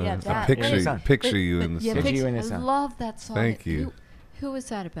In the yeah, sun. yeah, I that. picture you in the yeah, sun. Picture you in the I sun. love that song. Thank you. Who was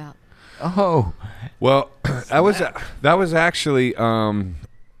that about? Oh. Well, that was actually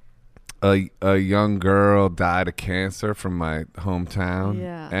a young girl died of cancer from my hometown,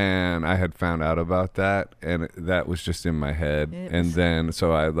 Yeah. and I had found out about that, and that was just in my head, It and was- then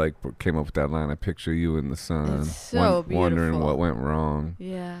so I like came up with that line. I picture you in the sun, It's so wondering beautiful. what went wrong,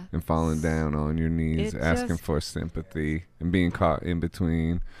 Yeah. and falling down on your knees, It asking just- for sympathy, and being caught in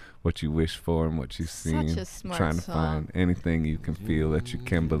between what you wish for and what you've Such seen, a smart trying to song. find anything you can feel that you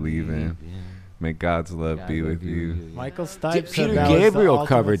can believe in. May God's love be with you. Michael Stipe said Peter that was the Gabriel ultimate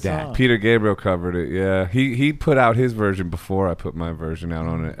covered that. song. Peter Gabriel covered it. Yeah, he put out his version before I put my version out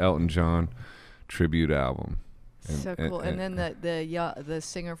on it. Elton John, tribute album. So cool. And then the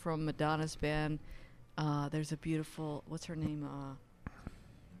singer from Madonna's band, there's a beautiful, what's her name?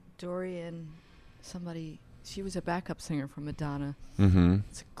 Dorian, somebody. She was a backup singer for Madonna. Mm-hmm.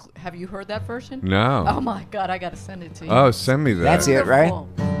 Have you heard that version? No. Oh my God, I got to send it to you. Oh, send me that. That's it, right?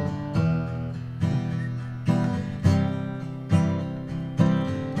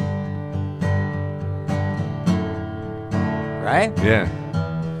 Right? Yeah.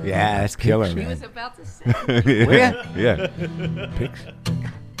 Yeah, that's killer, He man. was about to sing. Yeah. Picture.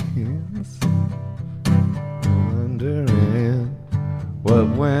 Wondering what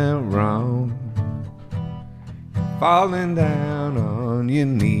went wrong. Falling down on your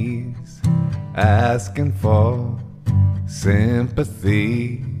knees, asking for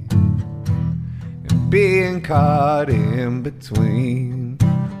sympathy, and being caught in between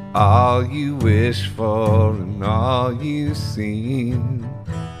all you wish for and all you've seen,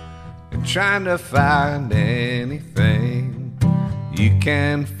 and trying to find anything you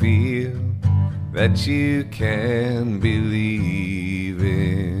can feel that you can believe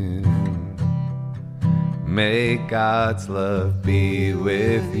in. May God's love be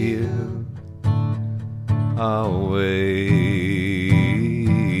with you always.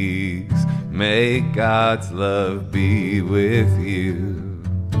 May God's love be with you.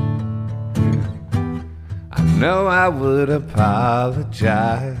 I know I would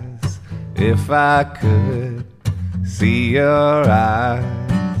apologize if I could see your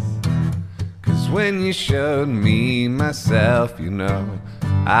eyes, 'cause when you showed me myself, you know,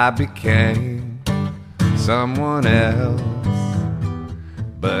 I became someone else.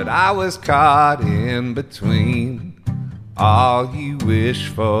 But I was caught in between all you wish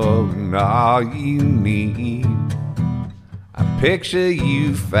for and all you need. I picture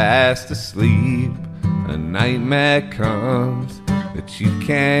you fast asleep, a nightmare comes that you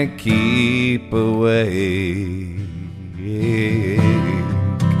can't keep awake.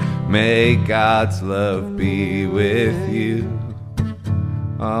 May God's love be with you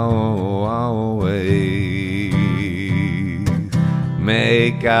always. May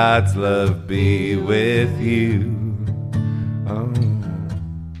God's love be with you. Oh.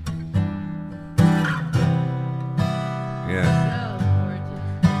 Yeah. So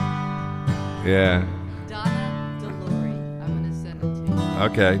gorgeous. Yeah. Donna DeLory. I'm going to send it to you.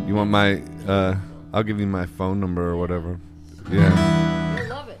 Okay. You want my, I'll give you my phone number or whatever. Yeah. You'll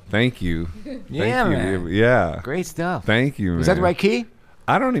love it. Thank you. Yeah, Thank you. man. Yeah. Great stuff. Thank you, man. Was that the right key?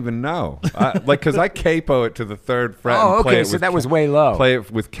 I don't even know. Because I capo it to the third fret. Oh, and play okay. it So with that was way low. Play it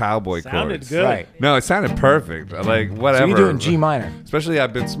with cowboy Sounded chords. good. Right. No, it sounded perfect. Like whatever. So you're doing G minor. Especially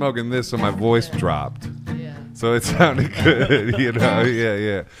I've been smoking this, so my voice dropped. Yeah. So it sounded good, you know.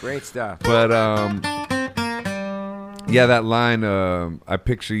 Yeah. Great stuff. But yeah, that line. I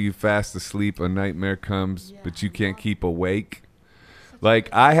picture you fast asleep. A nightmare comes, but you can't keep awake. Like,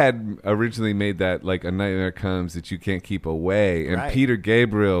 I had originally made that, like, a nightmare comes that you can't keep away. And Right. Peter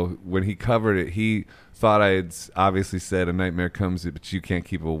Gabriel, when he covered it, he thought I had obviously said a nightmare comes but you can't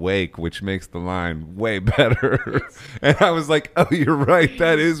keep awake, which makes the line way better. And I was like, oh, you're right.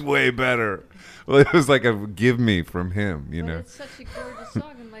 That is way better. Well, it was like a give me from him, you But know. it's such a gorgeous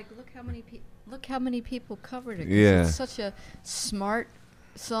song. And, like, look how many people covered it. 'Cause Yeah. It's such a smart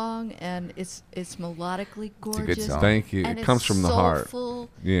song, and it's melodically gorgeous. a good song. Thank you. And It comes it's from the heart. soulful.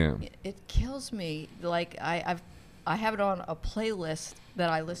 Yeah. It kills me. Like I have it on a playlist that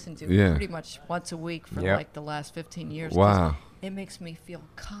I listen to Yeah. pretty much once a week for Yep. like the last 15 years. 'cause Wow. It makes me feel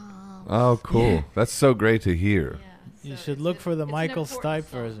calm. Oh, cool. That's so great to hear. Yeah, You so should it's look a- for the it's an Michael important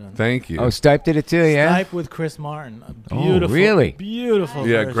Stipe song. version. Thank you. Oh, Stipe did it too, yeah? Stipe with Chris Martin. A Oh, beautiful, really? Beautiful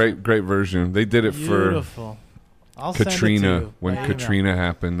Yeah, version. great version. They did it for Beautiful. I'll send it to Katrina. you When by email. Katrina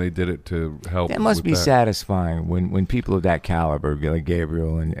happened, they did it to help. That must with be that. satisfying when people of that caliber, like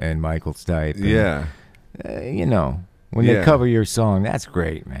Gabriel and Michael Stipe. and, Yeah, you know, when Yeah. they cover your song, that's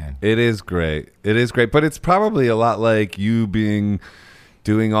great, man. it is great. It is great, but it's probably a lot like you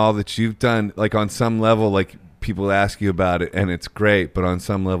doing all that you've done. Like on some level, like people ask you about it, and it's great. But on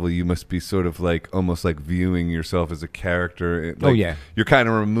some level, you must be sort of like almost like viewing yourself as a character. Like, yeah. you're kind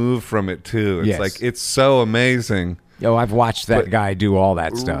of removed from it too. It's Yes. like it's so amazing. Yo, I've watched that But- guy do all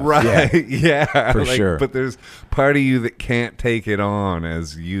that stuff. Right. Yeah. Yeah. For sure. But there's part of you that can't take it on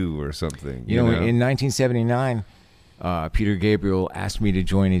as you or something. You know, in 1979, Peter Gabriel asked me to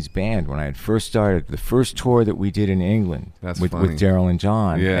join his band when I had first started. The first tour that we did in England That's with funny. Daryl and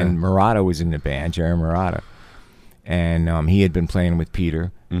John. Yeah. And Murata was in the band, Jerry Murata. And he had been playing with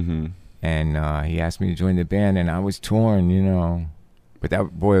Peter. Mm-hmm. And he asked me to join the band, and I was torn, you know. But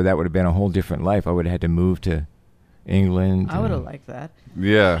that would have been a whole different life. I would have had to move to England. I would have liked that.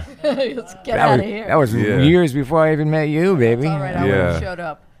 Yeah. Let's get out of here. That was years before I even met you, baby. All right, I would have showed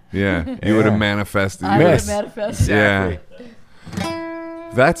up. Yeah. You would have manifested. I would have manifested. Yeah.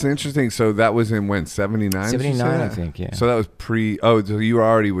 That's interesting. So that was in when? 79? 79, I think, yeah. So that was pre. Oh, so you were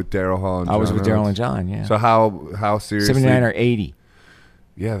already with Daryl Hall and John I was with Daryl Oates? and John, yeah. So how seriously? 79 or 80.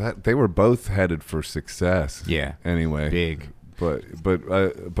 Yeah, that they were both headed for success. Yeah. Anyway. Big. But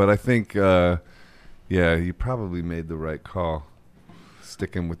I think you probably made the right call.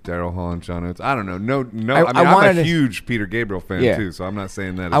 Sticking with Daryl Hall and John Oates. I don't know. No. I mean, I'm a huge Peter Gabriel fan too, so I'm not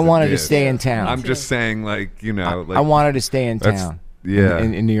saying that. I wanted to stay in town. I'm just saying, like, you know, I wanted to stay in town. Yeah.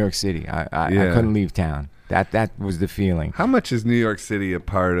 In New York City, I couldn't leave town. That was the feeling. How much is New York City a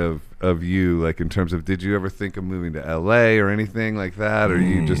part of you? Like, in terms of, did you ever think of moving to L.A. or anything like that, or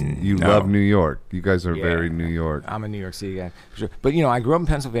you love New York? You guys are very New York. I'm a New York City guy, for sure. But I grew up in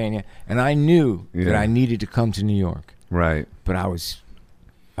Pennsylvania, and I knew that I needed to come to New York. Right. But I was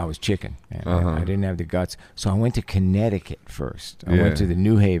chicken. Man. I didn't have the guts. So I went to Connecticut first. I went to the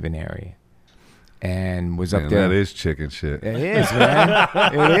New Haven area and was up there. That is chicken shit. It is, man.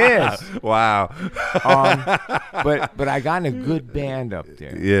 It is. Wow. But I got in a good band up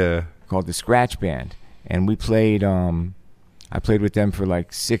there. Yeah. Called the Scratch Band. And we played, I played with them for like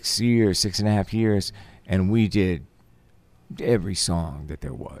 6.5 years. And we did every song that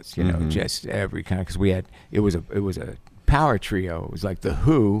there was, just every kind. Because it was a power trio. It was like the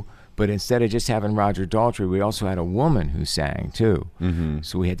Who, but instead of just having Roger Daltrey, we also had a woman who sang too.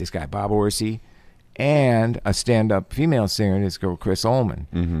 So we had this guy Bob Orsi and a stand-up female singer, this girl Chris Ullman,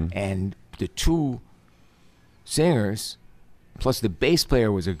 and the two singers plus the bass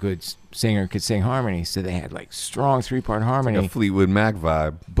player was a good singer, could sing harmonies, so they had like strong 3-part harmony. Like a Fleetwood Mac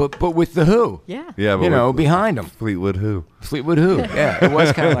vibe. But with the Who. Yeah. Yeah, but behind them. Fleetwood Who. Fleetwood Who. Yeah, it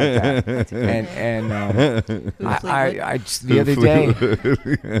was kind of like that. And I just, the other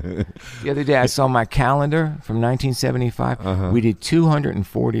day I saw my calendar from 1975. We did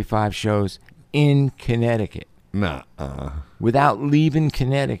 245 shows in Connecticut. Nah. Without leaving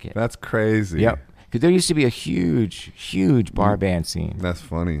Connecticut. That's crazy. Yep. Because there used to be a huge bar band scene. That's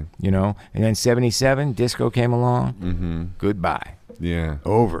funny. You know? And then 77, disco came along. Mm-hmm. Goodbye. Yeah.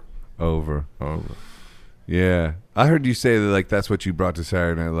 Over. Yeah. I heard you say that, like, that's what you brought to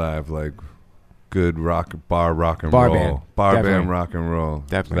Saturday Night Live, like, good rock and roll. Band. Bar Definitely. band rock and roll.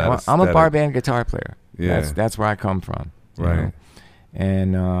 Definitely. I'm a bar band guitar player. Yeah. That's where I come from. Right. Know?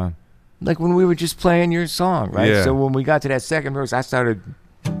 And, like when we were just playing your song, right? Yeah. So when we got to that second verse, I started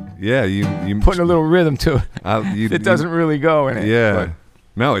you putting a little rhythm to it. It doesn't really go in it. Yeah. But.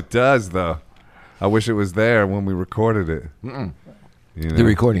 No, it does, though. I wish it was there when we recorded it. You know? The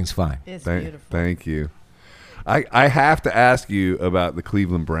recording's fine. It's beautiful. Thank you. I have to ask you about the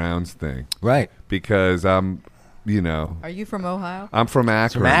Cleveland Browns thing. Right. Because I'm, Are you from Ohio? I'm from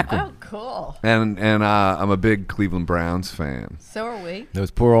Akron. Oh, cool. And I'm a big Cleveland Browns fan. So are we. Those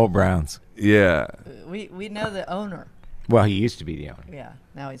poor old Browns. Yeah. We know the owner. Well, he used to be the owner. Yeah.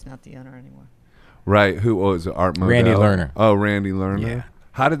 Now he's not the owner anymore. Right. Who was it? Art Modell? Randy Lerner. Oh, Randy Lerner. Yeah.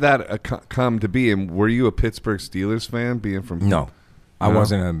 How did that come to be? And were you a Pittsburgh Steelers fan, being from? No. I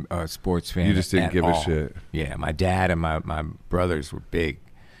wasn't a sports fan. You just didn't give all. a shit. Yeah, my dad and my brothers were big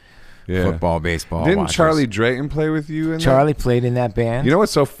football, baseball Didn't watchers. Charlie Drayton play with you in Charlie played in that band. You know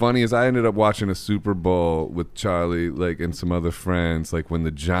what's so funny is I ended up watching a Super Bowl with Charlie, like, and some other friends, like when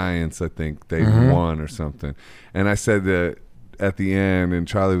the Giants, I think they won or something. And I said that at the end, and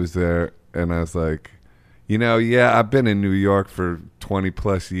Charlie was there, and I was like, I've been in New York for 20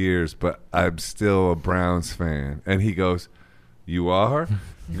 plus years, but I'm still a Browns fan. And he goes, you are?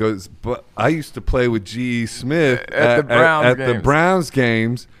 He goes, but I used to play with G.E. Smith at the Browns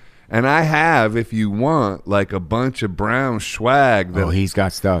games. And I have, if you want, like a bunch of Brown swag. He's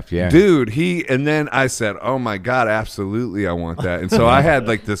got stuff, yeah. Dude, and then I said, oh my God, absolutely, I want that. And so I had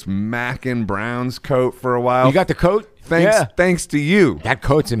like this Mackin Browns coat for a while. You got the coat? Thanks to you. That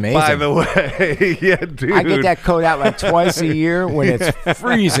coat's amazing. By the way, yeah, dude. I get that coat out like twice a year when it's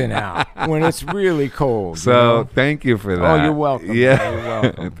freezing out, when it's really cold. So thank you for that. Oh, you're welcome. Yeah, You're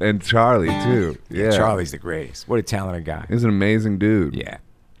welcome. And Charlie too. Yeah, Charlie's the greatest. What a talented guy. He's an amazing dude. Yeah.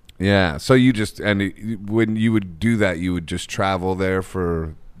 Yeah. So when you would do that, you would just travel there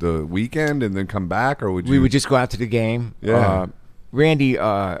for the weekend and then come back, or would you? We would just go out to the game. Yeah. Randy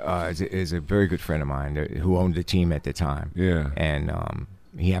is a very good friend of mine who owned the team at the time. Yeah. And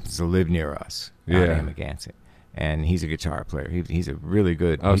he happens to live near us. In Amagansett. And he's a guitar player. He's a really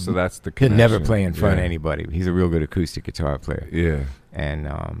good. Oh, so that's the He'll connection. never play in front of anybody. He's a real good acoustic guitar player. Yeah.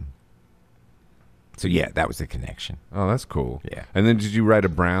 And so yeah, that was the connection. Oh, that's cool. Yeah. And then did you write a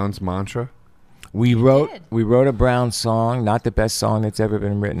Browns mantra? We wrote a Brown song, not the best song that's ever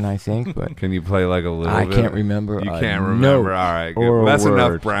been written, I think, but Can you play like a little I bit? can't remember. You a can't remember. note All right, or good. a That's word.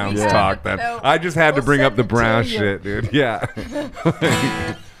 enough Browns Yeah. talk. Then No, I just had to we'll bring up send the it to Brown you. shit, dude. Yeah.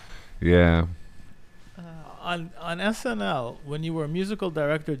 Yeah. On SNL, when you were a musical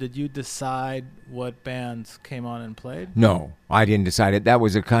director, did you decide what bands came on and played? No, I didn't decide it. That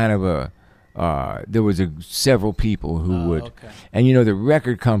was a kind of a. There was several people who would, Okay. and you know, the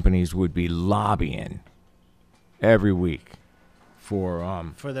record companies would be lobbying every week for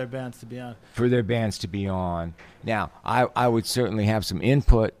For their bands to be on. their bands to be on. Now, I would certainly have some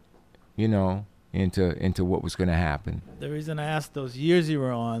input, you know, into what was going to happen. The reason I asked those years you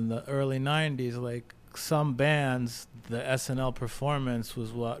were on, the early 90s, like some bands, the SNL performance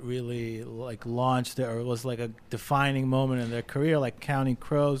was what really like launched it, or it was like a defining moment in their career, like Counting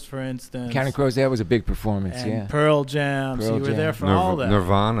Crows, for instance. Counting Crows, that was a big performance, and yeah. Pearl Jam. So Pearl you were Jam. there for all that.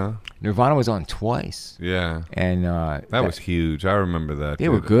 Nirvana. Nirvana was on twice, Yeah. and That was huge. I remember that. They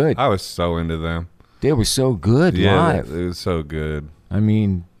were dude. good. I was so into them. they were so good Yeah, live. it was so good. I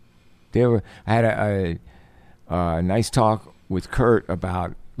mean, they were. I had a nice talk with Kurt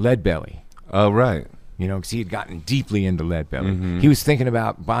about Leadbelly. Oh, right. You know, because he had gotten deeply into Leadbelly. Mhm. He was thinking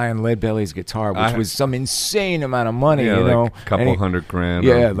about buying Leadbelly's guitar, which was some insane amount of money. Yeah, you like know, a couple And he- $100,000.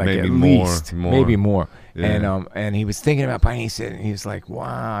 Yeah, or like maybe at more, least, maybe more. Yeah. And he was thinking about buying. He was like,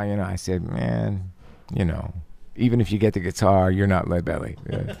 "Wow," you know. I said, "Man, you know, even if you get the guitar, you're not Leadbelly."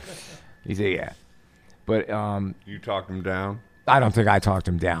 Yeah. He said, "Yeah," but You talked him down? I don't think I talked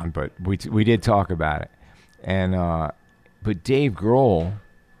him down, but we did talk about it. And but Dave Grohl,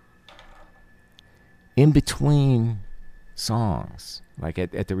 in between songs, like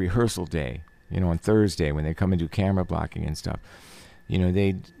at the rehearsal day, you know, on Thursday when they come and do camera blocking and stuff, you know,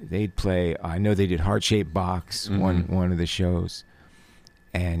 they'd play. I know they did Heart Shaped Box, one of the shows,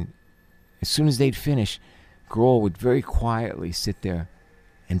 and as soon as they'd finish, Grohl would very quietly sit there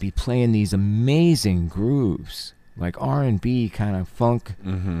and be playing these amazing grooves, like R&B kind of funk.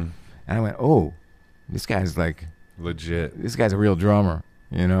 Mm-hmm. And I went, "Oh, this guy's like, Legit. this guy's a real drummer.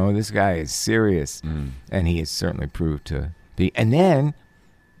 You know, this guy is serious." Mm. And he has certainly proved to be. And then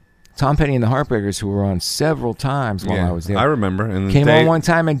Tom Petty and the Heartbreakers, who were on several times while I was there, I remember. And came Dave, on one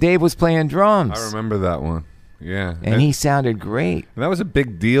time and Dave was playing drums. I remember that one. Yeah. And he sounded great. And that was a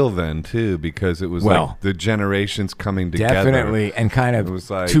big deal then, too, because it was Well, like the generations coming together. Definitely. And kind of It was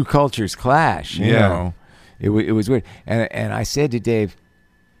like- two cultures clash, you Yeah. know. It was weird. And I said to Dave,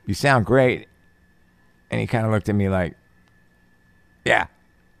 "You sound great." And he kind of looked at me like, "Yeah,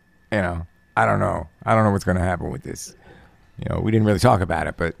 you know, I don't know what's going to happen with this." You know, we didn't really talk about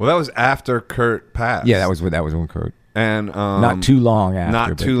it, but Well, that was after Kurt passed. yeah, that was when Kurt. And Not too long after. Not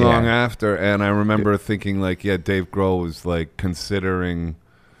but too yeah. long after. And I remember thinking, like, yeah, Dave Grohl was, like, considering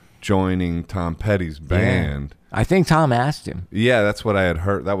joining Tom Petty's band. I think Tom asked him. Yeah, that's what I had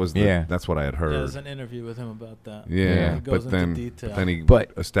heard. That was Yeah. That's what I had Yeah, heard. there's an interview with him about that. Yeah, He goes but then into detail. he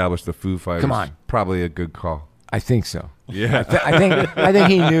But- established the Foo Fighters. Come on. Probably a good call. I think so. Yeah. I think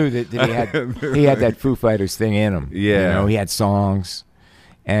he knew that he had that Foo Fighters thing in him. Yeah. You know, he had songs,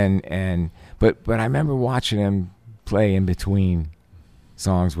 but I remember watching him play in between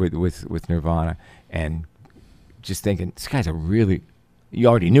songs with Nirvana and just thinking, this guy's a really. You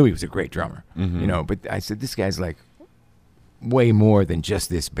already knew he was a great drummer, you know. But I said, this guy's like way more than just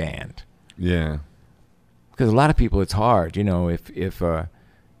this band. Yeah. Because a lot of people, it's hard, you know, if a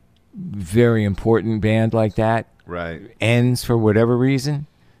very important band like that Right. ends for whatever reason,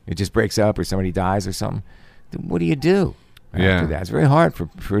 it just breaks up or somebody dies or something, then what do you do after Yeah. that? It's very hard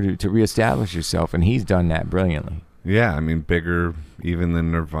to reestablish yourself, and he's done that brilliantly. Yeah, I mean, bigger even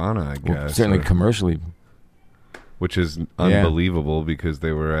than Nirvana, I Well, guess. certainly or- commercially. which is unbelievable because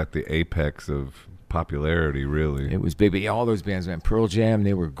they were at the apex of popularity, really. It was big, but all those bands, man, Pearl Jam,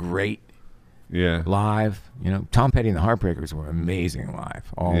 they were great Yeah. live. You know, Tom Petty and the Heartbreakers were amazing live.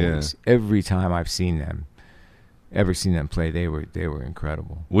 Always. Every time I've seen them play, they were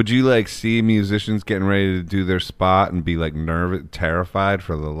incredible. Would you like see musicians getting ready to do their spot and be like nervous, terrified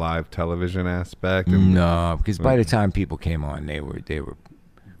for the live television aspect? And, No, because by the time people came on, they were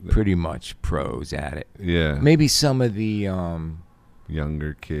pretty much pros at it. Yeah. Maybe some of the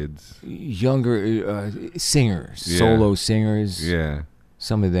Younger kids. younger singers, Yeah. solo singers. Yeah.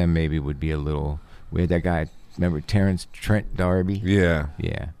 Some of them maybe would be a little. We had that guy. Remember Terrence Trent D'Arby? Yeah.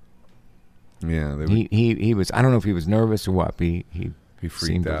 Yeah. Yeah. They would, He was. I don't know if he was nervous or what. But he freaked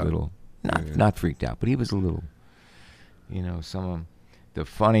seemed out. a little Yeah. not freaked out, but he was a little. You know, some of them. The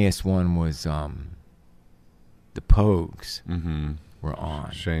funniest one was the Pogues mm-hmm. were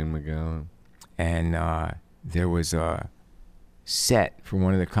on. Shane McGowan. And there was set for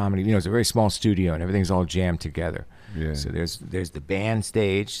one of the comedy. It's a very small studio and everything's all jammed together. Yeah. So there's the band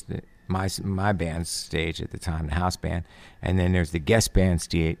stage, my band's stage at the time, the house band, and then there's the guest band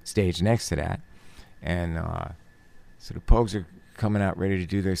stage next to that. And so the Pogues are coming out ready to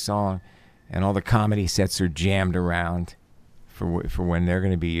do their song, and all the comedy sets are jammed around for when they're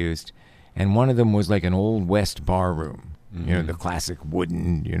going to be used. And one of them was like an old West bar room. The classic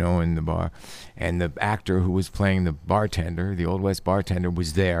wooden, in the bar. And the actor who was playing the bartender, the Old West bartender,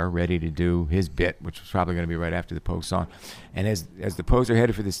 was there ready to do his bit, which was probably going to be right after the Pogue song. And as the Pogues are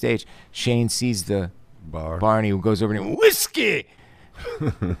headed for the stage, Shane sees the bar and he goes over and he, whiskey!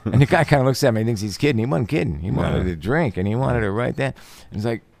 And the guy kind of looks at me and thinks he's kidding. He wasn't kidding. He wanted a drink, and he wanted it right then. And it's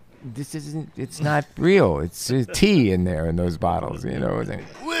like, it's not real. It's tea in there in those bottles,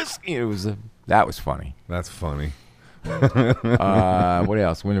 Whiskey! That was funny. That's funny. What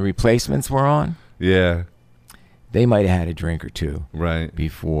else? When the Replacements were on, they might have had a drink or two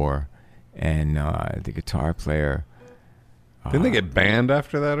before, and the guitar player didn't they get banned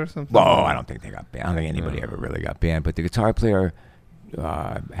after that or something? Oh, I don't think they got banned. I don't think anybody ever really got banned, but the guitar player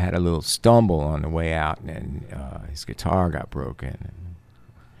had a little stumble on the way out, and his guitar got broken.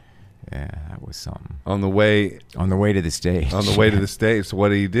 Yeah, that was something. On the way to the stage. On the way to the stage. So what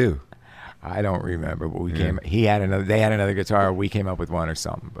did he do? I don't remember, but we came. They had another guitar. We came up with one or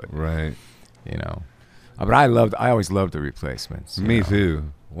something. But but I always loved the Replacements. Me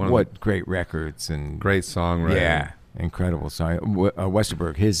too. What great records and great songwriting. Yeah, incredible song.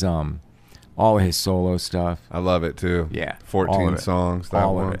 Westerberg, his all of his solo stuff. I love it too. Yeah, 14 songs. That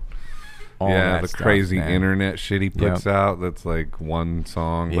all one. Of it. The stuff, crazy internet shit he puts out. That's like one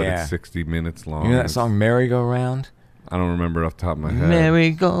song, but it's 60 minutes long. You know that song "Merry Go Round"? I don't remember off the top of my head. Merry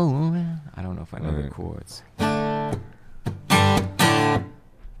go round. I don't know if I know the chords. I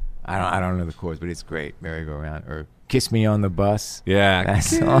don't know the chords, but it's great. Merry Go Round or "Kiss Me on the Bus." Yeah, that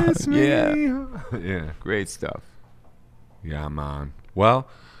song. Kiss me. Yeah, great stuff. Yeah, man. Well,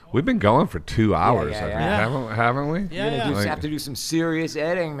 we've been going for 2 hours. Haven't we? Yeah, you have to do some serious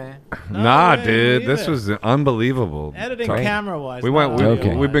editing, man. Nah, dude, this was unbelievable. Editing camera-wise.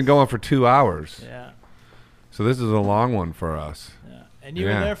 We've been going for 2 hours. Yeah. So this is a long one for us. Yeah. And you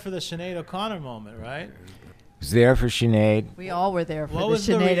were there for the Sinead O'Connor moment, right? Was there for Sinead. We all were there for what the was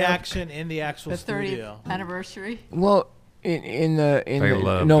Sinead the reaction in the actual studio? The 30th anniversary? Well, he's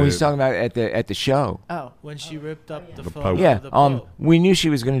talking about at the show. Oh. When she ripped up the photo yeah, of the Pope. We knew she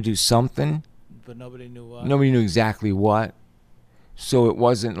was going to do something. But nobody knew what. Nobody knew exactly what. So it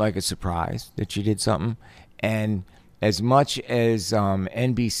wasn't like a surprise that she did something. And as much as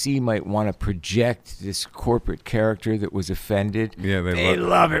NBC might want to project this corporate character that was offended, they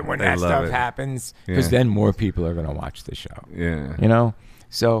love it when that stuff happens, because then more people are going to watch the show. Yeah.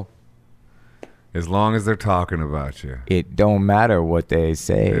 So as long as they're talking about you. It don't matter what they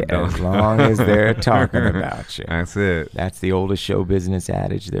say as long as they're talking about you. That's it. That's the oldest show business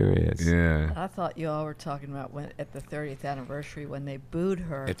adage there is. Yeah. I thought you all were talking about at the 30th anniversary when they booed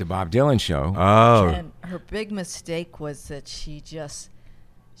her. At the Bob Dylan show. Oh. And her big mistake was that she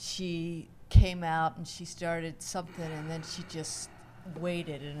came out and she started something and then she just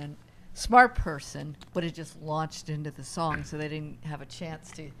waited, and a smart person would have just launched into the song, so they didn't have a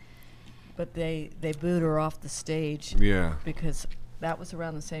chance to. But they booed her off the stage. Yeah. Because that was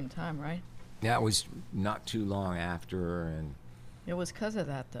around the same time, right? That was not too long after, and it was because of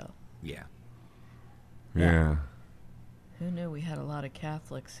that, though. Yeah. Yeah. Who knew we had a lot of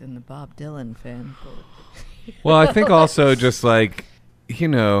Catholics in the Bob Dylan fan? Well, I think also just like,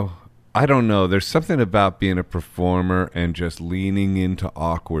 I don't know. There's something about being a performer and just leaning into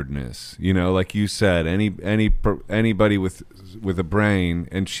awkwardness. Like you said, anybody with a brain,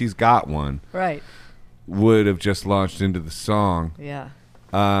 and she's got one, right, would have just launched into the song. Yeah.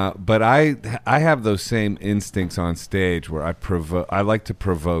 But I have those same instincts on stage where I like to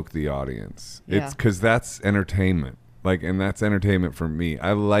provoke the audience. Yeah. It's because that's entertainment. And that's entertainment for me.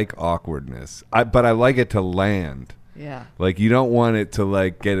 I like awkwardness. But I like it to land. Yeah. You don't want it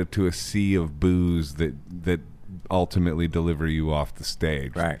to get it to a sea of boos that ultimately deliver you off the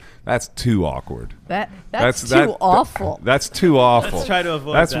stage. Right. That's too awkward. That's too awful. That's too awful. Let's try to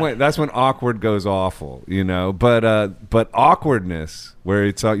avoid that. That's when awkward goes awful, But awkwardness, where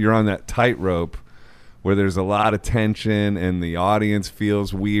you're on that tightrope, where there's a lot of tension and the audience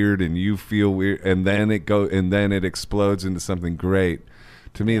feels weird and you feel weird, and then it explodes into something great.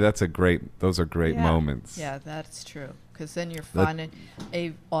 To me, those are great moments. Yeah, that's true. Because then you're finding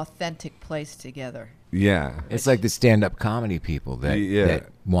a authentic place together. Yeah. It's like the stand-up comedy people that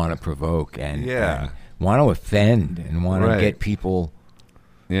want to provoke and want to offend and want to get people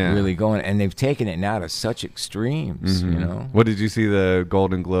really going, and they've taken it now to such extremes. You know. What did you see the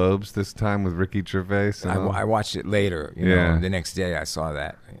Golden Globes this time with Ricky Gervais? I watched it later. You know, the next day I saw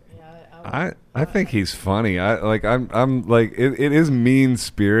that. I think he's funny. I'm like it is mean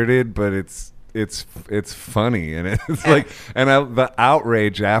spirited, but it's funny, and it's like the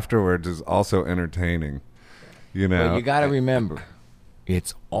outrage afterwards is also entertaining. You know, but you got to remember,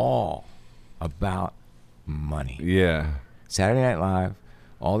 it's all about money. Yeah. Saturday Night Live,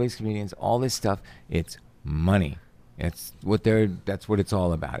 all these comedians, all this stuff, it's money. That's what it's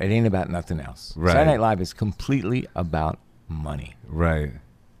all about. It ain't about nothing else. Right. Saturday Night Live is completely about money. Right.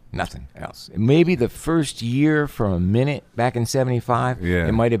 Nothing else. Maybe the first year for a minute back in 75,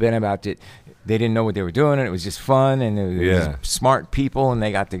 it might have been about it. They didn't know what they were doing, and it was just fun, and it was smart people, and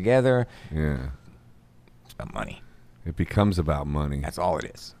they got together. Yeah. It's about money. It becomes about money. That's all it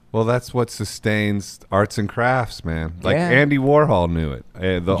is. Well, that's what sustains arts and crafts, man. Like Andy Warhol knew it.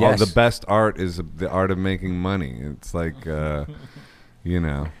 The best art is the art of making money. It's like, you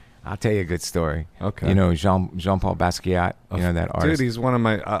know. I'll tell you a good story. Okay. You know Jean-Paul Basquiat, you know that artist? Dude, he's one of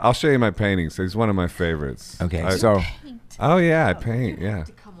my, I'll show you my paintings. He's one of my favorites. Okay, Oh, yeah, I paint, yeah.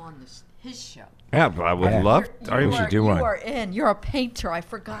 To come on his show. Yeah, but I would love We should do one. You are in. You're a painter. I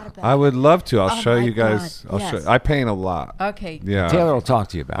forgot about I would love to. I'll Oh show my you guys. God, I'll yes. show. I paint a lot. Okay. Yeah. Taylor will talk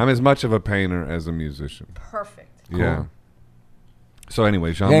to you about it. I'm as much of a painter as a musician. Perfect. Yeah. So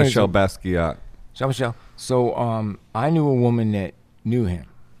anyway, Jean-Michel Basquiat. Jean-Michel. So I knew a woman that knew him.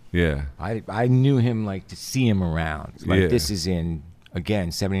 Yeah. I knew him like to see him around. Like this is in,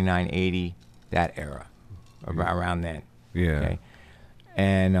 again, 79, 80, that era, around then. Yeah. Okay?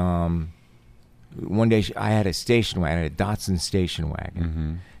 And one day I had a station wagon, I had a Datsun station wagon.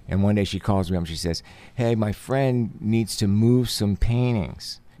 Mm-hmm. And one day she calls me up and she says, hey, my friend needs to move some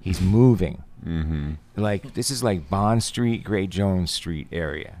paintings. He's moving. Mm-hmm. Like, this is like Bond Street, Great Jones Street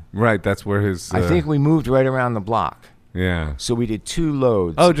area. Right, that's where his... I think we moved right around the block. Yeah. So we did 2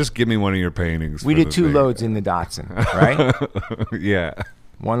 loads. Oh, just give me one of your paintings. We did 2 loads in the Datsun, right? Yeah.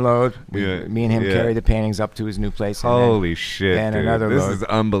 1 load. Me and him carried the paintings up to his new place. And holy shit, then dude. another This load. is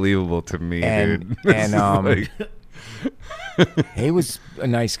unbelievable to me, And- dude. and, he was a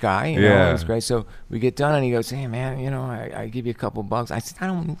nice guy, you know, it was great. So we get done, and he goes, hey, man, you know, I give you a couple bucks. I said,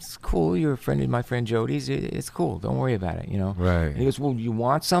 it's cool. You're a friend of my friend Jody's. It's cool. Don't worry about it, you know. Right. And he goes, well, you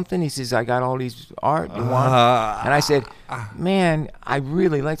want something? He says, I got all these art. You want? And I said, man, I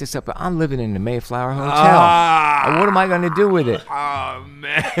really like this stuff, but I'm living in the Mayflower Hotel. What am I going to do with it? Oh,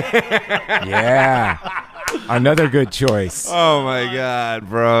 man. Yeah. Another good choice. Oh, my God,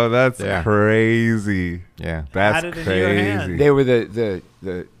 bro. That's crazy. Yeah. That's Had it in your hand. crazy. They were the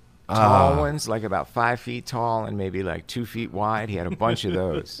tall ones, like about 5 feet tall and maybe like 2 feet wide. He had a bunch of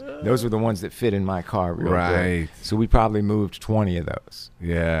those. Those were the ones that fit in my car real Right. good. So we probably moved 20 of those.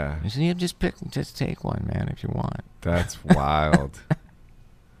 Yeah. I said, yeah, just take one, man, if you want. That's wild.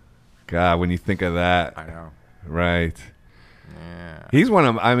 God, when you think of that. I know. Right. Yeah. He's one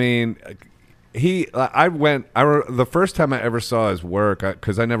of, I mean, the first time I ever saw his work,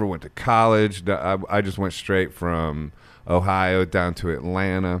 because I never went to college. I just went straight from Ohio down to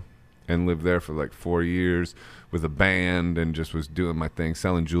Atlanta and lived there for like 4 years with a band and just was doing my thing,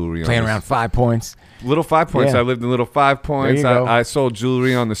 selling jewelry. Playing around 5 Points. Little 5 Points. Yeah. I lived in Little 5 Points. There you go. I sold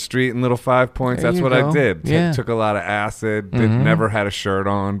jewelry on the street in Little 5 Points. There That's you what go. I did. Yeah. Took a lot of acid. Never had a shirt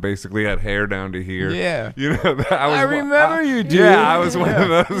on. Basically had hair down to here. Yeah. You know, I remember you, dude. Yeah, I was one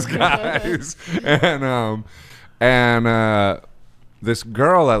of those guys. And this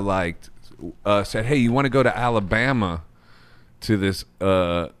girl I liked said, hey, you want to go to Alabama to this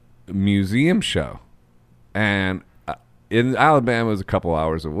museum show? And in Alabama is a couple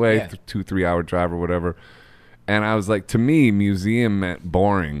hours away, 2-3 hour drive or whatever. And I was like, to me, museum meant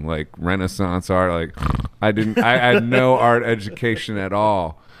boring, like Renaissance art. Like I had no art education at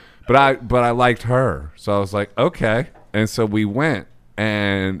all, but I liked her, so I was like, okay. And so we went,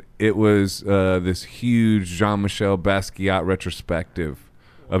 and it was this huge Jean-Michel Basquiat retrospective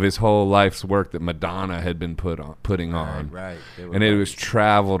of his whole life's work that Madonna had been putting on, Right. and it was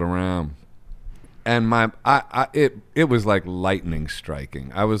traveled around. And it was like lightning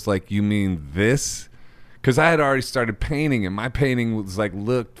striking. I was like, you mean this? Because I had already started painting, and my painting was like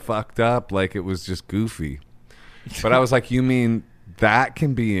looked fucked up, like it was just goofy. But I was like, you mean that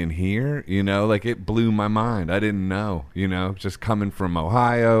can be in here? You know, like it blew my mind. I didn't know, you know, just coming from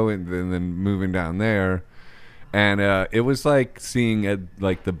Ohio and then moving down there. And it was like seeing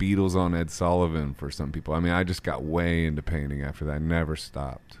like the Beatles on Ed Sullivan for some people. I mean, I just got way into painting after that. I never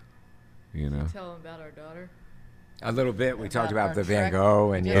stopped. You know, Tell them about our daughter. A little bit. We talked About about the our Van trek.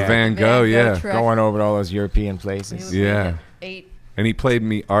 Gogh and The Van Gogh, yeah. trek. going over to all those European places. We Yeah. ate And he played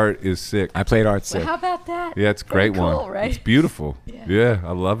me Art Is Sick. I played Art Well, Sick. how about that? Yeah, it's a Very great one. cool, right? It's beautiful. Yeah. Yeah,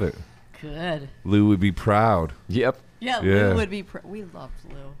 I love it. Good. Lou would be proud. Yep. Yeah, Yeah. Lou would be. We loved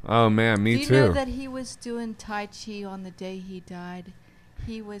Lou. Oh man, me Do you too. know that he was doing Tai Chi on the day he died?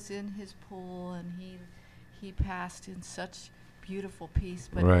 He was in his pool and he passed in such beautiful peace,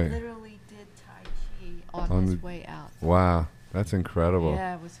 but Right. he literally did Tai Chi on On his the- way out. Wow, that's incredible.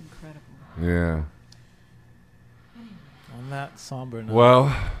 Yeah, it was incredible. Yeah. On that somber note.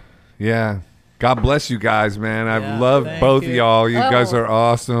 Well, yeah. God bless you guys, man. I Yeah, love thank both of you. y'all. You guys Oh. are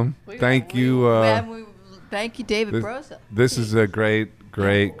awesome. Thank you. Thank you, David this- Broza. This is a great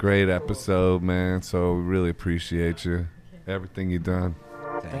episode, man. So we really appreciate you. Everything you've done.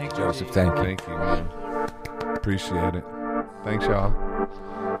 Thank you, Joseph. G. Thank you. Thank you, man. Appreciate it. Thanks, y'all.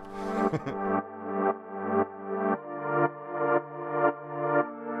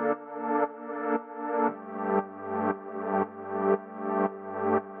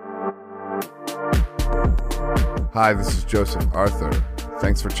 Hi, this is Joseph Arthur.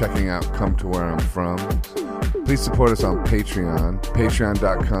 Thanks for checking out Come to Where I'm From. Please support us on Patreon,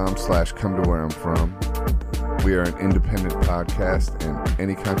 patreon.com/come to where I'm from. We are an independent podcast, and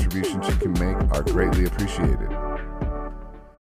any contributions you can make are greatly appreciated.